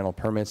environmental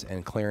permits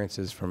and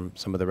clearances from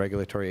some of the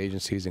regulatory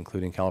agencies,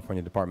 including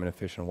California Department of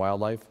Fish and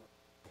Wildlife,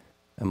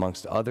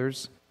 amongst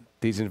others.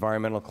 These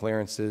environmental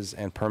clearances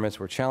and permits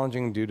were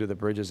challenging due to the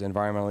bridge's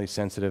environmentally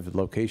sensitive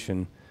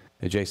location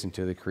adjacent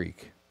to the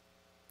creek.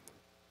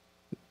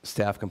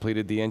 Staff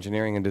completed the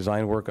engineering and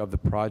design work of the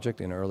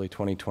project in early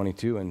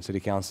 2022, and City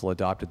Council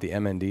adopted the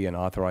MND and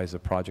authorized the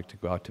project to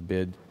go out to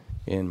bid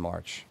in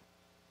March.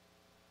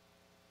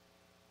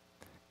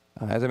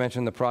 As I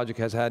mentioned, the project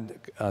has had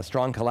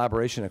strong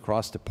collaboration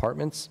across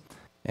departments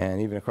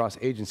and even across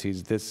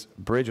agencies. This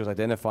bridge was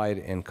identified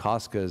in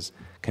COSCA's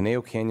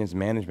Conejo Canyons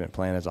Management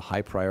Plan as a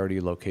high priority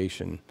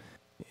location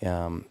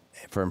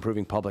for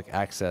improving public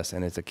access,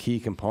 and it's a key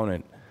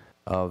component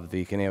of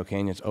the Conejo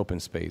Canyons open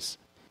space.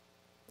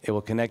 It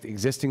will connect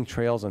existing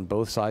trails on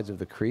both sides of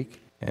the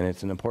creek, and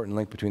it's an important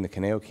link between the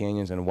Conejo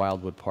Canyons and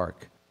Wildwood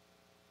Park.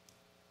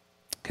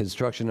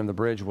 Construction of the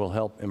bridge will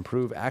help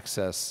improve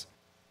access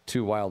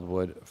to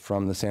Wildwood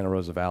from the Santa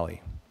Rosa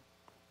Valley.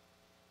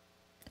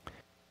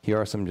 Here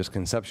are some just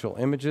conceptual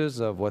images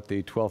of what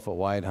the 12-foot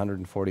wide,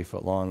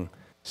 140-foot long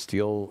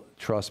steel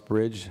truss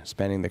bridge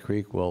spanning the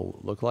creek will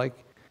look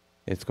like.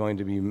 It's going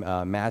to be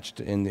matched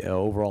in the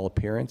overall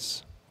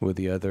appearance with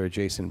the other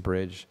adjacent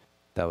bridge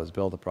that was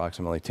built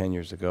approximately 10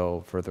 years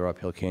ago further up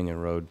Hill Canyon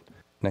Road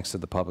next to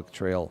the public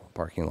trail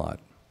parking lot.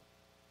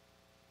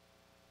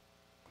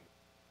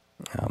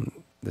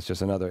 That's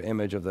just another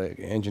image of the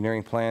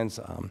engineering plans.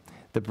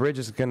 The bridge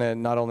is going to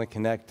not only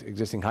connect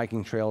existing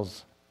hiking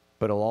trails,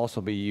 but it will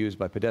also be used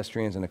by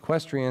pedestrians and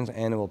equestrians,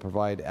 and it will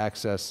provide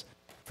access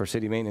for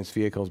city maintenance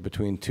vehicles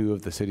between two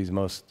of the city's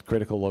most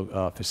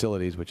critical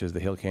facilities, which is the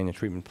Hill Canyon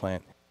Treatment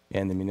Plant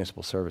and the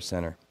Municipal Service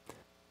Center.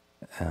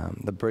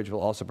 The bridge will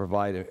also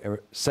provide a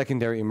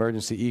secondary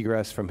emergency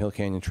egress from Hill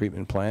Canyon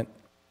Treatment Plant,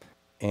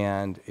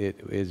 and it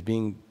is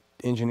being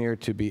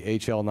engineered to be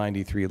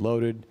HL93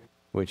 loaded,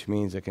 which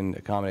means it can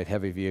accommodate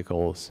heavy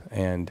vehicles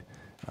and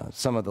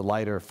some of the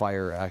lighter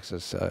fire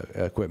access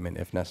equipment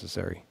if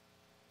necessary.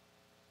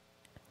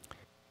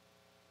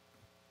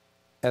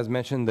 As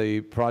mentioned,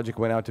 the project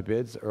went out to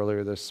bids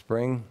earlier this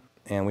spring,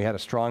 and we had a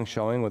strong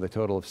showing with a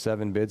total of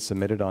 7 bids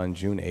submitted on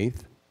June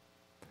 8th.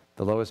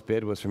 The lowest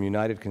bid was from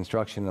United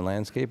Construction and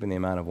Landscape in the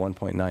amount of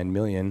 $1.9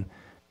 million.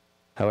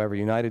 However,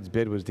 United's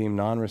bid was deemed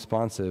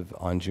non-responsive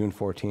on June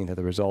 14th as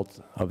a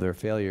result of their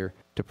failure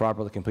to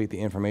properly complete the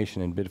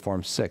information in bid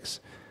form 6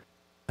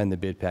 in the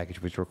bid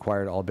package, which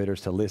required all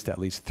bidders to list at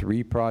least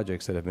 3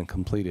 projects that have been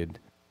completed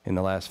in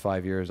the last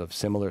 5 years of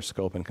similar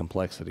scope and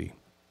complexity.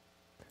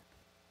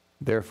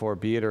 Therefore,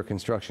 Beater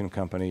Construction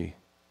Company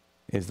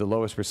is the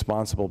lowest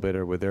responsible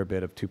bidder with their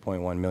bid of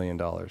 $2.1 million.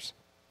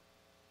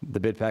 The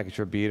bid package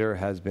for Beater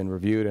has been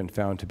reviewed and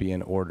found to be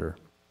in order.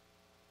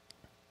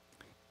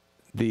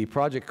 The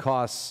project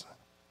costs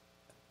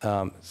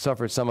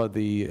suffered some of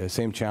the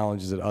same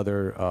challenges that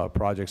other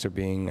projects are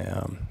being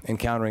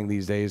encountering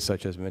these days,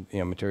 such as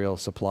material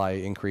supply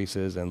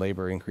increases and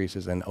labor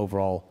increases and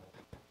overall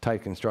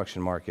tight construction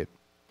market.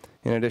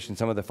 In addition,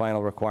 some of the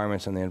final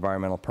requirements and the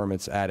environmental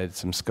permits added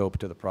some scope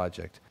to the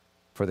project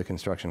for the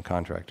construction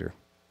contractor.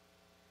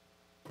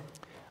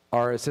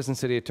 Our Assistant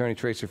City Attorney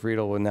Tracy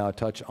Friedel will now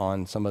touch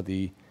on some of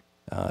the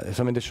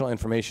some additional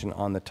information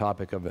on the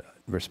topic of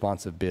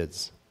responsive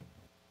bids.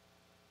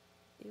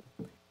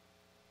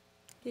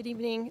 Good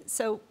evening.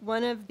 So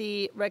one of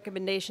the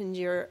recommendations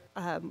you're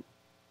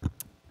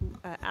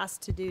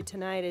asked to do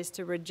tonight is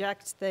to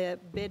reject the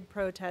bid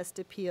protest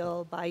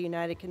appeal by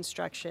United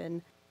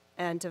Construction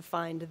and to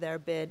find their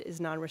bid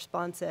is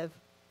non-responsive.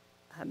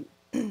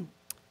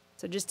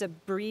 So just a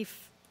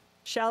brief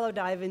shallow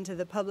dive into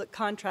the public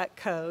contract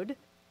code.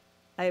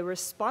 A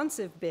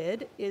responsive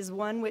bid is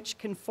one which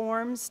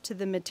conforms to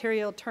the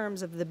material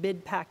terms of the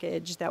bid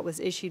package that was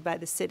issued by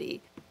the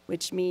city,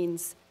 which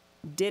means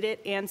did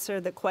it answer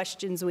the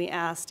questions we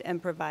asked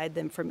and provide the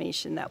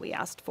information that we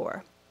asked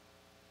for?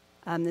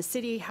 The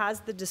city has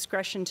the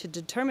discretion to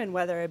determine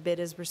whether a bid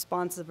is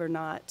responsive or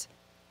not.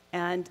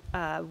 And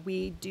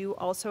we do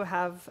also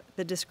have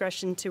the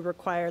discretion to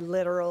require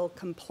literal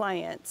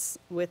compliance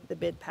with the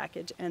bid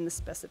package and the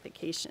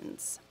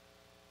specifications.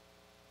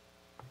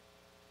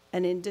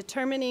 And in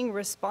determining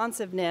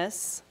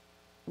responsiveness,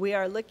 we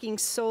are looking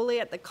solely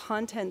at the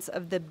contents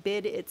of the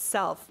bid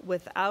itself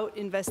without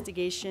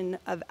investigation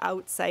of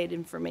outside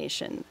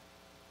information.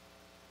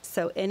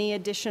 So any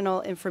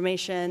additional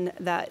information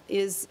that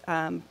is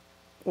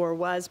or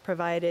was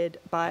provided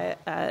by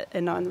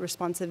a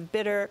non-responsive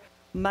bidder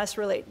must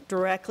relate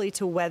directly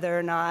to whether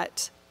or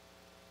not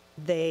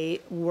they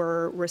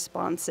were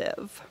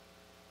responsive.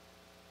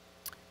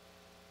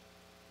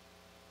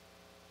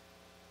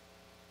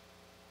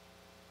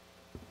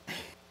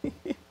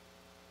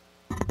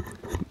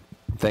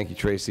 Thank you,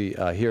 Tracy.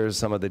 Here's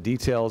some of the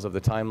details of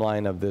the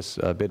timeline of this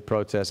bid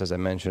protest. As I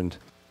mentioned,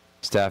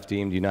 staff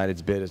deemed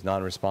United's bid as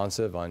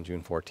non-responsive on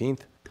June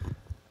 14th.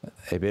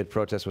 A bid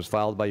protest was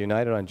filed by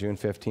United on June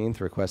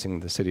 15th, requesting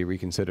the city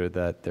reconsider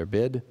their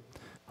bid.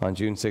 On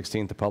June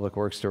 16th, the Public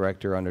Works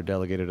Director, under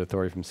delegated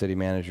authority from City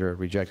Manager,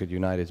 rejected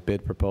United's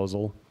bid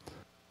proposal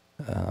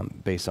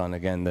based on,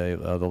 again, the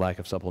lack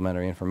of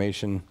supplementary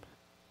information.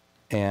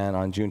 And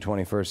on June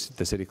 21st,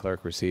 the City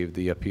Clerk received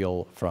the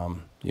appeal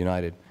from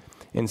United.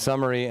 In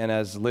summary, and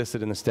as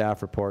listed in the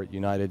staff report,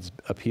 United's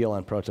appeal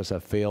and protest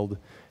have failed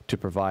to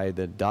provide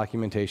the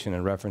documentation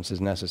and references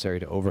necessary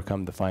to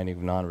overcome the finding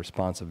of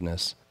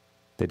non-responsiveness.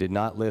 They did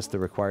not list the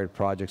required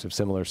projects of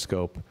similar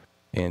scope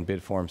in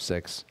bid form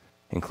 6,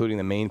 including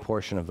the main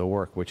portion of the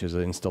work, which is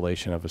the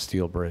installation of a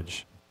steel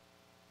bridge.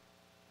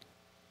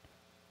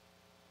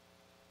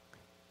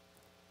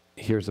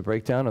 Here's the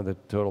breakdown of the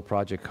total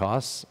project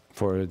costs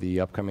for the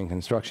upcoming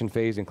construction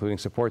phase, including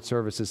support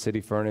services,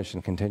 city furnish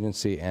and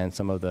contingency, and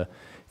some of the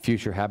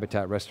future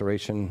habitat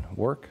restoration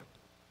work.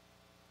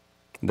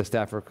 The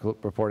staff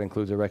report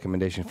includes a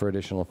recommendation for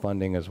additional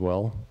funding as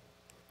well.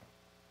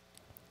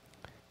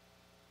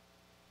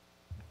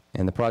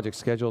 And the project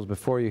schedule is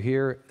before you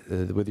here.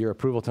 With your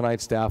approval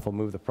tonight, staff will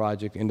move the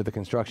project into the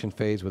construction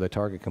phase with a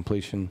target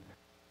completion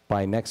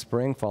by next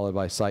spring, followed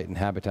by site and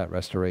habitat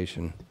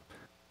restoration.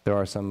 There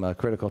are some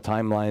critical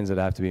timelines that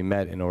have to be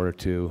met in order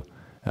to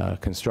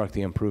construct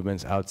the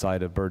improvements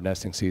outside of bird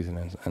nesting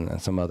season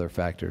and some other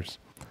factors,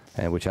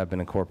 and which have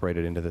been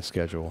incorporated into the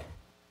schedule.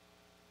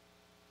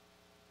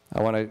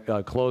 I want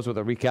to close with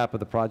a recap of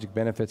the project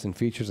benefits and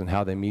features and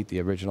how they meet the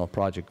original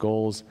project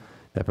goals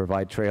that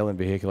provide trail and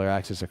vehicular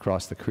access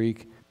across the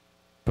creek,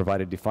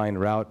 provide a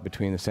defined route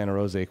between the Santa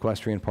Rosa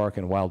Equestrian Park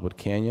and Wildwood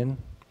Canyon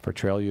for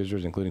trail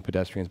users, including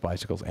pedestrians,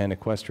 bicycles, and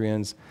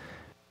equestrians,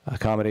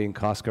 accommodating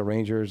Costco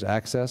Rangers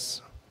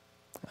access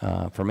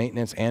for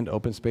maintenance and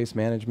open space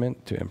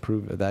management to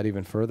improve that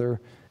even further,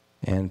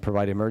 and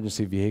provide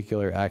emergency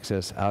vehicular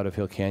access out of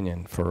Hill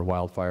Canyon for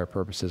wildfire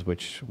purposes,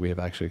 which we have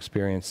actually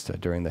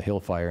experienced during the Hill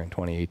Fire in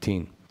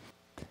 2018.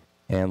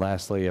 And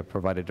lastly,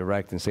 provide a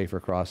direct and safer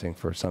crossing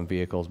for some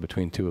vehicles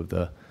between two of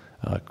the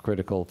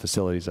critical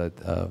facilities at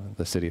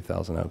the city of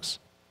Thousand Oaks.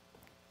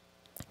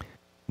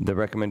 The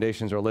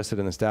recommendations are listed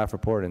in the staff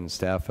report, and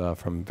staff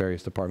from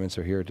various departments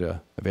are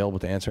here available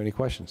to answer any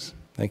questions.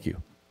 Thank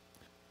you.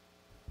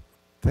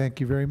 Thank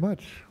you very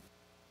much.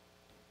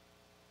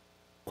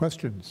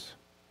 Questions?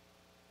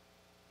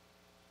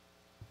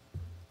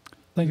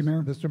 Thank you,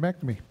 Mayor. Mr.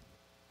 McNamee.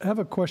 I have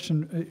a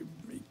question.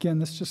 Again,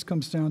 this just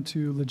comes down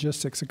to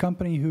logistics. A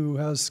company who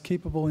has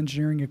capable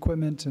engineering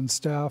equipment and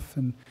staff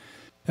and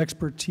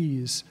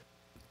expertise,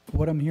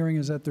 what I'm hearing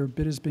is that their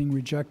bid is being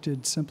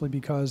rejected simply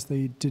because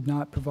they did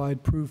not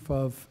provide proof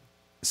of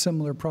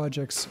similar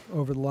projects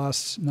over the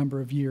last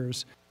number of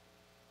years.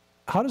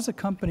 How does a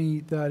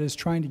company that is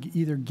trying to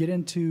either get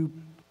into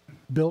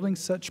building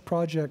such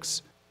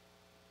projects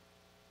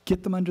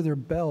get them under their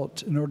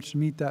belt in order to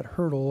meet that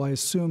hurdle? I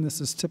assume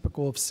this is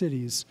typical of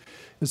cities.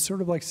 It's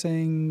sort of like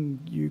saying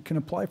you can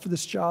apply for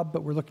this job,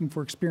 but we're looking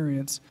for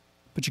experience,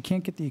 but you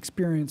can't get the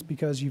experience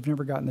because you've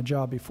never gotten the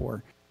job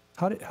before.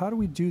 How do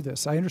we do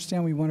this? I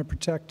understand we want to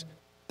protect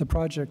the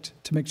project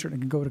to make certain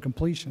it can go to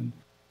completion,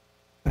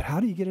 but how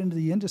do you get into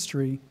the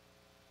industry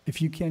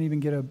if you can't even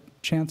get a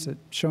chance at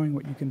showing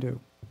what you can do?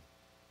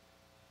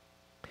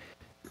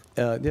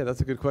 Yeah,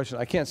 that's a good question.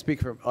 I can't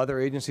speak for other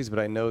agencies, but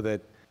I know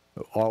that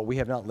we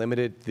have not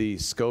limited the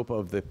scope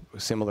of the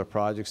similar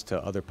projects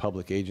to other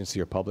public agency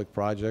or public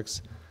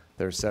projects.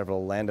 There are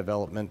several land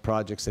development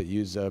projects that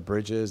use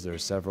bridges. There are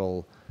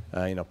several,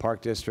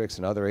 park districts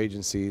and other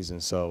agencies,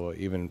 and so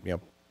even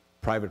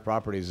private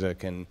properties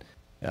can,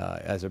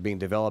 as they're being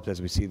developed,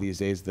 as we see these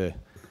days, the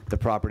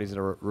properties that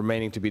are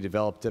remaining to be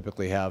developed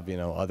typically have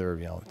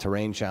other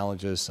terrain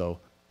challenges. So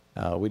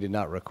we did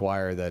not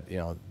require that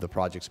the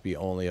projects be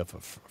only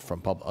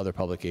from other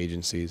public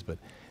agencies, but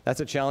that's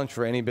a challenge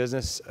for any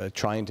business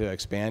trying to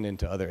expand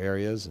into other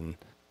areas. And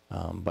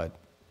but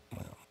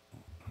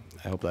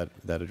I hope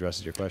that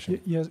addresses your question.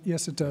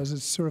 Yes, it does.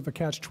 It's sort of a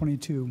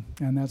catch-22,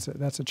 and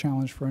that's a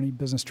challenge for any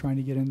business trying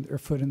to get their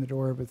foot in the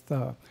door with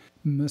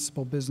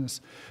municipal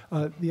business.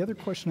 The other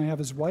question I have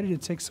is, why did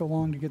it take so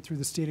long to get through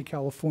the state of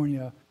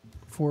California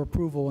for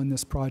approval in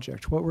this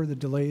project? What were the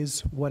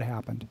delays? What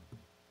happened?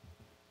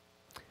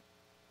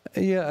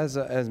 Yeah,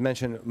 as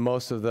mentioned,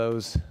 most of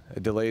those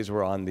delays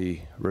were on the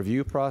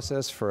review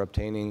process for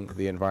obtaining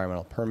the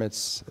environmental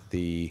permits,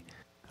 the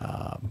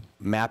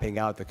mapping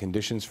out the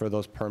conditions for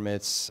those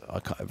permits,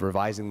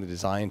 revising the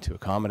design to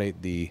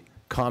accommodate the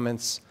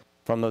comments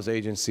from those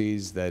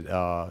agencies that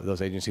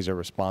those agencies are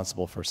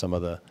responsible for some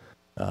of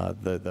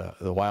the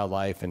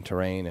wildlife and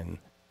terrain and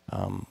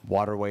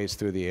waterways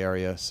through the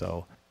area.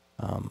 So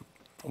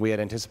we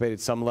had anticipated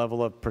some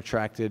level of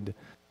protracted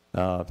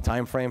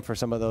time frame for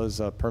some of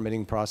those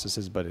permitting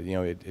processes, but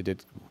it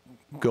did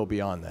go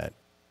beyond that.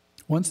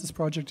 Once this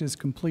project is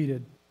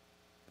completed,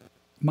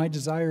 my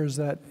desire is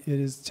that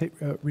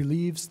it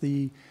relieves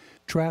the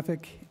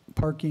traffic,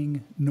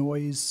 parking,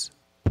 noise,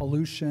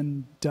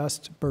 pollution,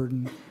 dust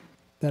burden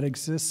that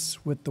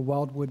exists with the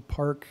Wildwood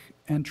Park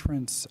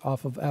entrance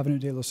off of Avenue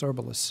de los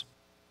Orbeles.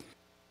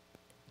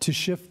 To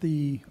shift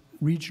the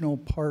regional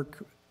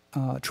park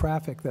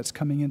traffic that's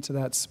coming into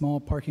that small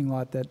parking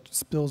lot that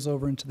spills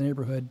over into the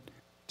neighborhood,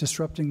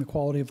 disrupting the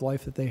quality of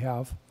life that they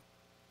have,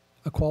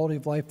 a quality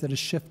of life that is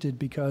shifted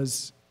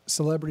because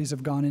celebrities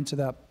have gone into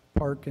that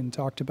park and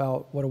talked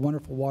about what a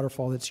wonderful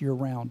waterfall that's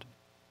year-round,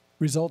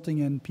 resulting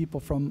in people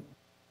from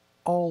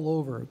all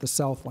over the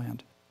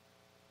Southland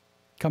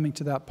coming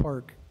to that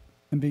park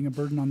and being a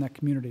burden on that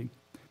community.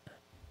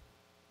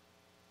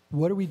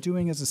 What are we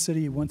doing as a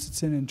city once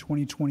it's in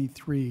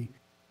 2023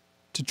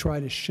 to try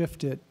to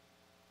shift it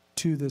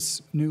to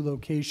this new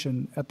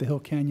location at the Hill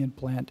Canyon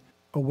plant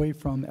away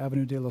from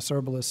Avenue de los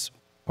Arboles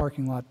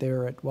parking lot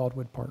there at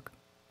Wildwood Park.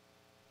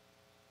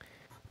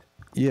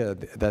 Yeah,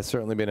 that's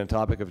certainly been a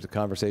topic of the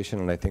conversation,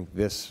 and I think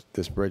this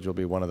bridge will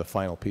be one of the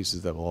final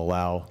pieces that will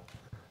allow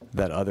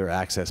that other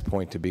access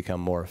point to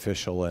become more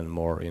official and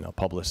more,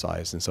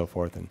 publicized and so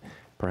forth. And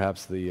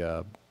perhaps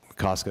the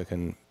COSCA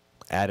can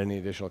add any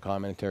additional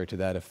commentary to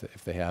that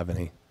if they have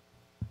any.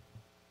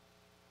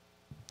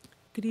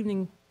 Good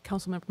evening,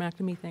 Councilmember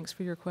McNamee. Thanks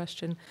for your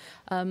question.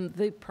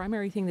 The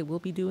primary thing that we'll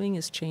be doing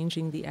is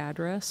changing the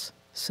address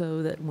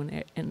so that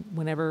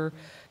whenever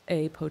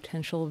a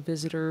potential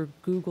visitor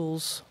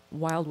Googles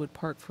Wildwood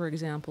Park, for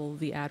example,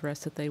 the address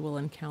that they will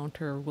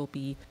encounter will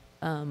be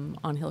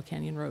on Hill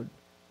Canyon Road.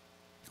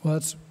 Well,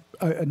 that's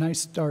a nice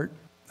start.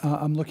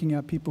 I'm looking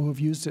at people who've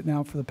used it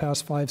now for the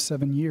past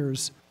 5-7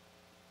 years,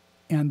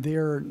 and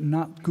they're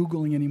not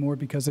Googling anymore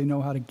because they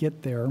know how to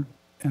get there,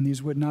 and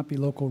these would not be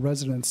local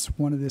residents.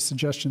 One of the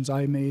suggestions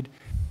I made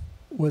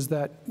was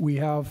that we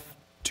have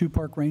 2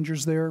 park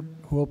rangers there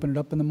who open it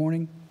up in the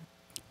morning,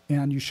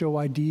 and you show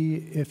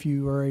ID. If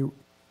you are a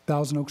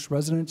Thousand Oaks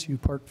resident, you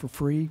park for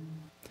free.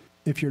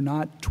 If you're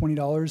not,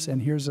 $20,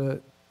 and here's a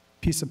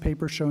piece of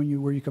paper showing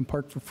you where you can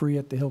park for free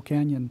at the Hill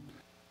Canyon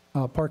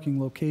parking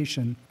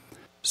location.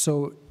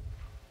 So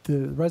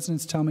the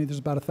residents tell me there's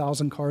about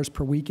 1,000 cars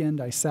per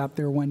weekend. I sat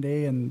there one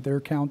day, and their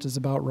count is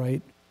about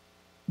right.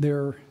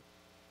 Their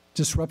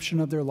disruption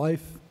of their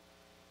life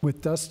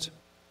with dust,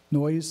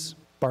 noise,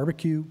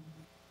 barbecue,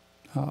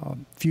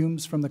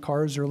 fumes from the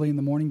cars early in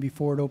the morning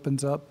before it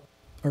opens up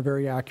are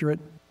very accurate.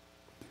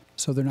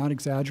 So they're not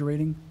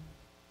exaggerating.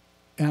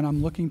 And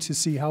I'm looking to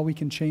see how we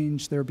can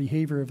change their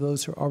behavior of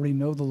those who already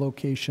know the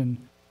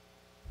location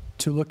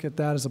to look at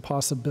that as a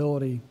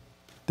possibility,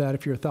 that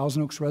if you're a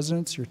Thousand Oaks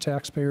residents, your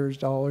taxpayers'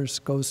 dollars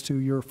goes to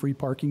your free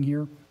parking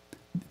here.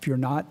 If you're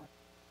not,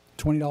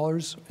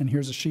 $20, and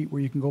here's a sheet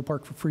where you can go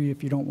park for free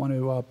if you don't want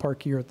to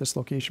park here at this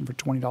location for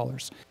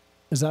 $20.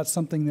 Is that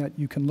something that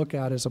you can look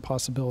at as a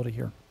possibility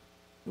here?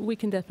 We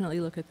can definitely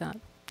look at that.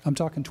 I'm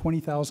talking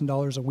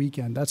 $20,000 a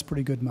weekend. That's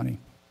pretty good money.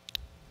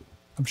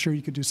 I'm sure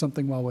you could do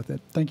something well with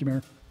it. Thank you,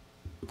 Mayor.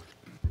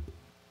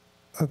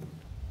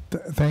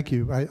 Thank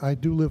you. I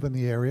do live in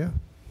the area,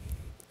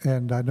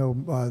 and I know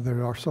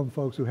there are some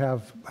folks who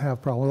have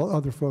problems.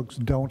 Other folks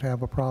don't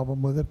have a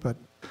problem with it, but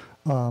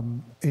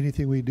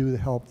anything we do to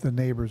help the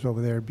neighbors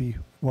over there be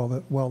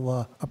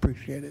well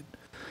appreciated.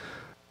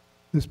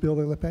 Ms. Bill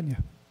de la Pena.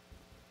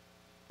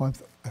 Well,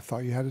 I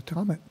thought you had a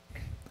comment.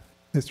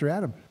 Mr.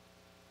 Adam.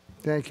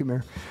 Thank you,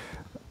 Mayor.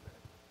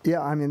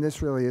 Yeah, I mean,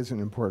 this really is an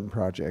important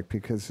project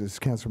because, as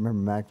Councilmember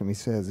McNamee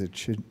says, it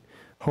should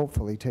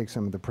hopefully take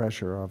some of the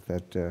pressure off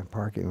that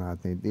parking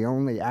lot. The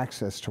only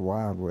access to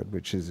Wildwood,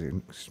 which is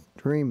an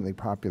extremely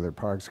popular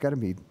park, it's got to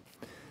be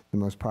the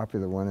most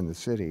popular one in the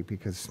city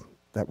because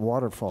that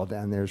waterfall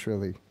down there is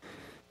really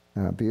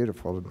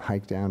beautiful to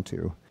hike down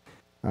to.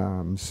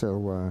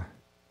 So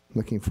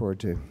looking forward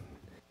to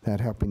that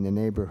helping the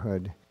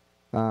neighborhood.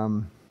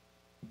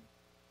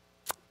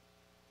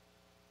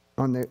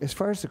 As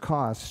far as the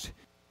cost,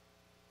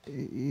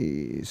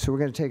 so we're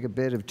going to take a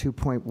bid of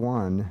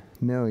 $2.1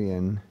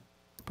 million,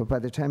 but by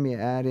the time you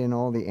add in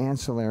all the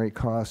ancillary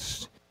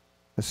costs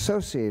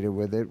associated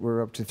with it,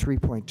 we're up to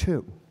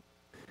 3.2.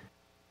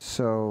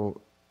 So,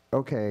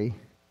 okay,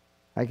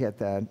 I get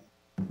that,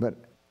 but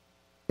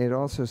it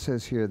also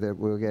says here that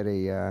we'll get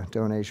a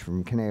donation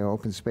from Caneo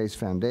Open Space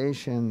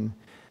Foundation,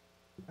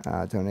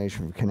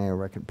 donation from Caneo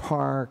Record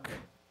Park,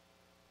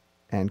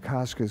 and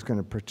COSCA is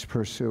going to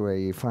pursue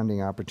a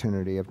funding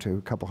opportunity up to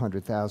a couple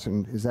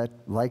 $100,000. Is that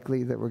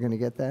likely that we're going to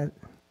get that?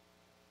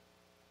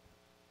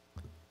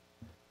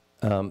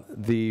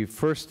 The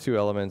first 2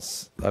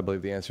 elements, I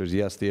believe the answer is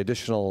yes. The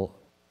additional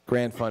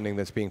grant funding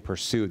that's being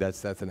pursued,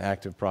 that's an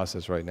active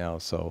process right now.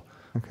 So,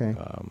 okay.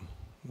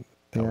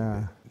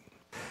 Yeah,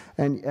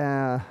 and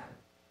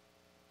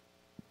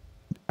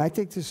I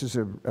think this is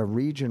a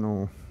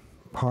regional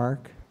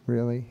park,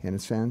 really, in a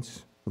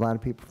sense. A lot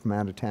of people from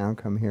out of town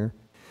come here.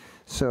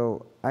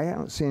 So I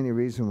don't see any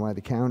reason why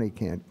the county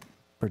can't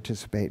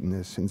participate in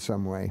this in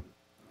some way.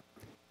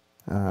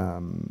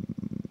 On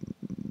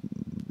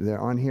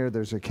here,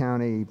 there's a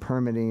county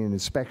permitting and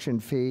inspection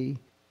fee,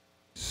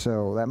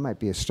 so that might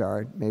be a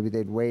start. Maybe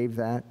they'd waive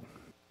that,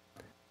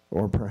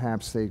 or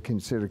perhaps they'd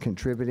consider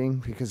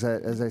contributing, because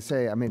as I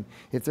say, I mean,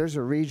 if there's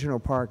a regional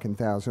park in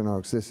Thousand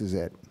Oaks, this is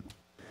it.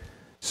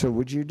 So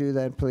would you do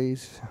that,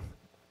 please?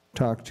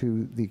 Talk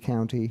to the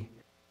county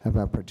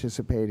about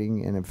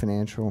participating in a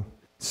financial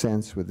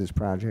sense with this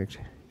project.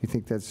 You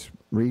think that's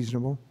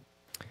reasonable?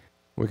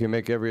 We can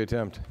make every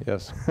attempt,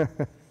 yes.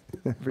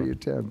 Every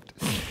attempt.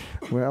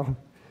 Well,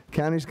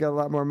 county's got a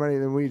lot more money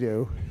than we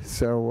do,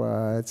 so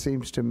it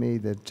seems to me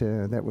that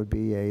that would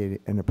be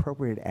an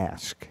appropriate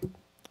ask.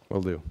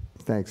 Will do.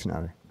 Thanks,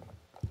 Nader.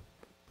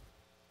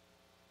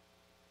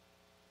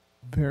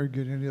 Very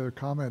good. Any other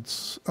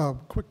comments?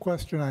 Quick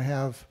question I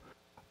have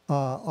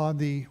on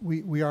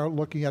we are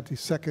looking at the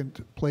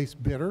second place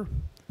bidder.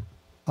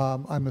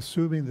 I'm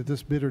assuming that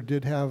this bidder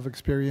did have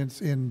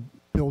experience in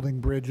building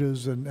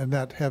bridges and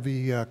that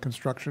heavy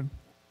construction?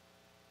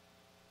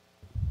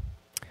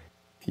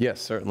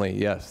 Yes, certainly,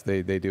 yes,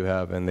 they do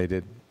have, and they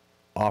did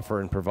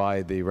offer and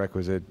provide the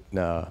requisite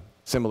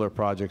similar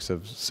projects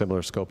of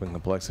similar scope and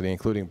complexity,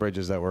 including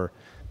bridges that were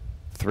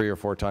 3 or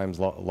 4 times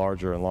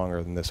larger and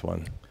longer than this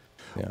one.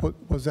 Yeah.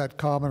 Was that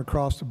common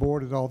across the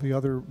board, that all the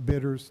other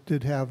bidders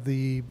did have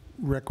the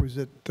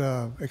requisite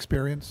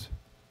experience?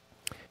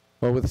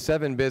 Well, with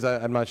 7 bids,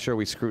 I'm not sure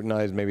we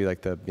scrutinized maybe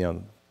like the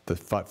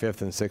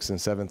 5th and 6th and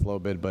 7th low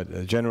bid,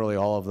 but generally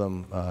all of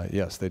them,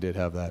 yes, they did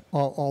have that.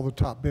 All the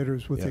top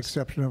bidders, with the Yes.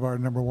 exception of our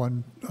number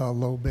 1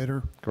 low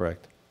bidder?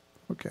 Correct.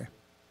 Okay.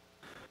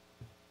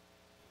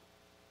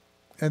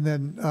 And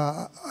then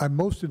I'm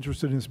most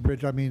interested in this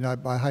bridge. I mean,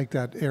 I hike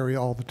that area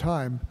all the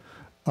time.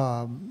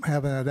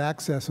 Having that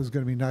access is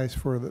going to be nice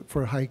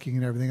for hiking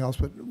and everything else.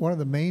 But one of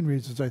the main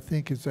reasons, I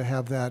think, is to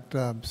have that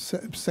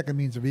second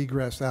means of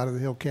egress out of the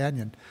Hill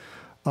Canyon.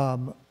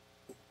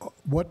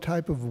 What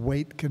type of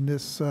weight can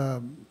this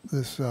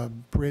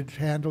bridge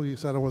handle? You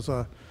said it was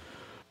a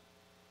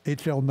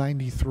HL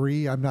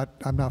 93. I'm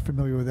not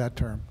familiar with that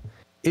term.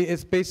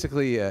 It's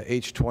basically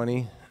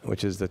H20,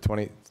 which is the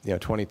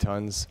 20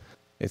 tons.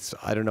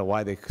 I don't know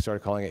why they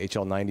started calling it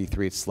HL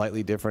 93. It's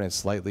slightly different. It's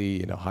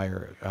slightly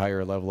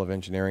higher level of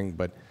engineering,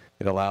 but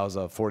it allows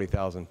a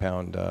 40,000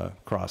 pound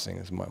crossing,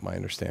 is my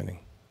understanding.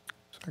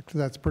 Actually,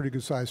 that's a pretty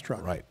good size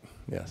truck. Right.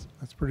 Yes.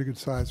 That's a pretty good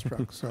size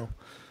truck. So,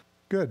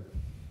 good.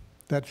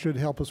 That should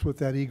help us with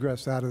that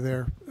egress out of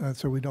there,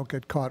 so we don't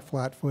get caught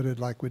flat-footed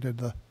like we did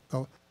the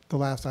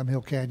last time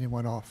Hill Canyon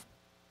went off.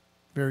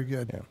 Very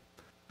good. Yeah.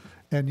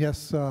 And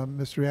yes,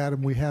 Mr.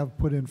 Adam, we have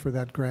put in for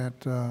that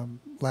grant.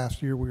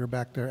 Last year we were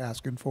back there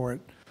asking for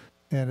it,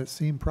 and it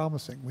seemed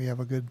promising. We have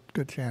a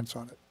good chance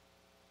on it.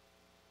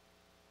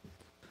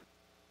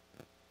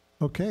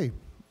 Okay,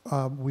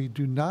 we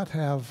do not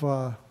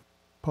have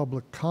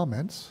public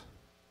comments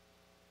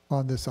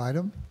on this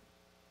item,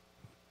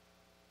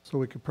 so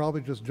we could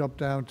probably just jump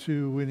down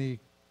to any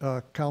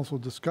council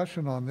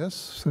discussion on this,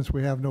 since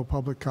we have no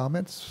public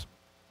comments.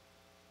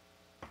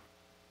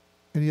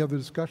 Any other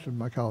discussion,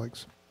 my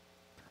colleagues?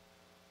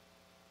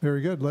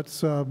 Very good.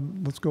 Let's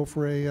go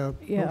for a Yeah,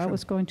 motion. I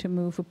was going to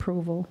move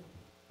approval.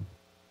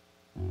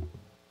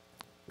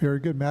 Very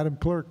good. Madam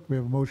Clerk, we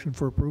have a motion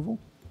for approval.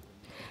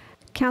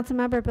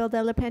 Councilmember Bill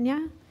De La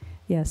Pena?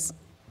 Yes.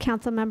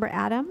 Councilmember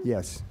Adam?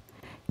 Yes.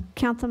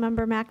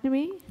 Councilmember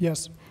McNamee?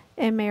 Yes.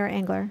 And Mayor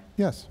Engler?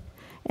 Yes.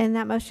 And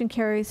that motion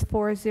carries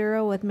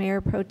 4-0 with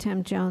Mayor Pro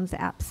Tem Jones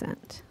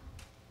absent.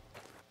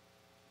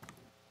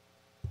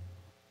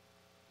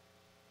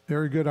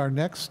 Very good. Our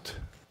next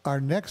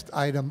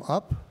item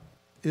up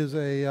is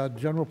a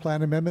general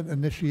plan amendment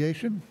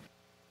initiation.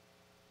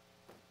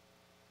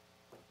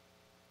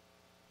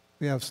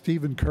 We have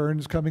Stephen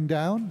Kearns coming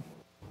down.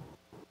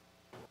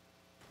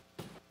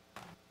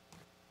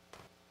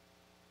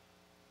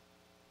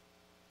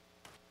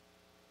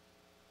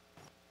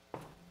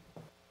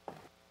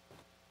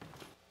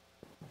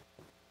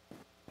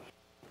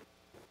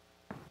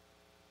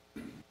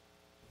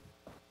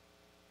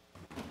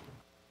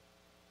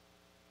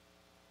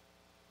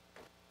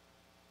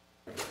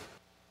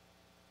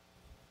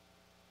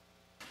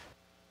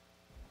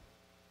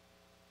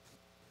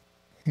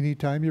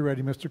 Anytime you're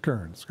ready, Mr.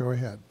 Kearns, go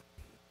ahead.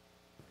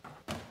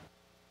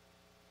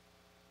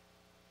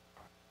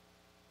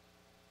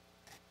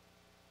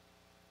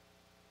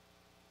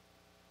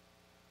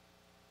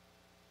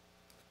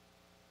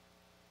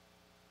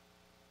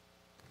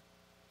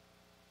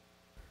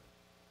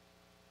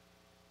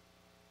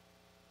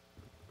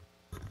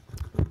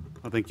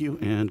 Thank you,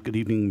 and good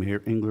evening,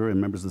 Mayor Engler and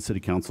members of the City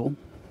Council.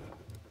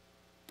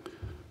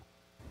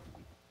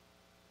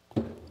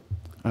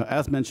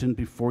 As mentioned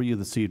before you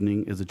this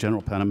evening is a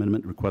general plan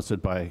amendment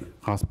requested by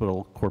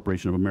Hospital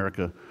Corporation of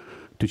America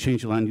to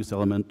change the land use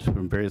element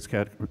from various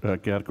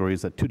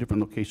categories at 2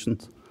 different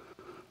locations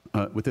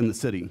within the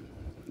city.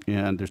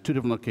 And there's 2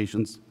 different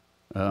locations,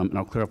 and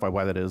I'll clarify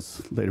why that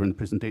is later in the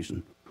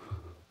presentation.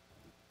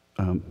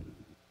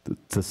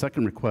 The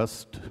second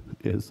request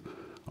is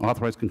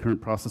authorize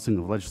concurrent processing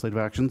of legislative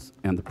actions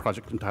and the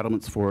project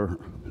entitlements for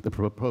the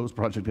proposed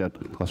project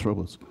at Los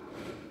Robles.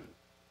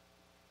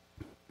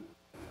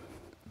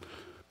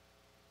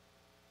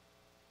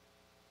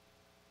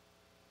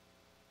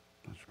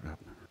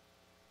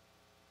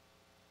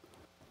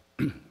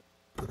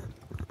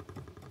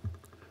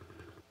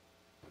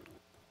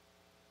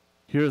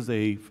 Here's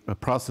a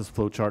process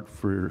flow chart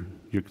for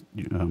your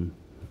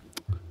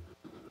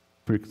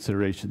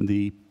consideration.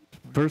 The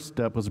first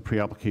step was a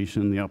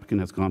pre-application. The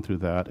applicant has gone through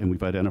that, and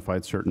we've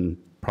identified certain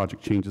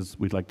project changes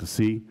we'd like to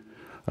see.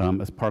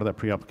 As part of that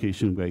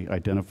pre-application, we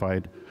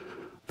identified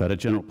that a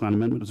general plan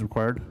amendment is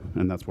required,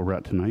 and that's where we're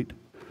at tonight.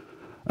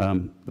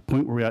 The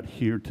point where we're at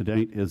here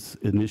today is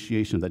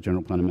initiation of that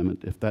general plan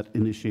amendment. If that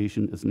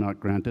initiation is not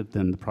granted,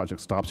 then the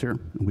project stops here,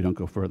 and we don't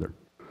go further.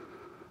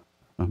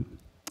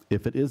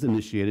 If it is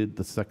initiated,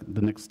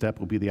 the next step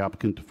will be the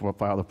applicant to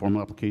file the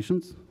formal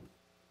applications.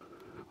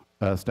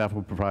 Staff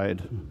will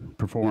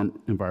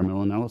perform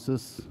environmental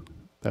analysis.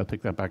 That'll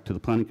take that back to the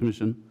Planning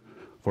Commission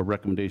for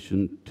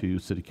recommendation to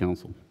City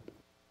Council.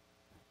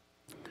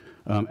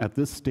 At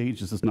this stage,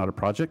 this is not a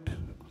project,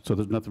 so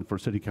there's nothing for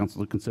City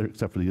Council to consider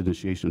except for the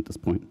initiation at this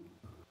point.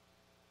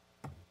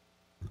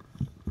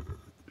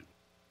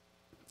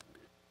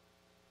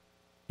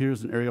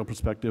 Here's an aerial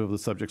perspective of the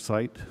subject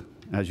site.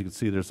 As you can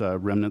see, there's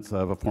remnants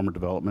of a former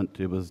development.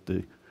 It was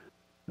the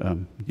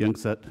Young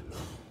Set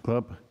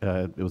Club.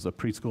 It was a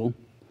preschool.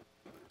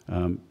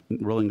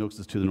 Rolling Oaks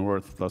is to the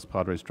north. Los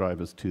Padres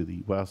Drive is to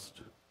the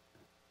west.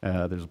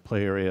 There's a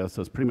play area,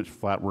 so it's pretty much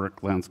flat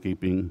work,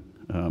 landscaping,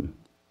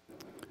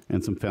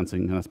 and some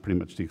fencing, and that's pretty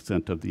much the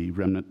extent of the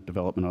remnant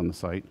development on the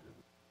site.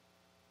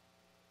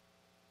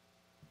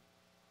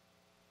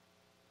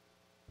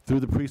 Through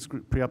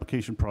the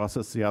pre-application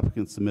process, the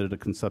applicant submitted a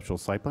conceptual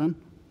site plan.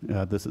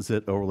 This is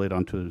it overlaid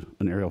onto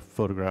an aerial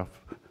photograph.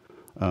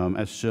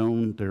 As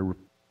shown, their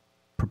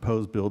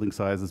proposed building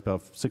size is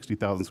about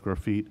 60,000 square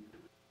feet.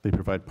 They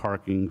provide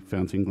parking,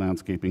 fencing,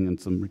 landscaping, and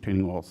some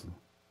retaining walls.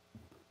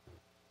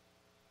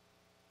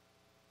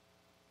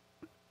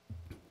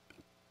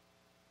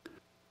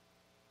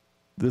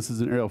 This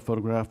is an aerial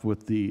photograph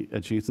with the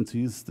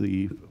adjacencies,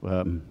 the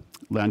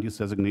land use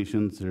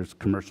designations. There's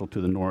commercial to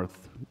the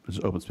north, there's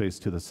open space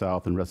to the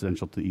south, and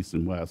residential to the east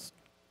and west.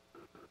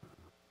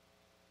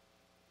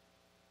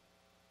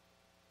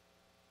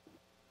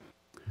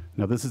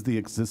 Now, this is the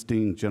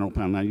existing general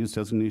plan land use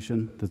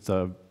designation. That's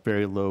a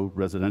very low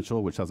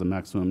residential, which has a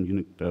maximum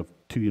unit of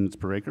 2 units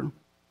per acre.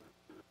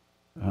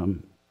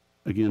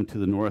 Again, to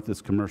the north is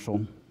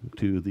commercial,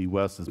 to the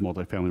west is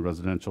multifamily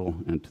residential,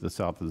 and to the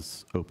south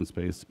is open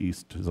space,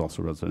 east is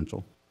also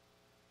residential.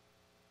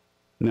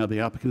 Now, the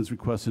applicant is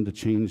requesting to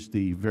change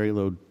the very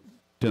low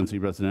density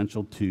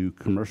residential to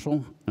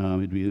commercial.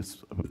 It'd be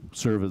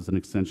serve as an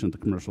extension of the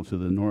commercial to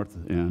the north,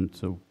 and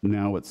so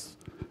now it's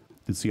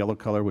yellow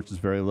color, which is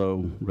very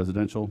low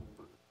residential.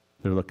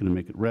 They're looking to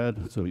make it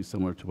red, so it's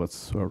similar to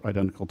what's, or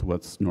identical to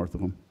what's north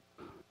of them.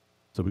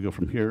 So we go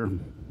from here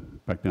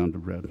back down to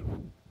red.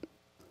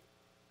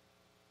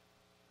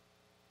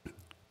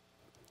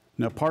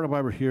 Now, part of why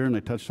we're here, and I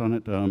touched on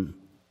it in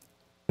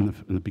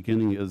the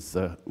beginning, is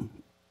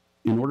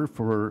in order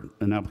for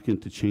an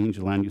applicant to change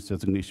a land use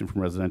designation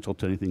from residential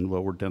to anything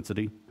lower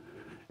density,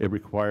 it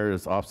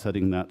requires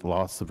offsetting that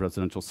loss of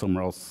residential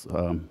somewhere else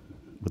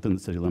within the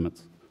city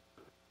limits.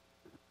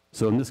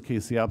 So in this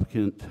case, the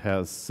applicant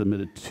has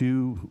submitted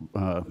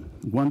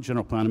one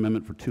general plan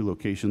amendment for 2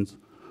 locations.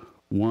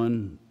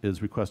 One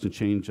is requesting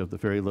change of the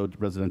very low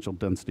residential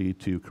density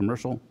to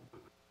commercial.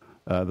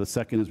 The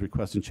second is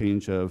requesting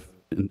change of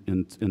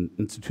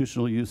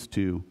institutional use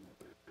to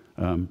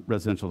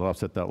residential to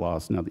offset that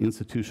loss. Now, the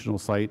institutional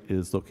site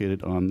is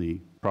located on the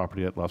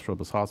property at Las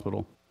Robas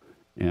Hospital,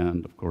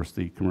 and of course,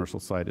 the commercial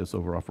site is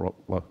over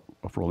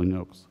off Rolling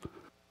Oaks.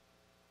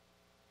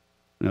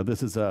 Now,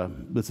 this is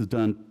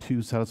done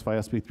to satisfy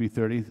SB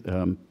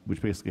 330,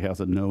 which basically has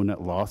a no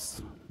net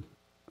loss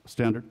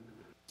standard,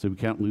 so we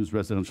can't lose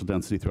residential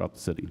density throughout the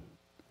city.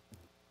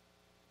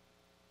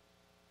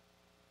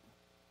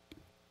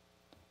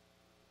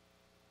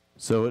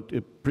 So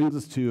it brings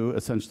us to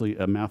essentially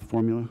a math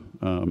formula.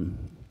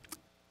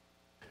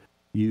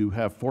 You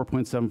have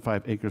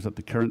 4.75 acres at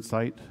the current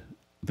site.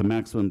 The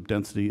maximum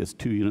density is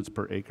 2 units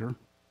per acre.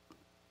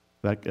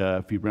 That,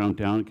 if you round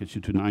down, it gets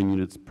you to 9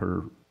 units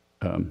per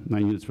 9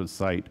 units for the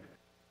site.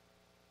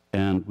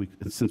 And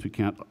since we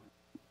can't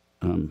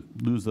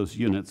lose those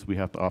units, we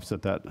have to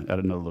offset that at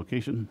another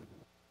location.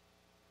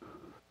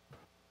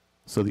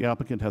 So the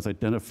applicant has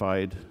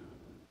identified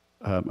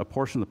a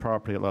portion of the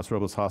property at Las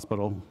Robas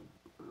Hospital.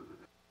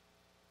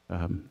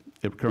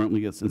 It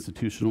currently is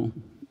institutional,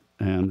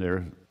 and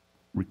they're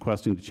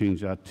requesting to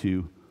change that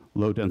to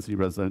low-density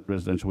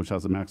residential, which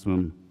has a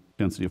maximum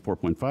density of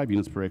 4.5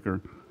 units per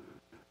acre.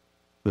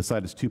 The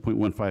site is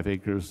 2.15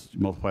 acres. You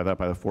multiply that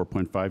by the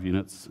 4.5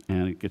 units,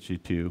 and it gets you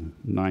to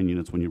 9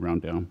 units when you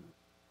round down.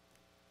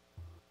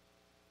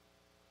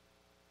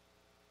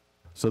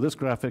 So this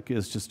graphic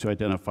is just to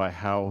identify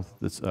how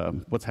this,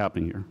 what's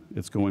happening here.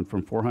 It's going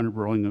from 400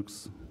 Rolling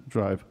Oaks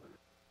Drive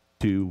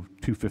to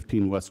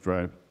 215 West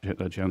Drive,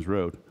 Jans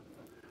Road.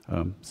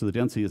 So the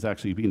density is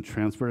actually being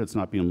transferred. It's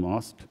not being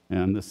lost,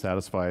 and this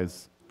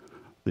satisfies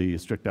the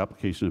strict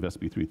application of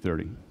SB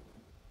 330.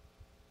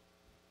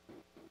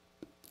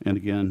 And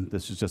again,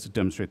 this is just to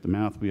demonstrate the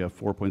math. We have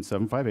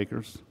 4.75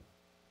 acres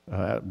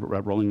at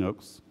Rolling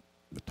Oaks,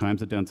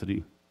 times the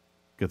density,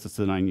 gets us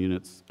to 9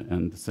 units,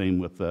 and the same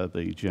with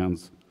the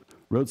Jans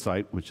Road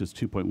site, which is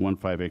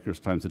 2.15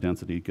 acres times the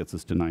density, gets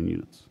us to 9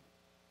 units.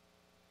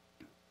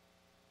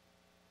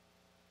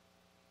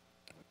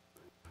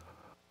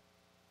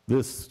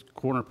 This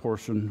corner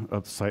portion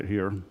of the site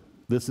here,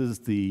 this is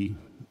the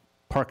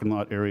parking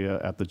lot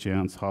area at the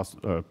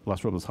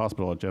Las Robas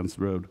Hospital at Jans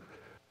Road.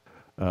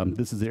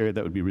 This is the area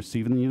that would be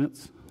receiving the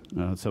units.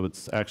 So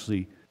it's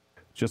actually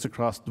just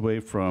across the way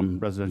from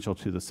residential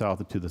to the south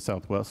and to the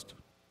southwest.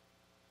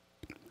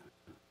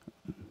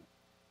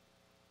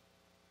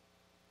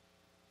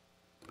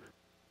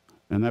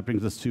 And that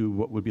brings us to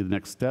what would be the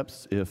next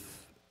steps.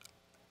 If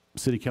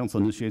City Council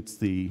initiates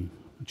the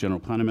general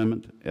plan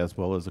amendment as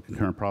well as the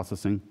concurrent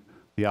processing,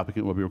 the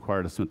applicant will be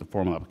required to submit the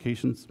formal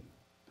applications.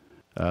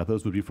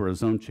 Those would be for a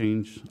zone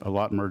change, a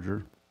lot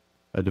merger,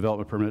 a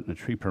development permit, and a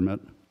tree permit.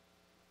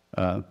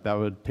 That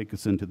would take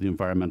us into the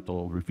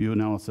environmental review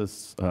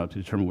analysis to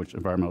determine which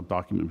environmental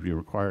document would be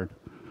required.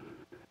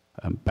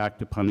 Back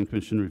to Planning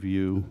Commission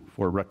review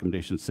for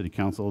recommendation to City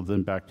Council,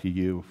 then back to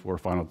you for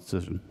final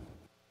decision.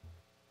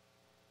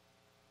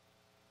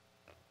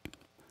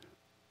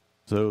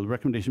 So the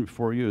recommendation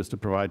before you is to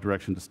provide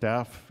direction to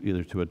staff,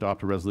 either to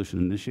adopt a resolution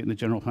initiating the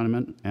general plan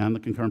amendment and the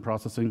concurrent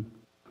processing,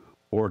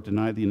 or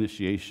deny the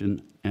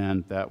initiation,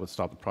 and that would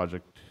stop the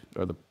project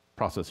or the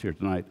process here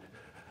tonight.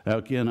 Now,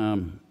 again,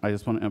 I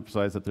just want to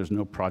emphasize that there's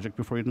no project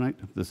before you tonight.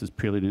 This is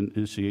purely an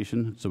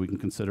initiation, so we can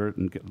consider it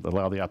and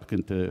allow the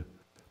applicant to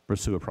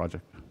pursue a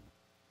project.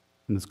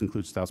 And this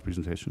concludes staff's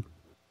presentation.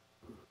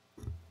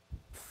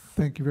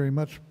 Thank you very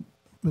much,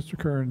 Mr.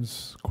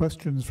 Kearns.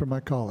 Questions from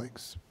my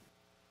colleagues?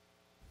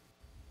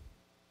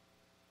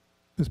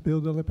 Ms.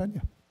 Bill de la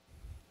Peña.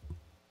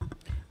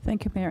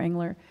 Thank you, Mayor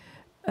Engler.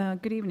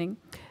 Good evening.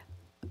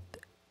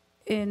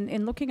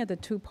 In looking at the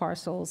two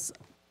parcels,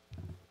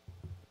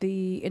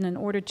 in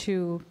order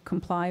to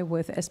comply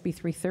with SB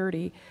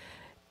 330,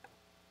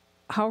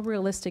 how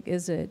realistic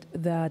is it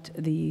that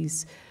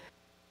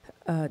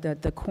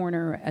that the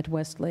corner at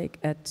Westlake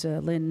at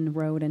Lynn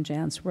Road and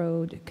Jans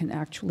Road can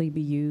actually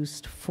be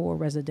used for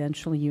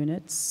residential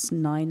units,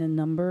 9 in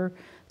number?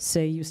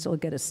 Say you still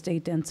get a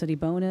state density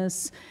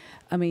bonus.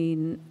 I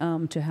mean,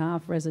 to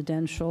have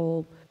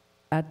residential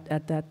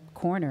at that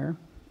corner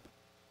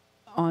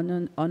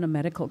on a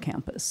medical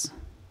campus.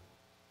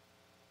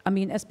 I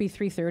mean, SB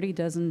 330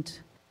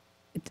 doesn't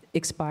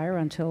expire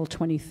until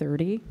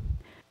 2030.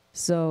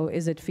 So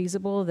is it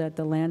feasible that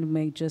the land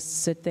may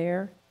just sit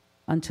there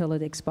until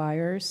it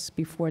expires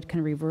before it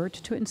can revert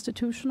to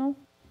institutional?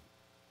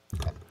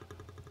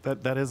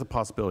 That is a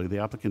possibility. The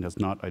applicant has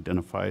not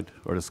identified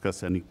or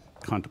discussed any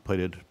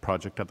contemplated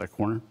project at that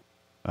corner.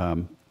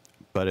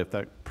 But if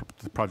the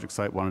project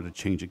site wanted to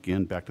change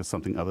again back to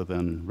something other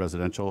than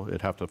residential,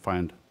 they'd have to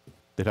find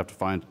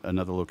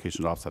another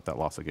location to offset that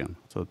loss again.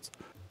 So it's,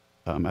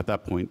 at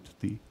that point,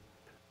 the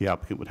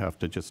applicant would have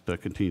to just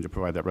continue to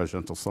provide that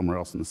residential somewhere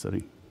else in the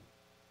city.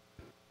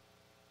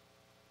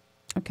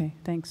 Okay,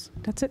 thanks.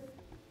 That's it.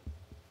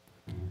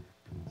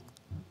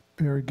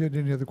 Very good.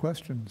 Any other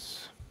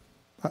questions?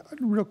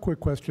 Real quick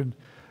question.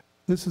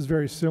 This is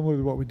very similar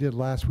to what we did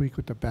last week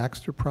with the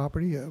Baxter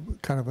property,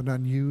 kind of an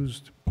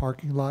unused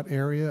parking lot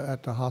area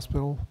at the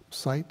hospital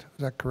site.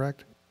 Is that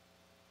correct?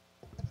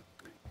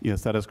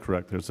 Yes, that is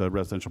correct. There's a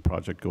residential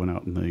project going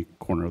out in the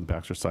corner of the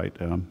Baxter site,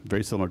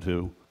 very similar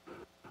to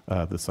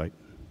the site.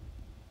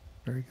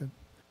 Very good.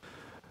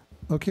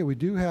 Okay, we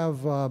do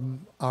have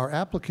our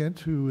applicant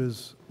who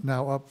is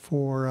now up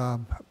for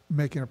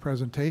making a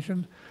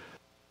presentation.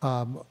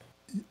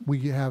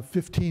 We have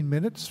 15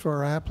 minutes for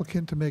our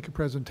applicant to make a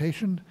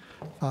presentation.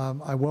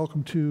 I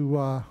welcome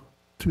to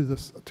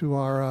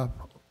our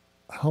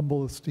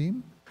humble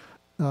esteem,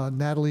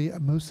 Natalie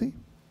Musi.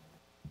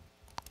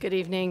 Good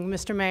evening,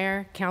 Mr.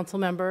 Mayor, council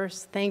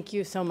members. Thank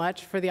you so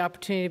much for the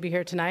opportunity to be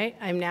here tonight.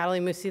 I'm Natalie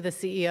Musi, the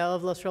CEO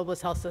of Los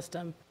Robles Health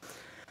System.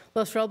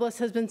 Los Robles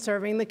has been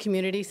serving the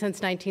community since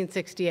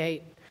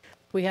 1968.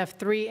 We have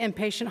 3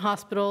 inpatient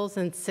hospitals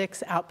and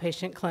 6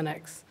 outpatient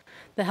clinics.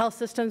 The health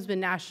system's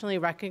been nationally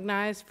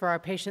recognized for our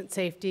patient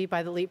safety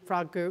by the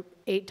Leapfrog Group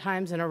 8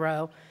 times in a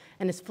row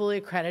and is fully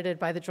accredited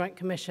by the Joint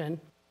Commission.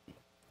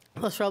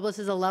 Los Robles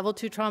is a level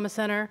 2 trauma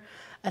center,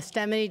 a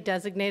STEMI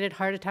designated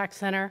heart attack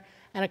center,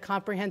 and a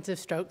comprehensive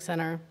stroke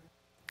center.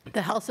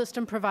 The health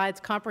system provides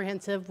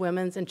comprehensive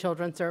women's and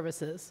children's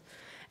services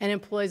and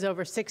employs over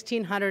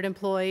 1,600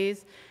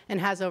 employees and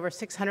has over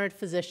 600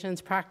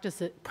 physicians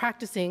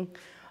practicing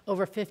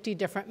over 50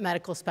 different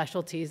medical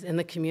specialties in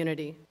the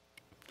community.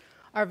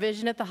 Our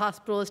vision at the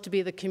hospital is to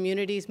be the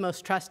community's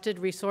most trusted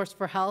resource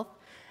for health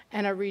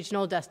and a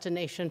regional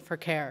destination for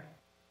care.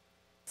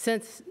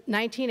 Since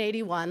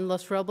 1981,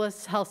 Los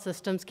Robles Health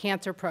System's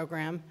cancer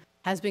program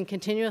has been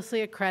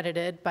continuously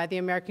accredited by the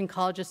American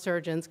College of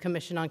Surgeons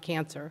Commission on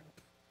Cancer.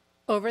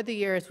 Over the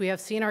years, we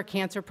have seen our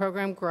cancer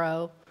program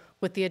grow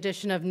with the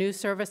addition of new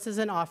services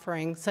and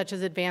offerings such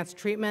as advanced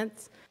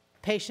treatments,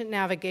 patient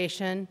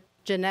navigation,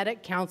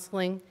 genetic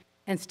counseling,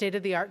 and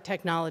state-of-the-art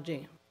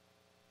technology.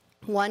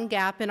 One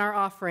gap in our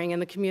offering in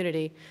the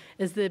community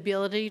is the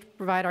ability to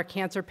provide our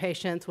cancer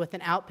patients with an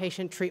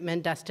outpatient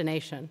treatment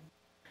destination.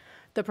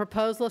 The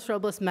proposed Los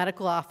Robles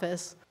Medical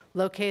Office,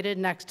 located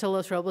next to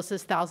Los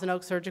Robles' Thousand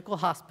Oaks Surgical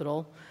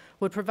Hospital,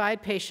 would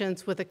provide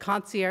patients with a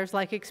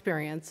concierge-like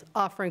experience,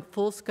 offering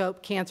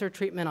full-scope cancer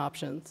treatment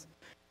options.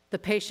 The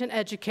patient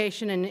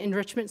education and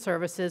enrichment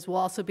services will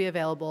also be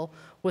available,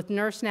 with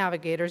nurse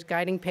navigators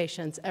guiding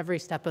patients every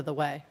step of the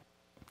way.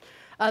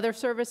 Other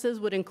services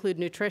would include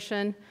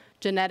nutrition,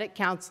 genetic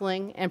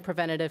counseling, and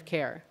preventative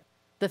care.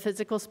 The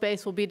physical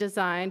space will be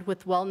designed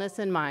with wellness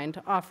in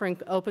mind, offering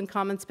open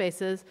common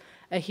spaces,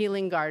 a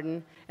healing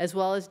garden, as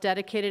well as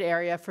dedicated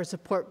area for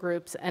support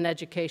groups and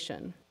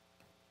education.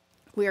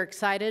 We are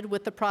excited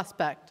with the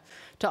prospect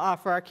to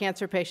offer our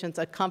cancer patients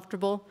a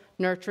comfortable,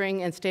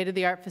 nurturing, and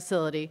state-of-the-art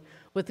facility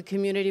with the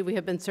community we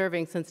have been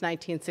serving since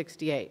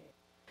 1968.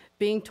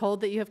 Being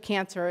told that you have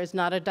cancer is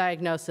not a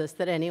diagnosis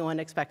that anyone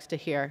expects to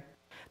hear,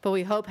 but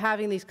we hope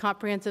having these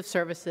comprehensive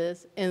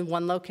services in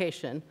one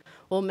location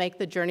will make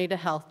the journey to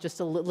health just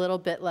a little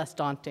bit less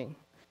daunting.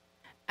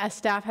 As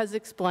staff has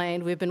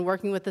explained, we've been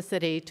working with the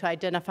city to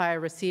identify a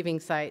receiving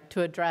site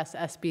to address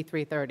SB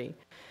 330.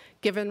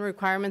 Given the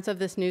requirements of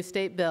this new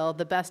state bill,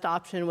 the best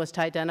option was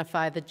to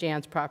identify the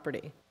Jans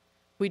property.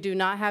 We do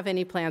not have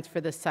any plans for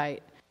this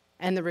site,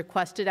 and the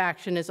requested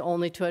action is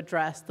only to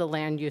address the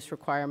land use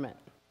requirement.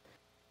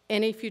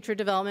 Any future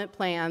development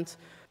plans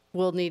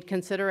will need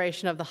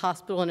consideration of the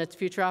hospital and its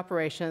future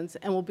operations,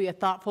 and will be a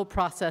thoughtful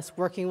process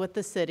working with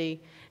the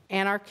city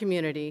and our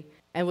community,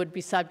 and would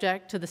be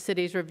subject to the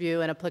city's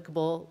review and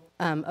applicable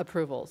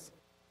approvals.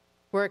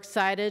 We're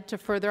excited to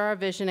further our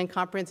vision in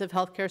comprehensive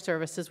healthcare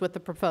services with the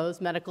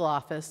proposed medical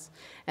office,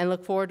 and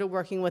look forward to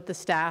working with the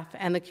staff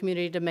and the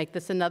community to make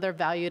this another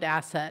valued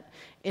asset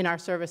in our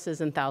services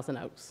in Thousand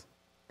Oaks.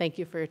 Thank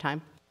you for your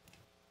time.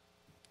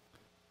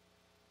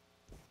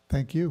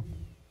 Thank you.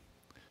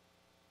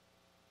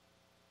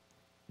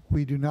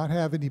 We do not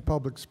have any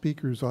public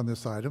speakers on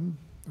this item,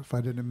 if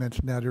I didn't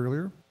mention that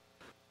earlier.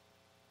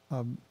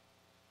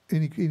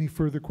 Any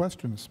further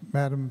questions?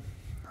 Madam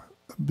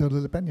de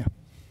la Peña.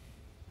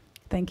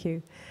 Thank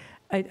you.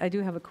 I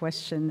do have a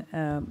question,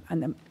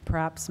 and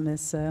perhaps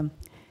Ms.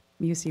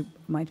 Musey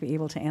might be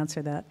able to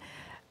answer that.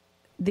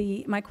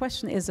 My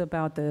question is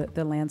about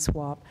the land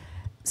swap.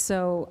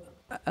 So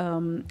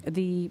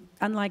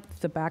unlike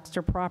the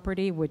Baxter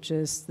property, which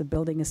is the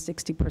building is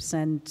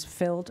 60%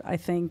 filled, I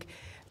think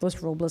Los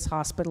Robles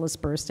Hospital is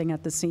bursting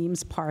at the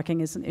seams.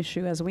 Parking is an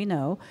issue, as we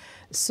know.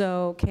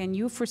 So can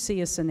you foresee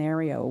a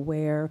scenario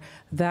where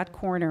that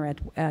corner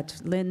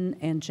at Lynn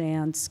and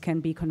Jans can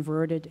be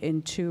converted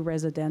into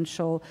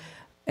residential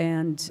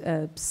and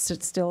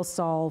still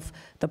solve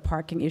the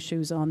parking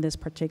issues on this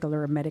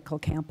particular medical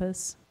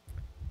campus?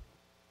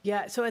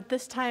 Yeah, so at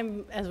this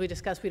time, as we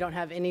discussed, we don't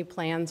have any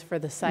plans for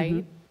the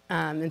site.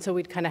 And so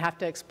we'd kind of have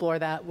to explore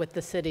that with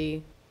the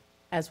city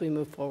as we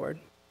move forward.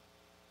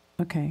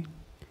 Okay.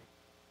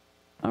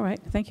 All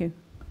right, thank you.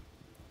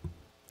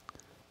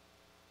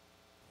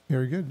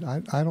 Very good.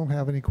 I don't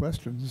have any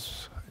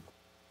questions.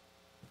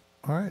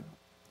 All right.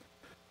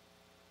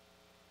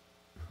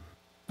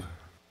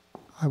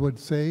 I would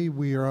say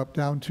we are up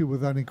down to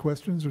without any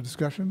questions or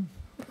discussion.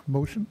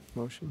 Motion?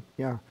 Motion,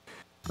 yeah.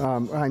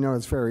 I know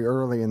it's very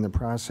early in the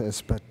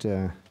process, but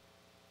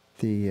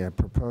the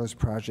proposed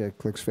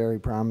project looks very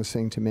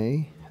promising to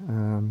me.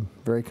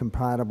 Very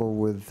compatible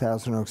with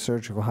Thousand Oaks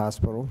Surgical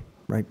Hospital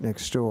right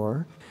next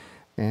door.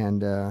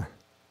 And,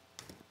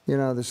 you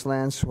know, this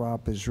land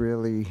swap is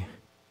really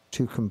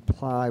to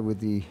comply with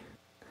the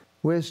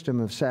wisdom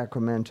of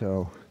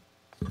Sacramento,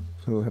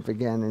 who have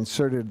again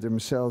inserted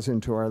themselves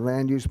into our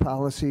land use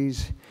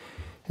policies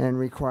and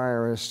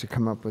require us to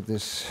come up with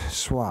this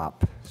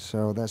swap.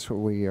 So that's what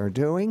we are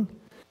doing,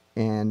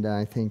 and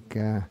I think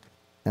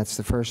that's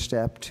the first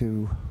step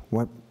to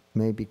what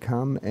may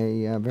become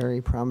a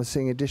very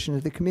promising addition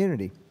to the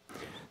community.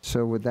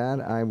 So with that,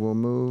 I will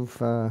move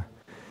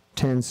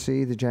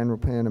 10C, the general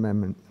plan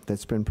amendment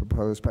that's been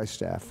proposed by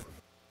staff.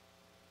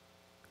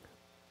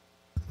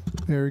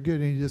 Very good.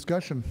 Any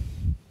discussion?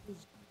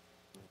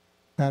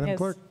 Madam Yes.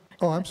 Clerk?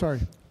 Oh, I'm sorry.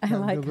 I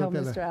Madam like how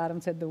Villalobos. Mr.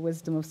 Adams said the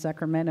wisdom of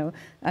Sacramento.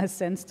 I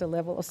sensed a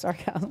level of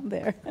sarcasm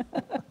there.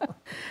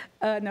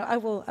 No, I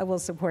will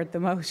support the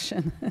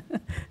motion.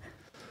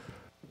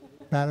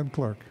 Madam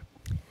Clerk?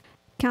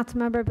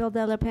 Councilmember Bill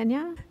De La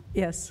Peña?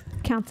 Yes.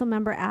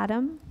 Councilmember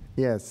Adam?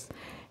 Yes.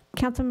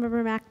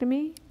 Councilmember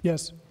McNamee?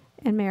 Yes.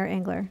 And Mayor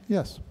Engler?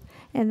 Yes.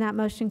 And that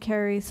motion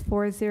carries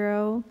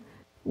 4-0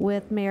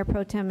 with Mayor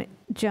Pro Tem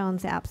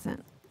Jones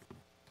absent.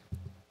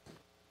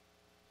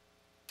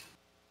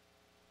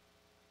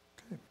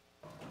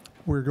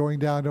 We're going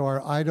down to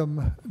our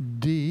item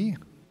D,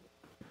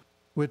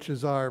 which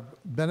is our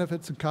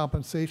benefits and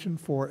compensation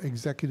for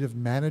executive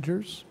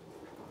managers.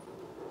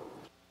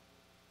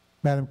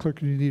 Madam Clerk,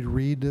 do you need to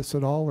read this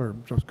at all, or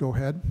just go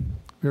ahead?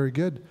 Very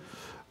good.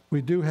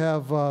 We do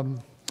have,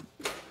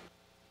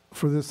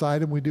 for this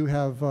item, we do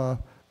have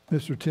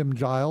Mr. Tim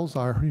Giles,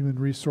 our Human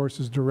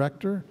Resources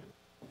Director,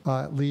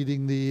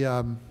 leading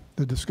the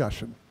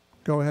discussion.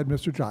 Go ahead,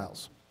 Mr.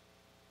 Giles.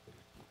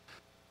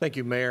 Thank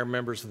you, Mayor,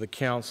 members of the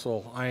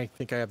council. I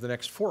think I have the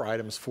next 4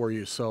 items for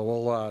you, so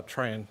we'll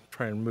try and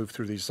move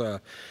through these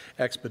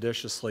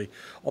expeditiously.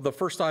 Well, the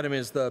first item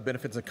is the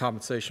benefits and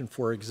compensation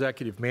for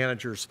executive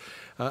managers.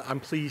 I'm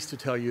pleased to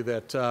tell you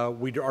that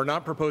we are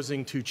not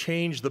proposing to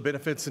change the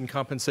benefits and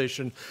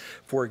compensation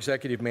for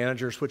executive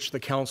managers, which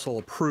the council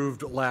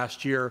approved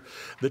last year.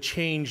 The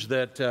change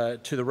that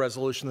to the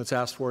resolution that's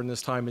asked for in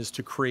this time is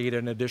to create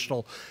an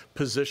additional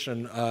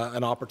position,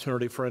 an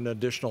opportunity for an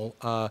additional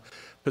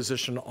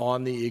position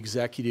on the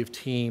executive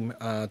team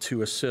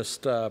to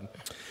assist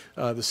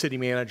the city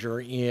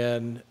manager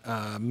in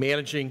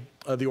managing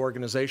the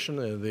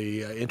organization,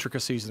 the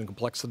intricacies and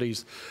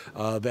complexities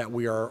that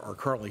we are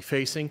currently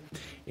facing.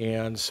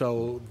 And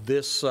so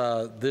this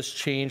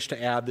change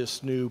to add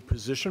this new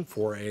position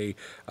for a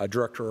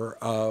director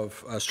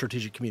of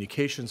strategic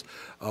communications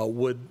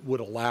would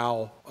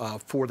allow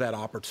for that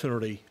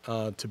opportunity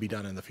to be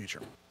done in the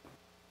future.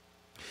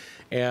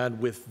 And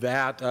with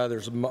that,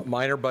 there's a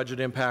minor budget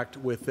impact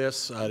with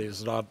this. It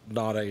is not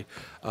a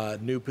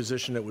new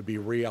position. It would be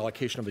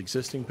reallocation of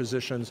existing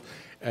positions,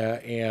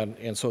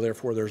 and so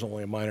therefore there's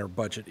only a minor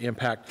budget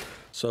impact.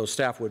 So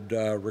staff would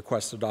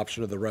request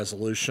adoption of the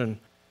resolution,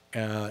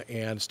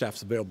 and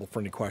staff's available for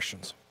any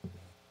questions.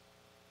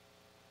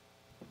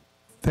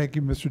 Thank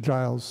you, Mr.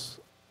 Giles.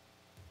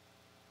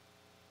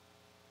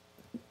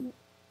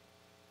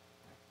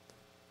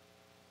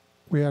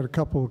 We had a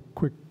couple of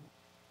quick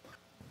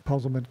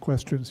puzzlement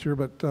questions here,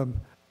 but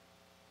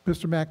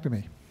Mr.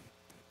 McNamee.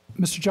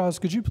 Mr. Giles,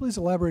 could you please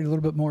elaborate a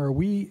little bit more? Are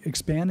we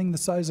expanding the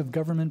size of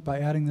government by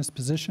adding this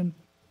position?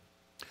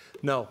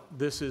 No,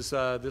 this is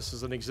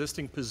an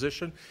existing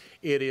position.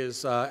 It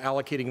is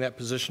allocating that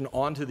position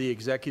onto the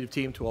executive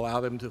team to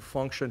allow them to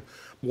function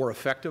more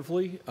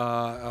effectively,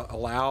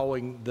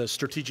 allowing the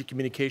strategic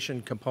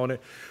communication component,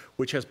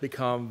 which has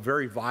become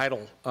very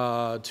vital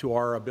to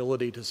our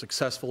ability to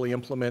successfully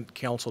implement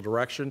council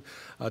direction,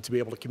 to be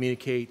able to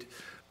communicate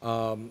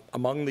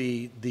among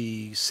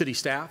the city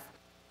staff,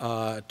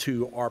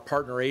 to our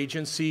partner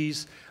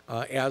agencies,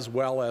 as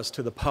well as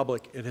to the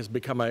public. It has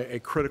become a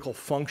critical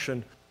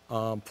function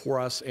for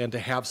us, and to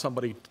have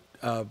somebody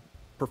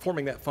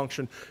performing that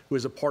function who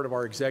is a part of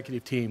our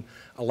executive team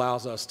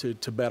allows us to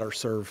better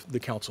serve the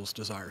council's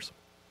desires.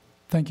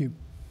 Thank you.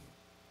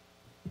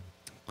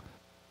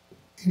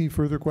 Any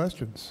further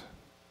questions?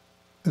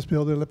 Ms.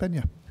 Bill de la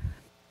Peña.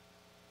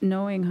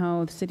 Knowing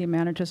how the city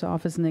manager's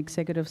office and the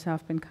executives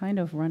have been kind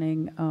of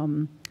running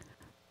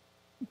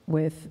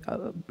with,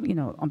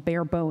 on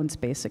bare bones,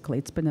 basically.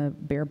 It's been a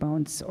bare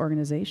bones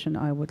organization.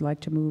 I would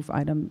like to move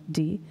item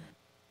D,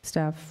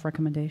 staff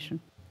recommendation.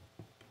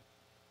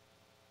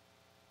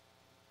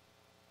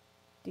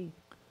 D.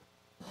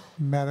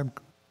 Madam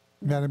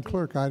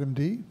Clerk, item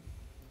D.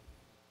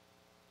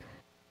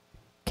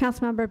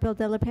 Councilmember Bill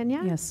de la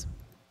Peña? Yes.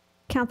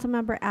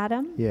 Councilmember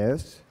Adam?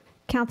 Yes.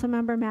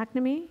 Councilmember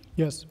McNamee?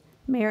 Yes.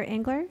 Mayor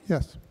Engler?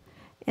 Yes.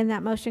 And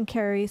that motion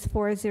carries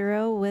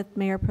 4-0 with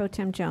Mayor Pro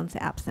Tem Jones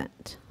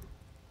absent.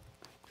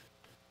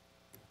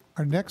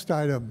 Our next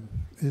item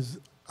is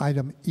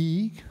item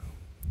E.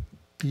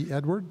 E.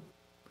 Edward.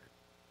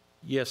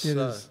 Yes, It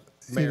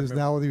is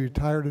now the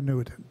retired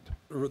annuitant.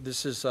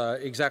 This is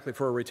exactly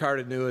for a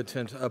retired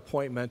annuitant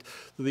appointment.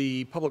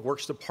 The Public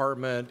Works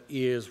Department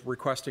is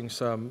requesting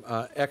some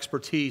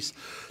expertise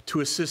to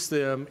assist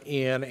them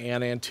in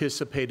an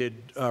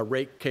anticipated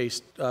rate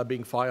case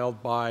being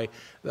filed by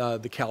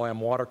the Cal-Am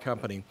Water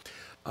Company.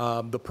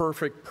 The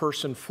perfect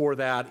person for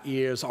that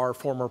is our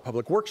former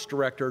Public Works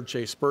Director,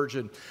 Jay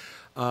Spurgeon.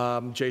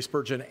 Jay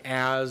Spurgeon,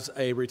 as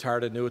a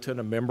retired annuitant,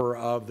 a member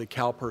of the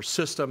CalPERS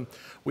system,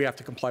 we have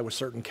to comply with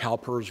certain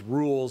CalPERS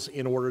rules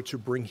in order to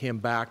bring him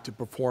back to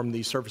perform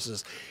these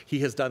services. He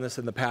has done this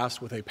in the past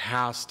with a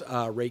past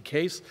rate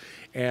case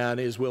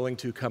and is willing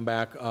to come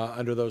back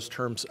under those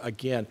terms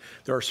again.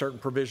 There are certain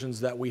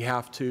provisions that we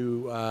have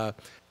to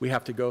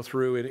go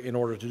through in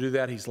order to do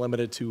that. He's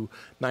limited to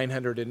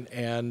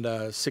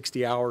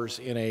 960 hours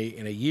in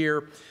a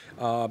year,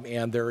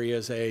 and there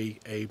is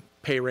a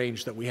pay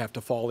range that we have to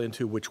fall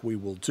into, which we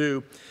will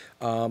do.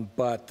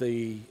 But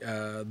the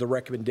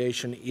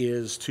recommendation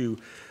is to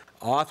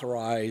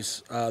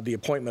authorize the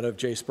appointment of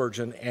Jay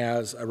Spurgeon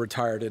as a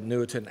retired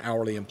annuitant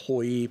hourly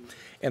employee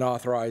and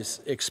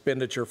authorize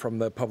expenditure from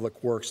the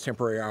Public Works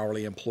temporary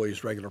hourly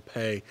employees regular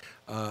pay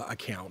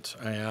account.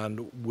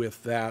 And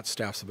with that,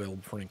 staff's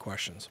available for any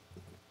questions.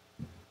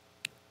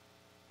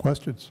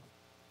 Questions?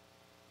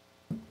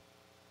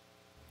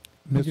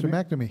 Mr.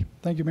 McNamee.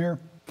 Thank you, Mayor.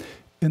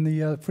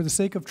 For the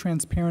sake of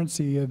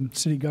transparency in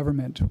city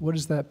government, what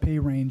is that pay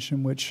range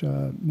in which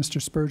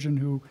Mr. Spurgeon,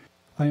 who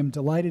I am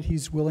delighted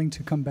he's willing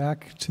to come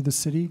back to the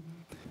city.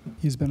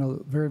 He's been a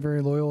very,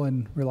 very loyal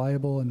and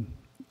reliable and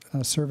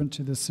servant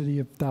to the city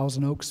of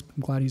Thousand Oaks.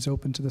 I'm glad he's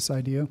open to this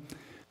idea.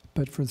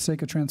 But for the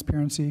sake of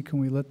transparency, can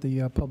we let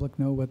the public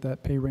know what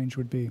that pay range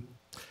would be?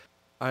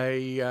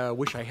 I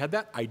wish I had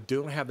that. I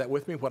don't have that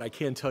with me. What I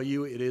can tell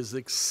you, it is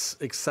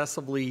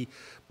excessively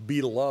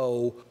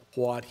below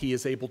what he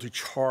is able to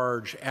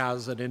charge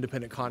as an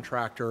independent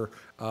contractor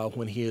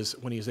when he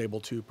is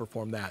able to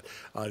perform that.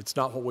 It's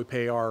not what we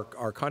pay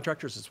our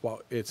contractors.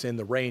 It's in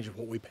the range of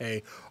what we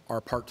pay our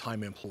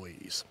part-time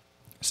employees.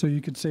 So you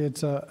could say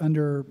it's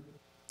under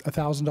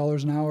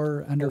 $1,000 an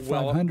hour, under $500.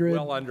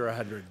 Well under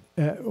 100.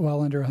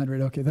 Well under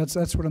 100. Okay, that's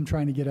what I'm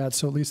trying to get at.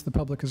 So at least the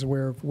public is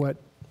aware of what.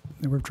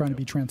 We're trying to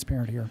be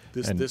transparent here.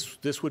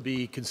 This would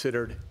be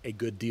considered a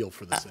good deal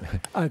for the city.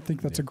 I think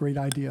that's a great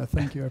idea.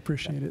 Thank you. I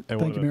appreciate it. And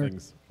Thank you, Mayor.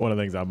 One of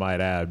the things I might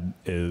add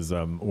is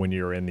when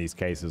you're in these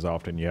cases,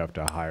 often you have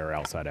to hire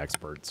outside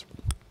experts.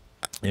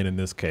 And in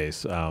this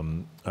case,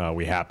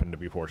 we happen to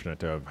be fortunate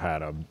to have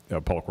had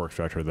a public works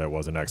director that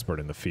was an expert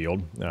in the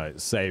field.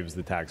 It saves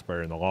the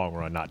taxpayer in the long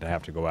run not to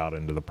have to go out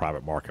into the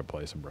private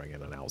marketplace and bring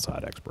in an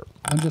outside expert.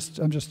 I'm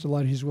just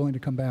delighted he's willing to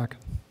come back.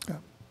 Yeah.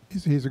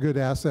 He's a good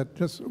asset.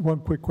 Just one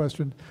quick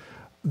question.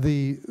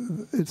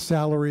 Its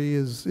salary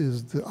is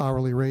the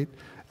hourly rate.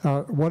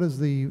 What is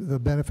the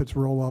benefits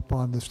roll up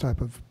on this type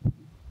of?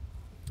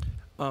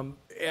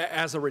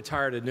 As a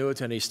retired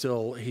annuitant,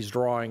 he's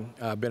drawing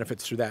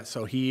benefits through that.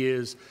 So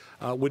he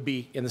would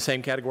be in the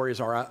same category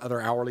as our other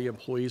hourly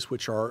employees,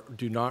 which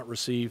do not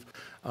receive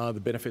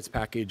the benefits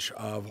package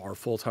of our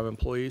full-time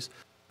employees.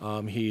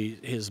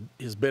 His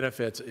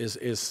benefits is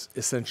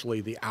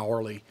essentially the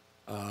hourly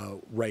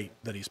rate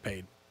that he's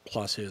paid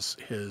plus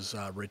his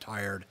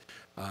retired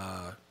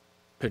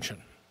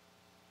pension.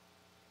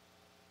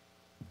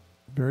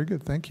 Very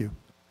good. Thank you.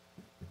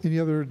 Any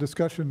other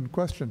discussion,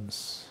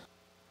 questions?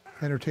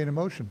 Entertain a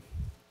motion.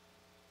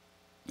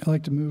 I'd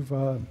like to move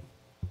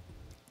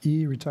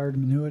E, retired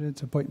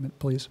annuitant appointment,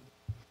 please.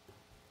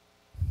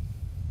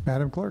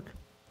 Madam Clerk.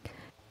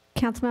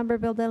 Councilmember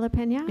Bill De La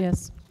Pena?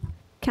 Yes.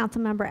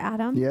 Councilmember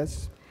Adam?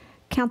 Yes.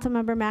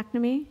 Councilmember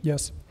McNamee?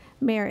 Yes.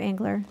 Mayor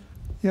Engler?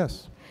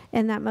 Yes.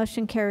 And that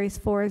motion carries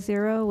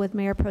 4-0 with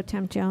Mayor Pro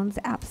Tem Jones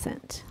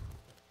absent.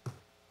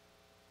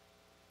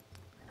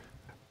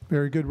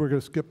 Very good. We're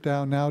going to skip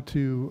down now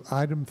to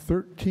item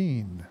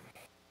 13,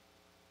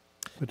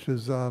 which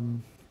is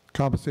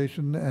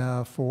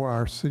compensation for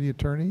our city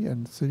attorney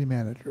and city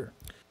manager.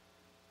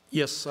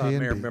 Yes,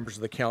 Mayor, members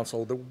of the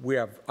council. We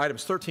have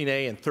items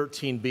 13A and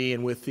 13B,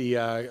 and with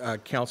the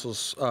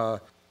council's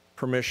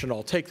permission,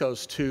 I'll take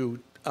those two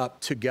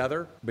up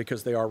together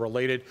because they are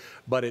related,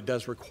 but it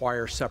does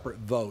require separate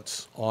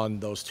votes on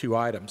those two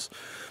items.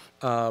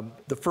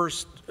 The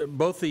first,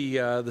 both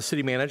the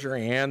city manager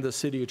and the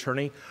city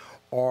attorney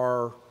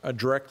are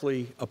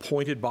directly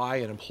appointed by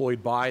and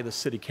employed by the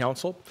city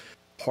council.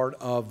 Part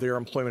of their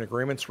employment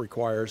agreements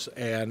requires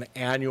an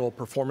annual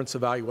performance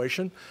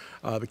evaluation.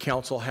 The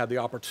council had the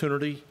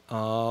opportunity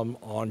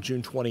on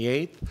June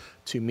 28th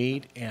to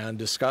meet and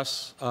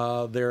discuss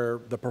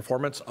the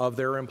performance of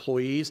their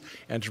employees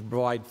and to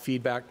provide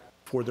feedback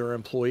for their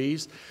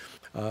employees.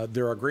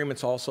 Their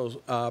agreements also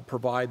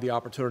provide the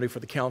opportunity for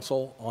the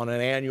council on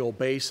an annual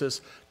basis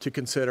to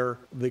consider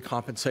the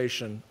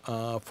compensation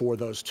for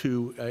those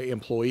two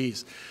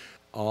employees.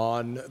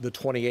 On the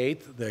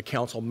 28th, the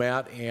council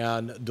met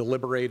and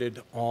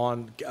deliberated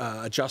on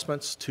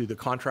adjustments to the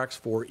contracts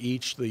for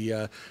each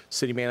the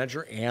city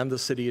manager and the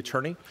city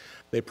attorney.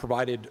 They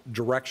provided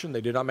direction.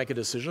 They did not make a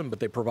decision, but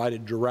they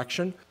provided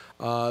direction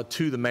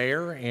to the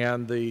mayor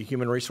and the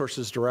human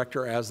resources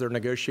director as their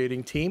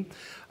negotiating team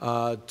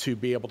to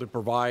be able to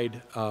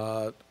provide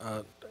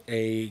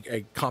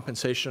a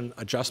compensation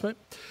adjustment.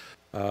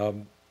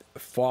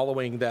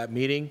 Following that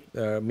meeting,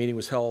 the meeting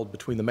was held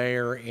between the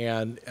mayor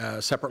and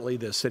separately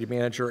the city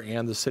manager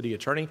and the city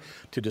attorney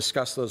to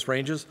discuss those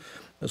ranges.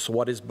 So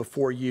what is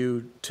before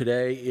you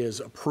today is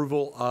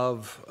approval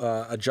of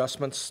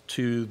adjustments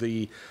to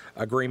the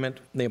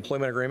agreement, the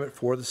employment agreement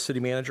for the city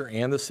manager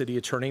and the city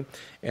attorney,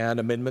 and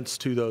amendments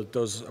to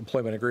those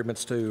employment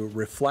agreements to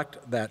reflect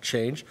that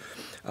change.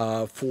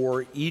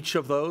 For each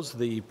of those,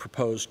 the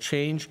proposed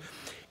change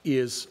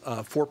is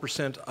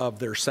 4% of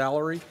their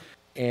salary,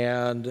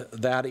 and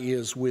that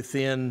is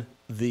within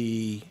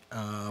the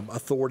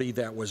authority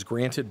that was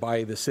granted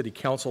by the city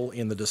council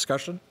in the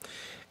discussion.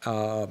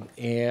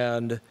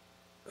 The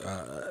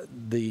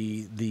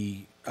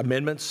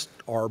amendments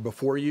are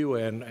before you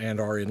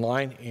and are in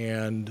line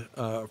and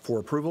for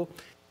approval.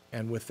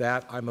 And with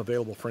that, I'm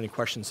available for any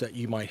questions that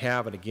you might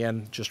have. And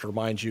again, just to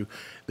remind you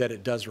that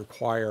it does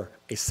require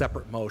a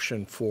separate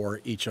motion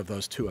for each of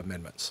those two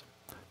amendments.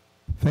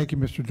 Thank you,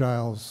 Mr.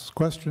 Giles.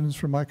 Questions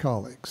from my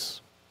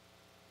colleagues?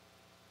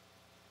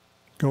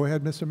 Go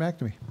ahead, Mr.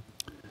 McNamee.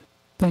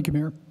 Thank you,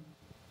 Mayor.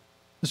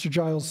 Mr.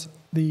 Giles,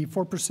 the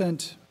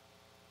 4%,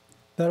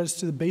 that is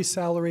to the base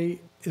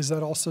salary. Is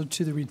that also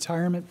to the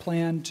retirement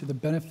plan, to the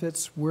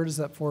benefits? Where does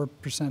that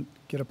 4%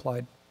 get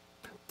applied?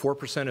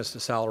 4% is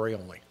to salary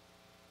only.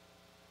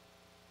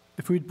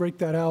 If we'd break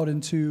that out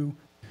into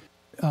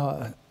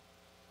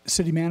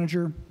city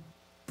manager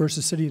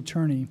versus city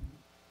attorney,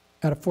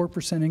 at a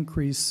 4%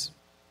 increase,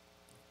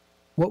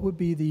 what would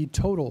be the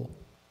total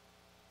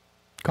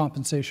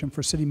compensation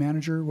for city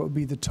manager? What would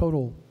be the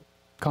total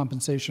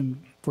compensation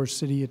for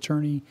city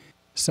attorney,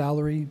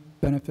 salary,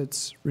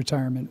 benefits,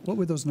 retirement? What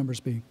would those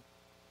numbers be?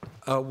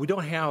 We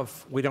don't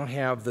have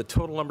the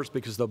total numbers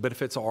because the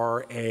benefits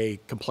are a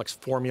complex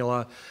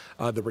formula.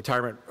 The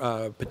retirement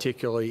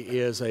particularly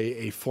is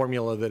a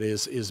formula that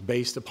is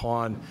based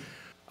upon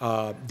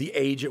the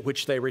age at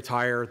which they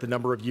retire, the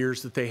number of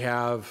years that they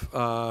have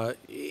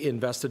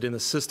invested in the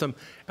system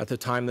at the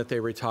time that they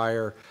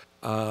retire,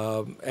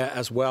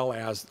 as well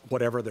as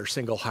whatever their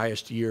single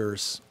highest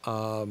year's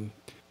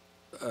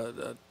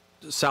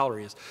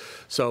salary is.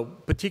 So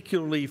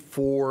particularly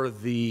for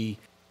the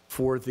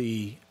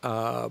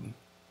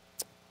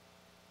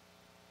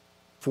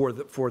for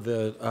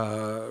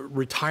the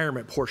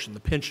retirement portion, the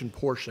pension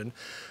portion,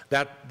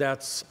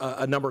 that's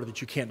a number that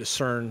you can't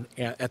discern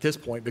at this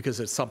point because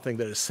it's something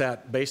that is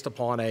set based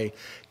upon a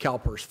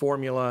CalPERS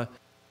formula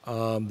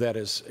that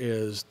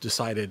is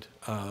decided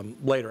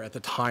later at the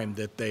time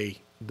that they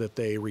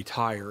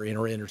retire,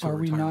 enter into Are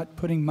we retirement. not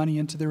putting money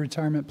into the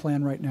retirement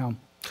plan right now?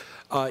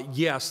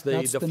 Yes,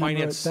 the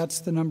finance. That's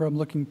the number I'm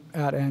looking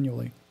at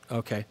annually.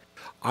 Okay.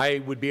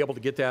 I would be able to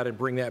get that and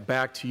bring that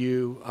back to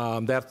you.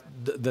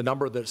 The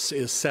number that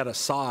is set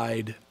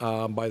aside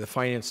by the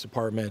finance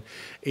department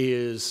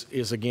is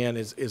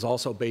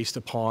also based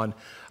upon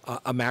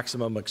a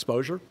maximum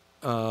exposure.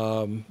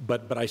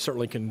 But I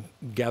certainly can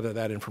gather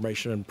that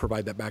information and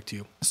provide that back to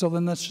you. So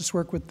then let's just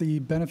work with the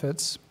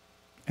benefits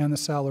and the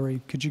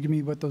salary. Could you give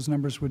me what those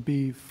numbers would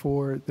be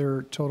for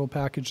their total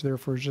package there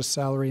for just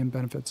salary and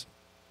benefits?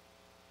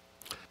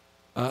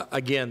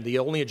 Again, the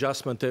only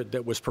adjustment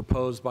that was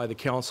proposed by the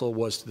council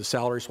was to the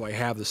salary, so I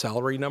have the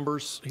salary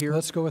numbers here.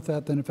 Let's go with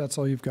that then if that's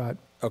all you've got.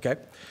 Okay.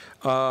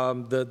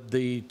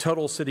 The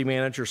total city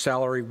manager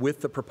salary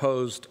with the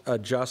proposed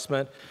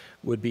adjustment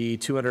would be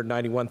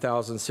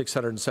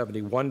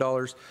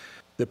 $291,671.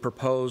 The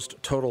proposed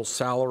total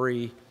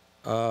salary,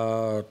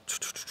 I'm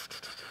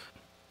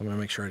going to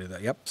make sure I did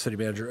that. Yep, city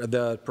manager.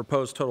 The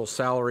proposed total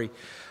salary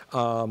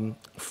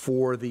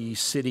for the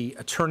city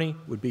attorney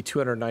would be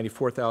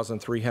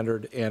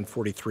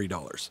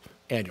 $294,343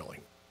 annually.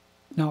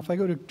 Now, if I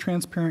go to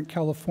Transparent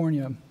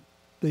California,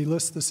 they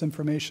list this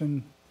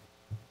information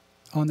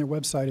on their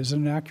website. Is it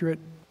an accurate,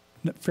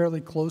 fairly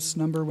close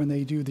number when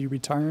they do the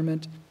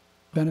retirement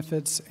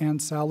benefits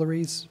and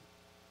salaries?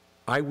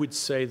 I would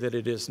say that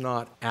it is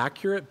not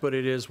accurate, but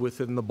it is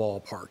within the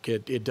ballpark.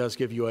 It does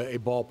give you a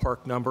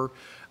ballpark number.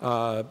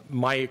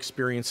 My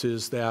experience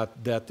is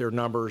that their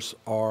numbers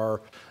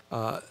are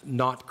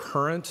not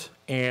current,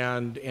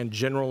 and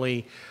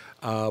generally,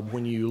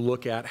 when you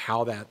look at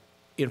how that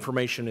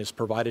information is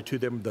provided to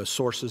them, the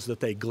sources that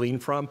they glean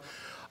from,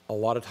 a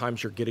lot of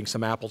times you're getting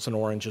some apples and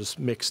oranges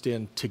mixed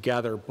in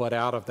together. But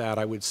out of that,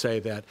 I would say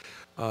that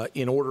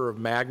in order of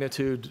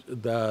magnitude,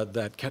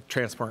 that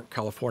Transparent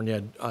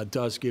California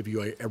does give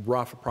you a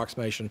rough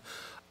approximation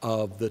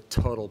of the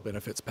total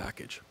benefits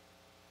package.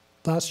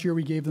 Last year,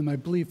 we gave them, I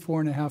believe,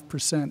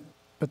 4.5%,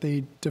 but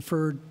they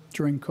deferred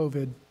during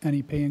COVID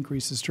any pay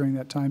increases during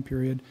that time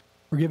period.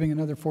 We're giving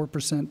another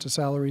 4% to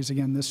salaries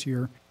again this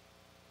year.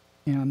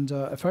 And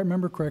if I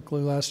remember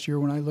correctly, last year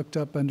when I looked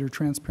up under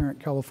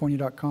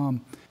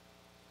transparentcalifornia.com,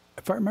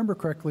 if I remember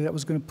correctly, that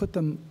was going to put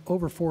them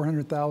over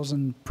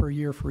 $400,000 per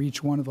year for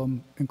each one of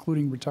them,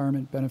 including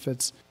retirement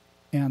benefits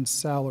and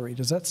salary.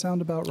 Does that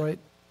sound about right?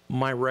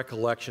 My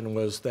recollection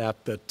was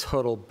that the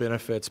total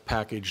benefits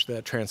package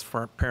that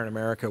Transparent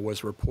America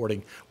was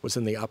reporting was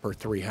in the upper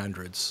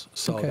 300s,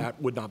 so okay. That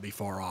would not be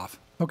far off.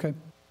 Okay,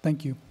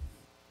 thank you.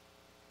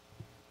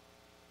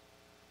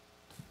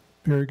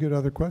 Very good.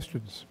 Other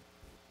questions?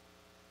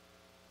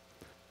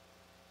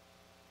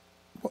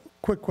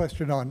 Quick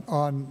question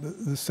on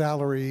the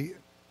salary.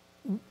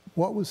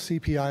 What was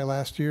CPI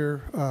last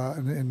year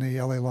in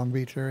the LA Long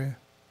Beach area?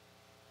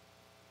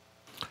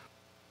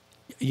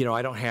 You know,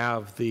 I don't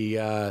have the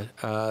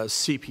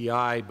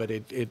CPI, but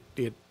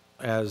it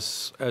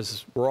as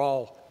we're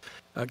all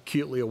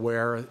acutely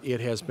aware,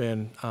 it has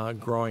been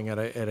growing at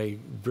a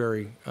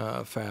very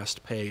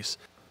fast pace.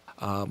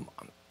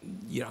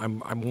 You know,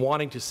 I'm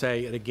wanting to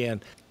say, and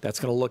again,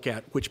 that's going to look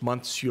at which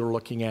months you're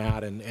looking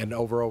at and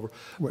over,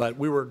 but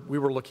we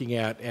were looking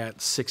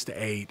at 6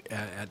 to 8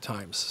 at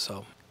times.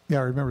 So yeah,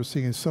 I remember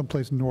seeing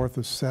someplace north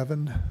of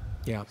 7.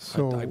 Yeah,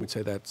 so I would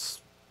say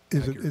that's.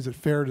 Is it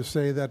fair to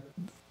say that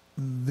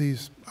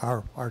these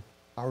are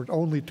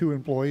only 2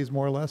 employees,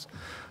 more or less,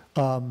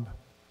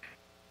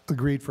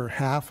 agreed for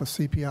half a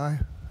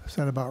CPI? Is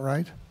that about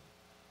right?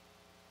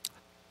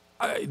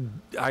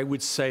 I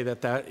would say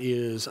that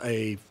is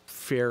a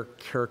fair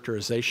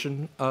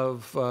characterization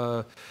of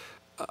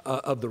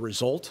the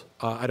result.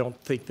 I don't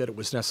think that it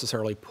was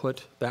necessarily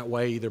put that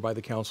way either by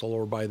the council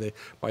or by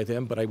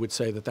them, but I would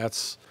say that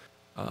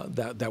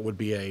that would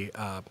be a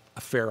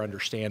fair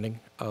understanding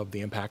of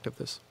the impact of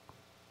this.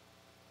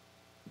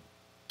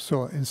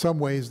 So in some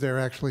ways, they're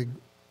actually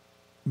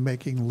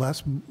making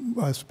less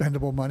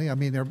spendable money. I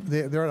mean,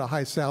 they're at a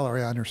high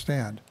salary, I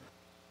understand,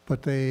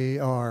 but they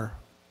are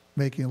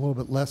making a little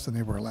bit less than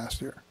they were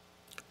last year.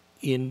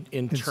 In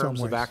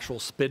terms of actual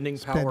spending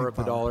power of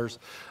the dollars,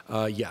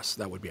 yes,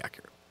 that would be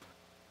accurate.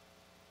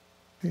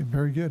 Okay,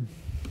 very good.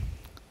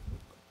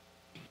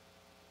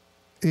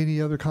 Any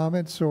other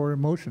comments or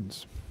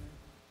motions?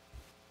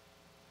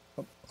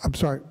 I'm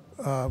sorry,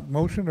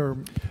 motion or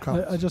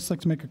comments? I'd just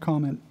like to make a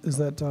comment, is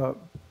that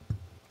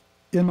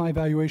in my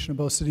evaluation of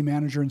both city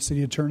manager and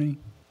city attorney,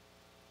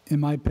 in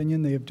my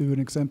opinion, they have done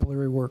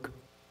exemplary work.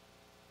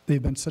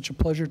 They've been such a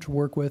pleasure to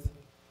work with.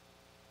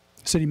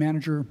 City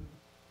manager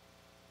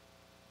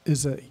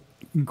is an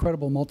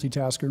incredible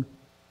multitasker,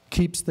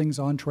 keeps things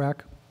on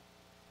track,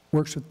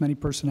 works with many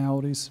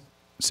personalities,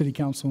 city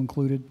council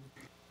included,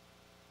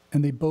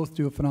 and they both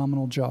do a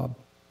phenomenal job.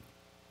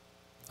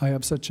 I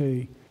have such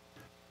a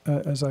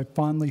as I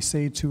fondly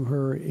say to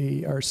her,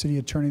 our city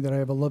attorney, that I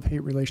have a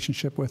love-hate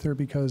relationship with her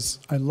because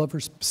I love her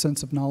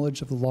sense of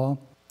knowledge of the law.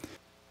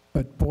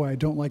 But boy, I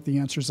don't like the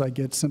answers I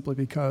get simply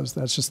because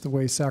that's just the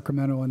way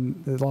Sacramento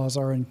and the laws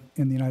are in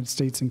the United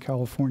States and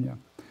California.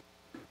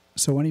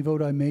 So any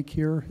vote I make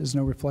here is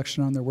no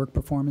reflection on their work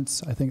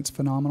performance. I think it's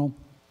phenomenal.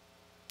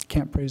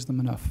 Can't praise them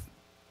enough.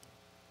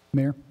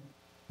 Mayor?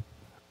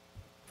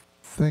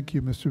 Thank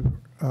you, Mr.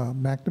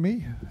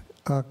 McNamee.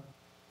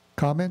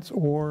 Comments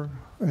or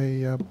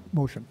a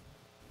motion?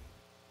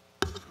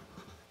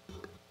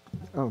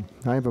 Oh,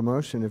 I have a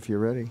motion if you're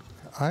ready.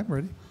 I'm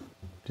ready.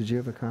 Did you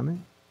have a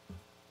comment?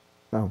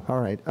 Oh, all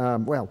right.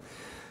 Well,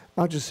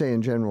 I'll just say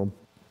in general,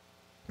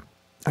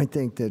 I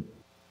think that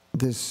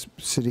this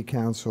city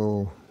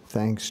council,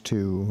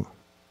 in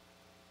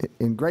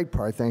great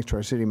part, thanks to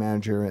our city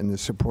manager and the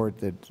support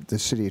that the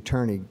city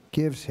attorney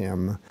gives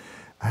him,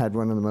 had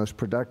one of the most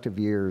productive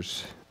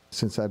years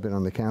since I've been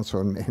on the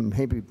council, and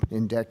maybe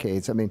in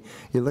decades. I mean,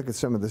 you look at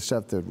some of the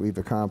stuff that we've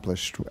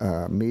accomplished,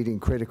 meeting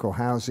critical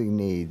housing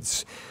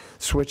needs,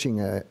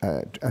 switching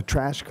a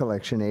trash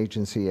collection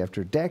agency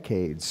after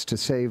decades to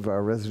save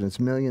our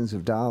residents millions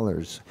of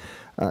dollars,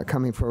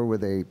 coming forward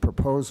with a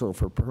proposal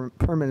for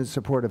permanent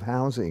supportive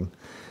housing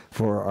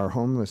for our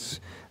homeless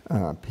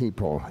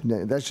people.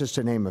 That's just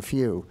to name a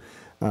few.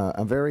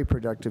 A very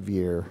productive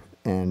year.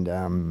 And,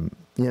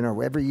 you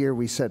know, every year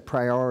we set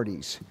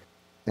priorities.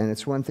 And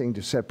it's one thing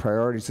to set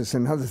priorities, it's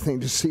another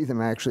thing to see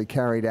them actually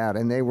carried out.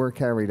 And they were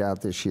carried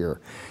out this year.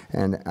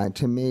 And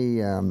to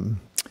me,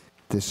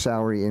 this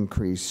salary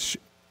increase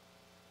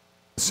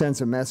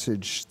sends a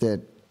message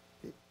that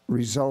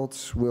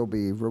results will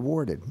be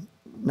rewarded,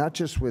 not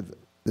just with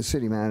the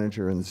city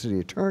manager and the city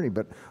attorney,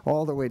 but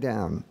all the way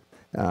down.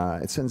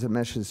 It sends a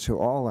message to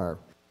all our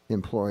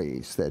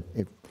employees that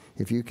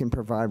if you can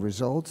provide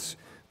results,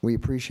 we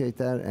appreciate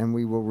that, and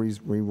we will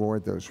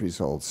reward those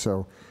results.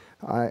 So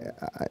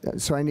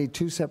I need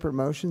two separate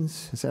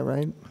motions. Is that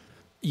right?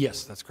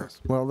 Yes, that's correct.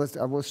 Well,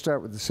 we'll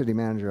start with the city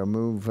manager. I'll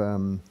move,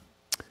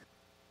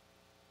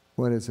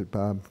 what is it,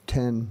 Bob?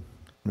 10?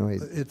 No,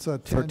 wait. It's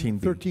 13B.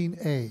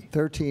 13A.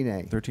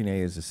 13A.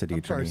 13A is the city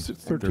attorney.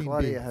 Sorry, 13B.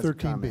 Claudia has a 13B.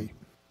 comment.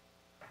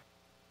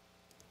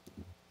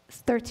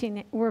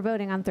 13, we're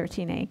voting on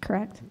 13A,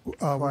 correct?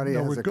 Claudia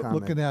No, has we're a comment.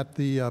 looking at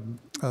the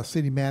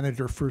city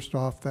manager first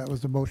off. That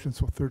was the motion,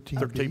 so 13B.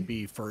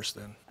 13B first,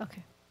 then.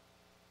 Okay.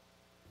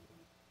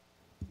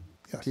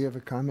 Yes. Do you have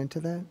a comment to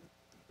that?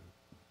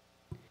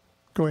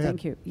 Go ahead.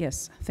 Thank you.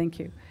 Yes, thank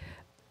you.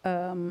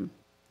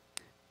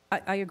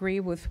 I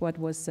agree with what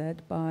was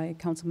said by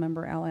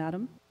Councilmember Al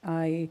Adam.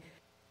 I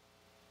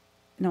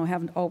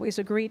haven't always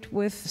agreed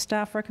with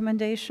staff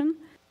recommendation,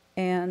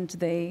 and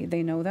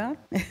they know that.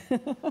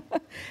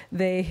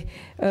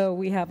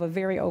 We have a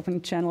very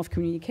open channel of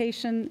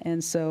communication,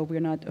 and so we're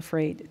not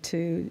afraid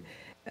to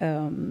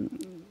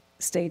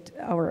state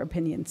our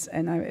opinions,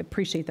 and I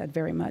appreciate that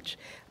very much.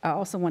 I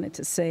also wanted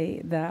to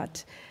say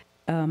that,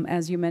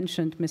 as you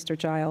mentioned, Mr.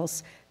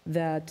 Giles,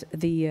 that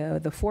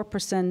the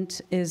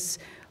 4% is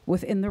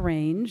within the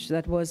range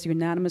that was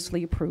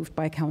unanimously approved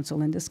by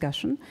council in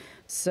discussion.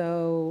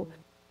 So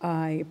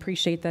I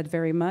appreciate that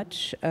very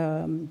much.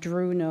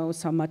 Drew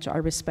knows how much I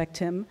respect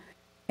him,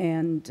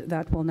 and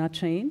that will not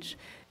change.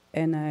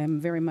 And I'm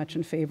very much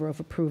in favor of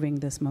approving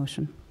this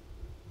motion.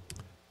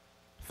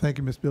 Thank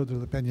you, Ms. Bilder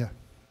La Pena.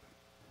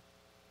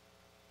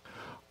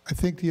 I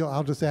think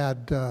I'll just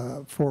add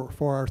for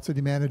our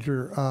city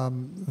manager,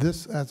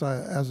 this, as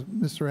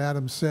Mr.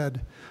 Adams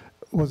said,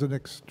 was an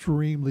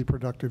extremely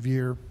productive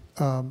year.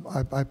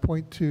 I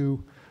point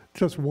to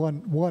just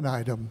one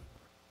item,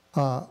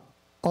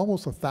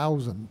 almost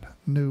 1,000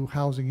 new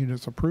housing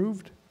units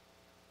approved,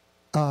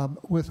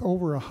 with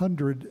over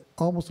 100,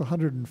 almost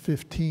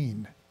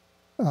 115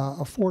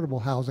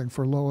 affordable housing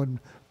for low and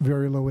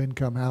very low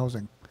income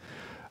housing.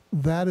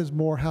 That is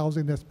more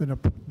housing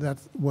that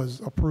was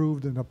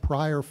approved in the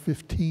prior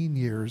 15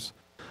 years,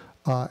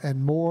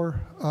 and more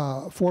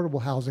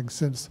affordable housing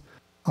since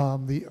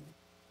the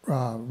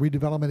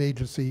redevelopment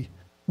agency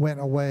went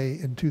away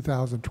in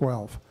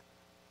 2012.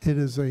 It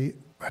is a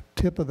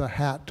tip of the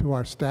hat to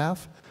our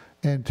staff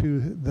and to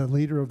the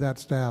leader of that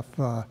staff,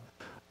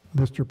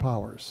 Mr.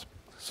 Powers.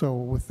 So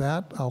with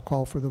that, I'll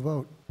call for the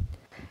vote.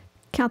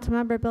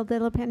 Councilmember Bilder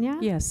La Pena?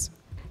 Yes.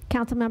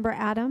 Councilmember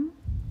Adam?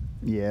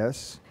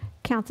 Yes.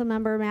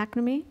 Councilmember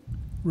McNamee?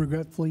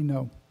 Regretfully,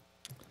 no.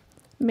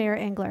 Mayor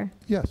Engler?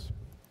 Yes.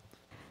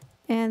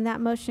 And that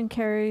motion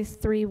carries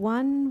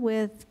 3-1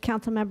 with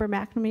Councilmember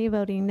McNamee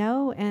voting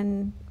no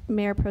and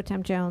Mayor Pro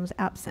Tem Jones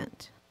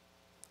absent.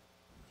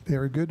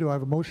 Very good. Do I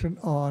have a motion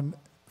on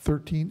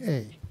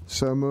 13A?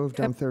 So moved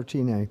on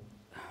 13A.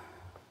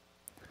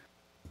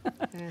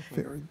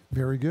 Very,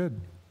 very good.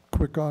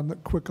 Quick on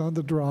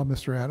the draw,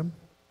 Mr. Adam.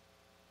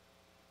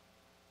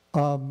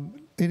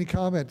 Any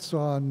comments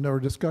on or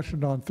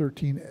discussion on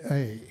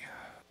 13A?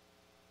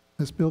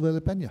 Ms. Bilder La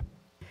Pena.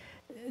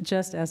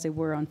 just as they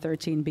were on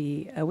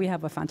 13B. We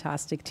have a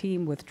fantastic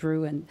team with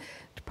Drew and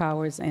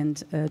Powers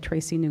and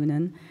Tracy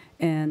Noonan.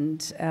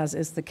 And as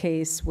is the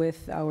case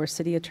with our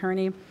city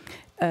attorney,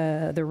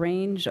 the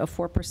range of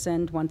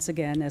 4%, once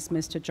again, as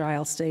Mr.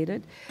 Giles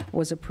stated,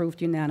 was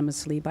approved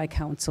unanimously by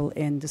council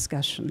in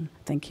discussion.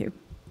 Thank you.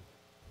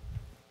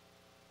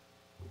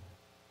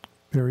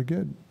 Very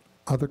good.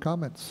 Other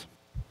comments?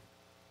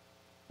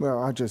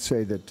 Well, I'll just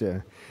say that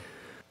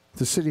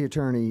the city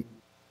attorney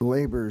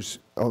labors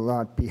a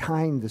lot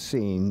behind the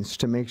scenes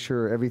to make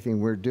sure everything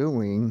we're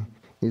doing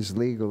is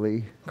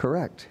legally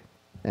correct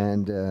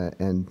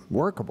and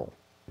workable.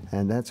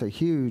 And that's a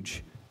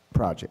huge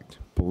project,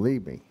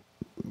 believe me.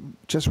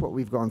 Just what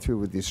we've gone through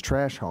with this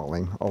trash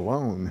hauling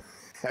alone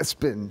has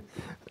been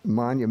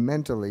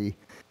monumentally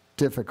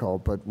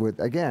difficult, but with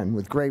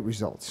great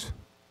results.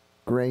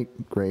 Great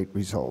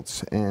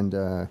results. And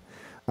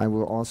I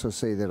will also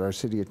say that our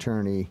city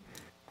attorney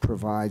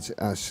provides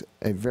us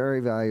a very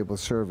valuable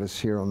service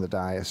here on the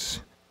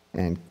dais.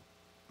 And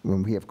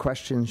when we have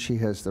questions, she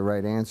has the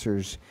right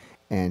answers,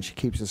 and she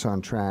keeps us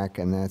on track,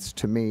 and that's,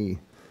 to me,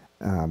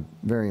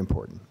 very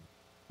important.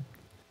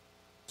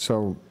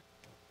 So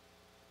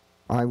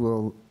I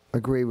will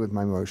agree with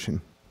my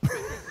motion.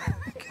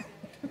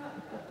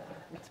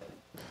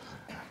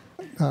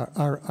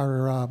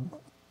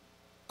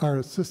 Our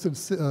assistant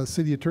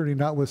city attorney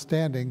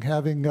notwithstanding,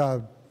 having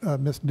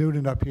Ms.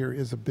 Noonan up here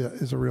is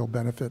a real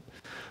benefit.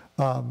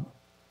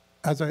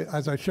 As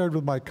I shared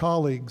with my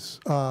colleagues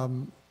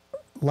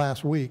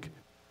last week,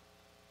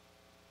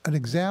 an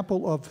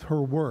example of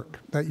her work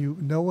that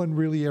no one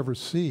really ever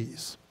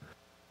sees.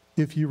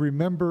 If you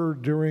remember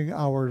during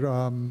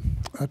our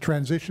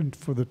transition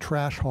for the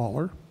trash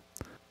hauler,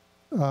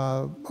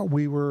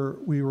 we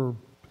were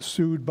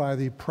sued by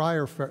the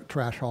prior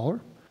trash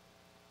hauler,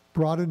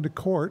 brought into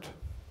court.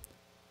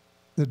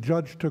 The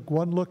judge took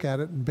one look at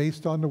it and,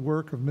 based on the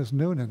work of Ms.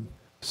 Noonan,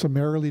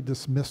 summarily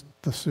dismissed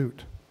the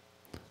suit.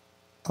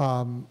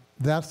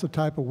 That's the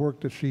type of work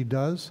that she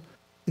does.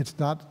 It's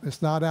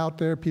not out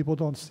there. People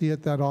don't see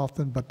it that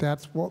often, but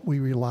that's what we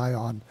rely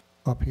on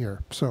up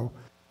here. So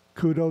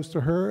kudos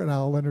to her, and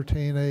I'll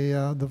entertain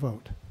the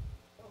vote.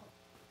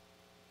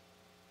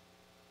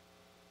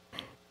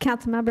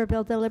 Councilmember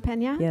Bill De La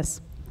Pena?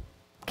 Yes.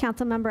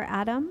 Councilmember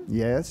Adam?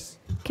 Yes.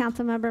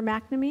 Councilmember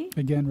McNamee?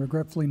 Again,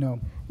 regretfully,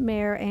 no.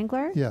 Mayor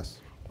Engler? Yes.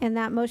 And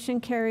that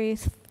motion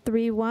carries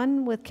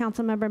 3-1 with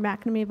Councilmember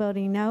McNamee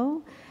voting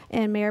no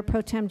and Mayor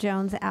Pro Tem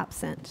Jones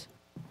absent.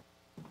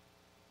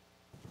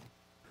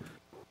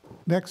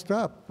 Next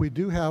up, we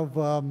do have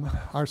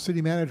our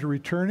city manager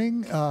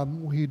returning.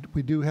 We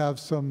do have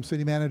some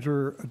city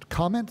manager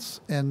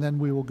comments, and then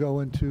we will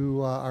go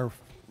into our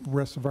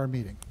rest of our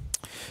meeting.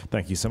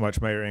 Thank you so much,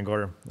 Mayor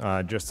Engler.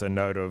 Just a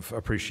note of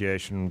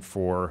appreciation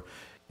for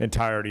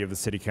entirety of the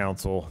City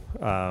Council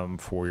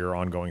for your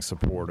ongoing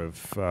support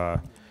of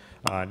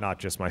not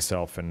just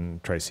myself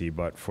and Tracy,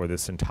 but for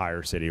this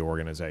entire city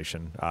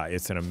organization.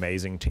 It's an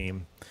amazing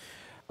team.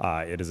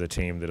 It is a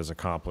team that has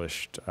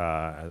accomplished,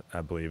 I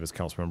believe, as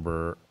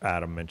Councilmember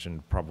Adam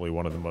mentioned, probably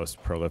one of the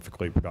most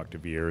prolifically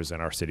productive years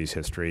in our city's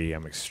history.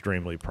 I'm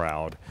extremely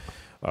proud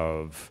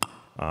of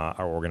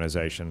our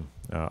organization,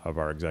 of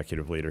our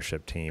executive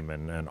leadership team,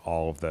 and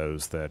all of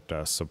those that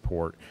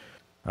support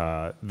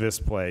this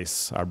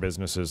place, our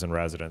businesses and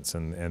residents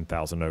in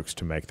Thousand Oaks,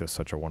 to make this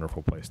such a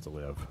wonderful place to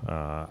live.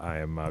 I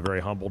am very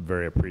humbled,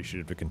 very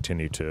appreciative to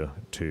continue to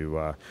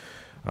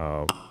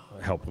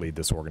help lead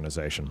this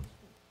organization.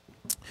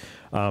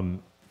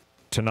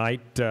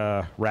 Tonight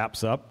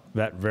wraps up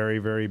that very,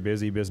 very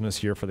busy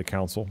business year for the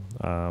council.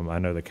 I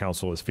know the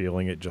council is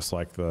feeling it just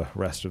like the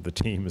rest of the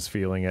team is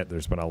feeling it.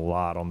 There's been a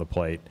lot on the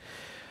plate.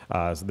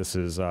 So this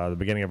is the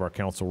beginning of our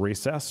council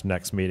recess.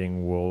 Next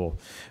meeting will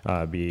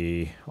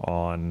be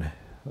on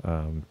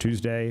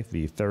Tuesday,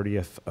 the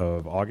 30th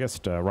of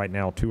August. Right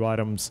now, 2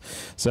 items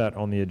set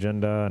on the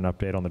agenda: an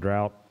update on the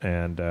drought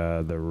and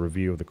the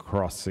review of the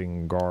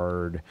crossing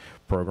guard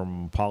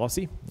program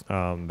policy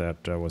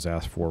that was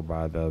asked for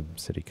by the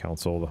City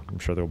Council. I'm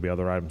sure there will be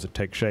other items that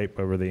take shape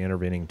over the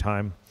intervening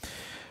time.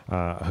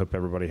 I hope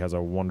everybody has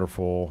a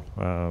wonderful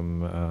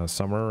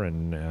summer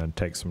and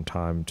take some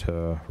time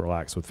to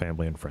relax with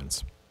family and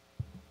friends.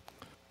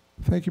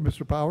 Thank you,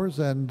 Mr. Powers.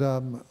 And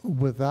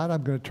with that,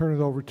 I'm going to turn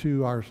it over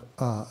to our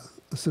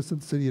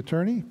Assistant City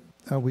Attorney.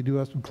 We do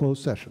have some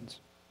closed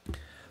sessions.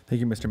 Thank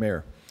you, Mr.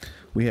 Mayor.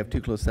 We have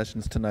 2 closed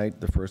sessions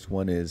tonight. The first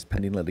one is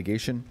pending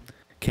litigation.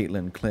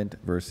 Caitlin Clint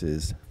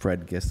versus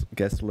Fred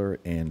Gessler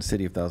and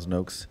City of Thousand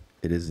Oaks.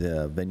 It is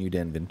venued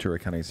in Ventura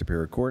County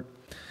Superior Court,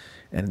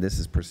 and this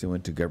is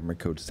pursuant to Government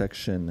Code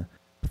Section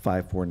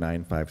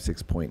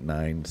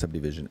 54956.9,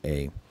 Subdivision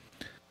A.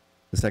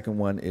 The second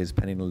one is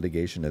pending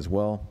litigation as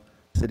well.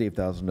 City of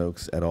Thousand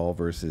Oaks et al.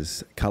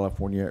 Versus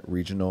California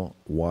Regional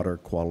Water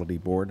Quality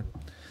Board.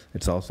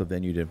 It's also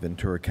venued in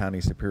Ventura County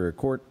Superior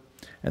Court,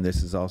 and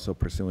this is also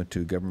pursuant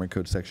to Government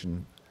Code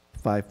Section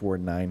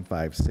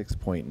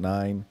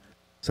 54956.9,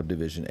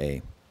 Subdivision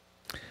A.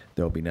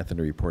 There will be nothing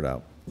to report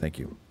out. Thank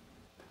you.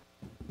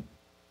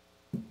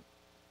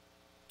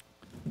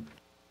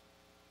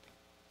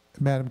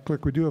 Madam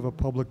Clerk, we do have a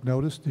public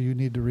notice. Do you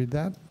need to read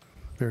that?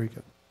 Very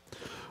good.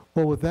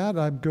 Well, with that,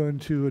 I'm going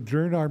to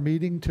adjourn our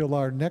meeting till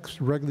our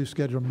next regularly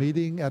scheduled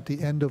meeting at the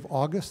end of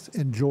August.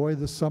 Enjoy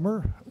the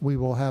summer. We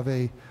will have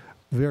a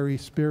very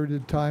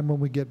spirited time when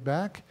we get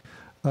back.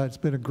 It's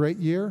been a great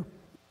year,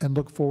 and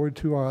look forward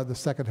to the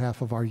second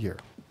half of our year.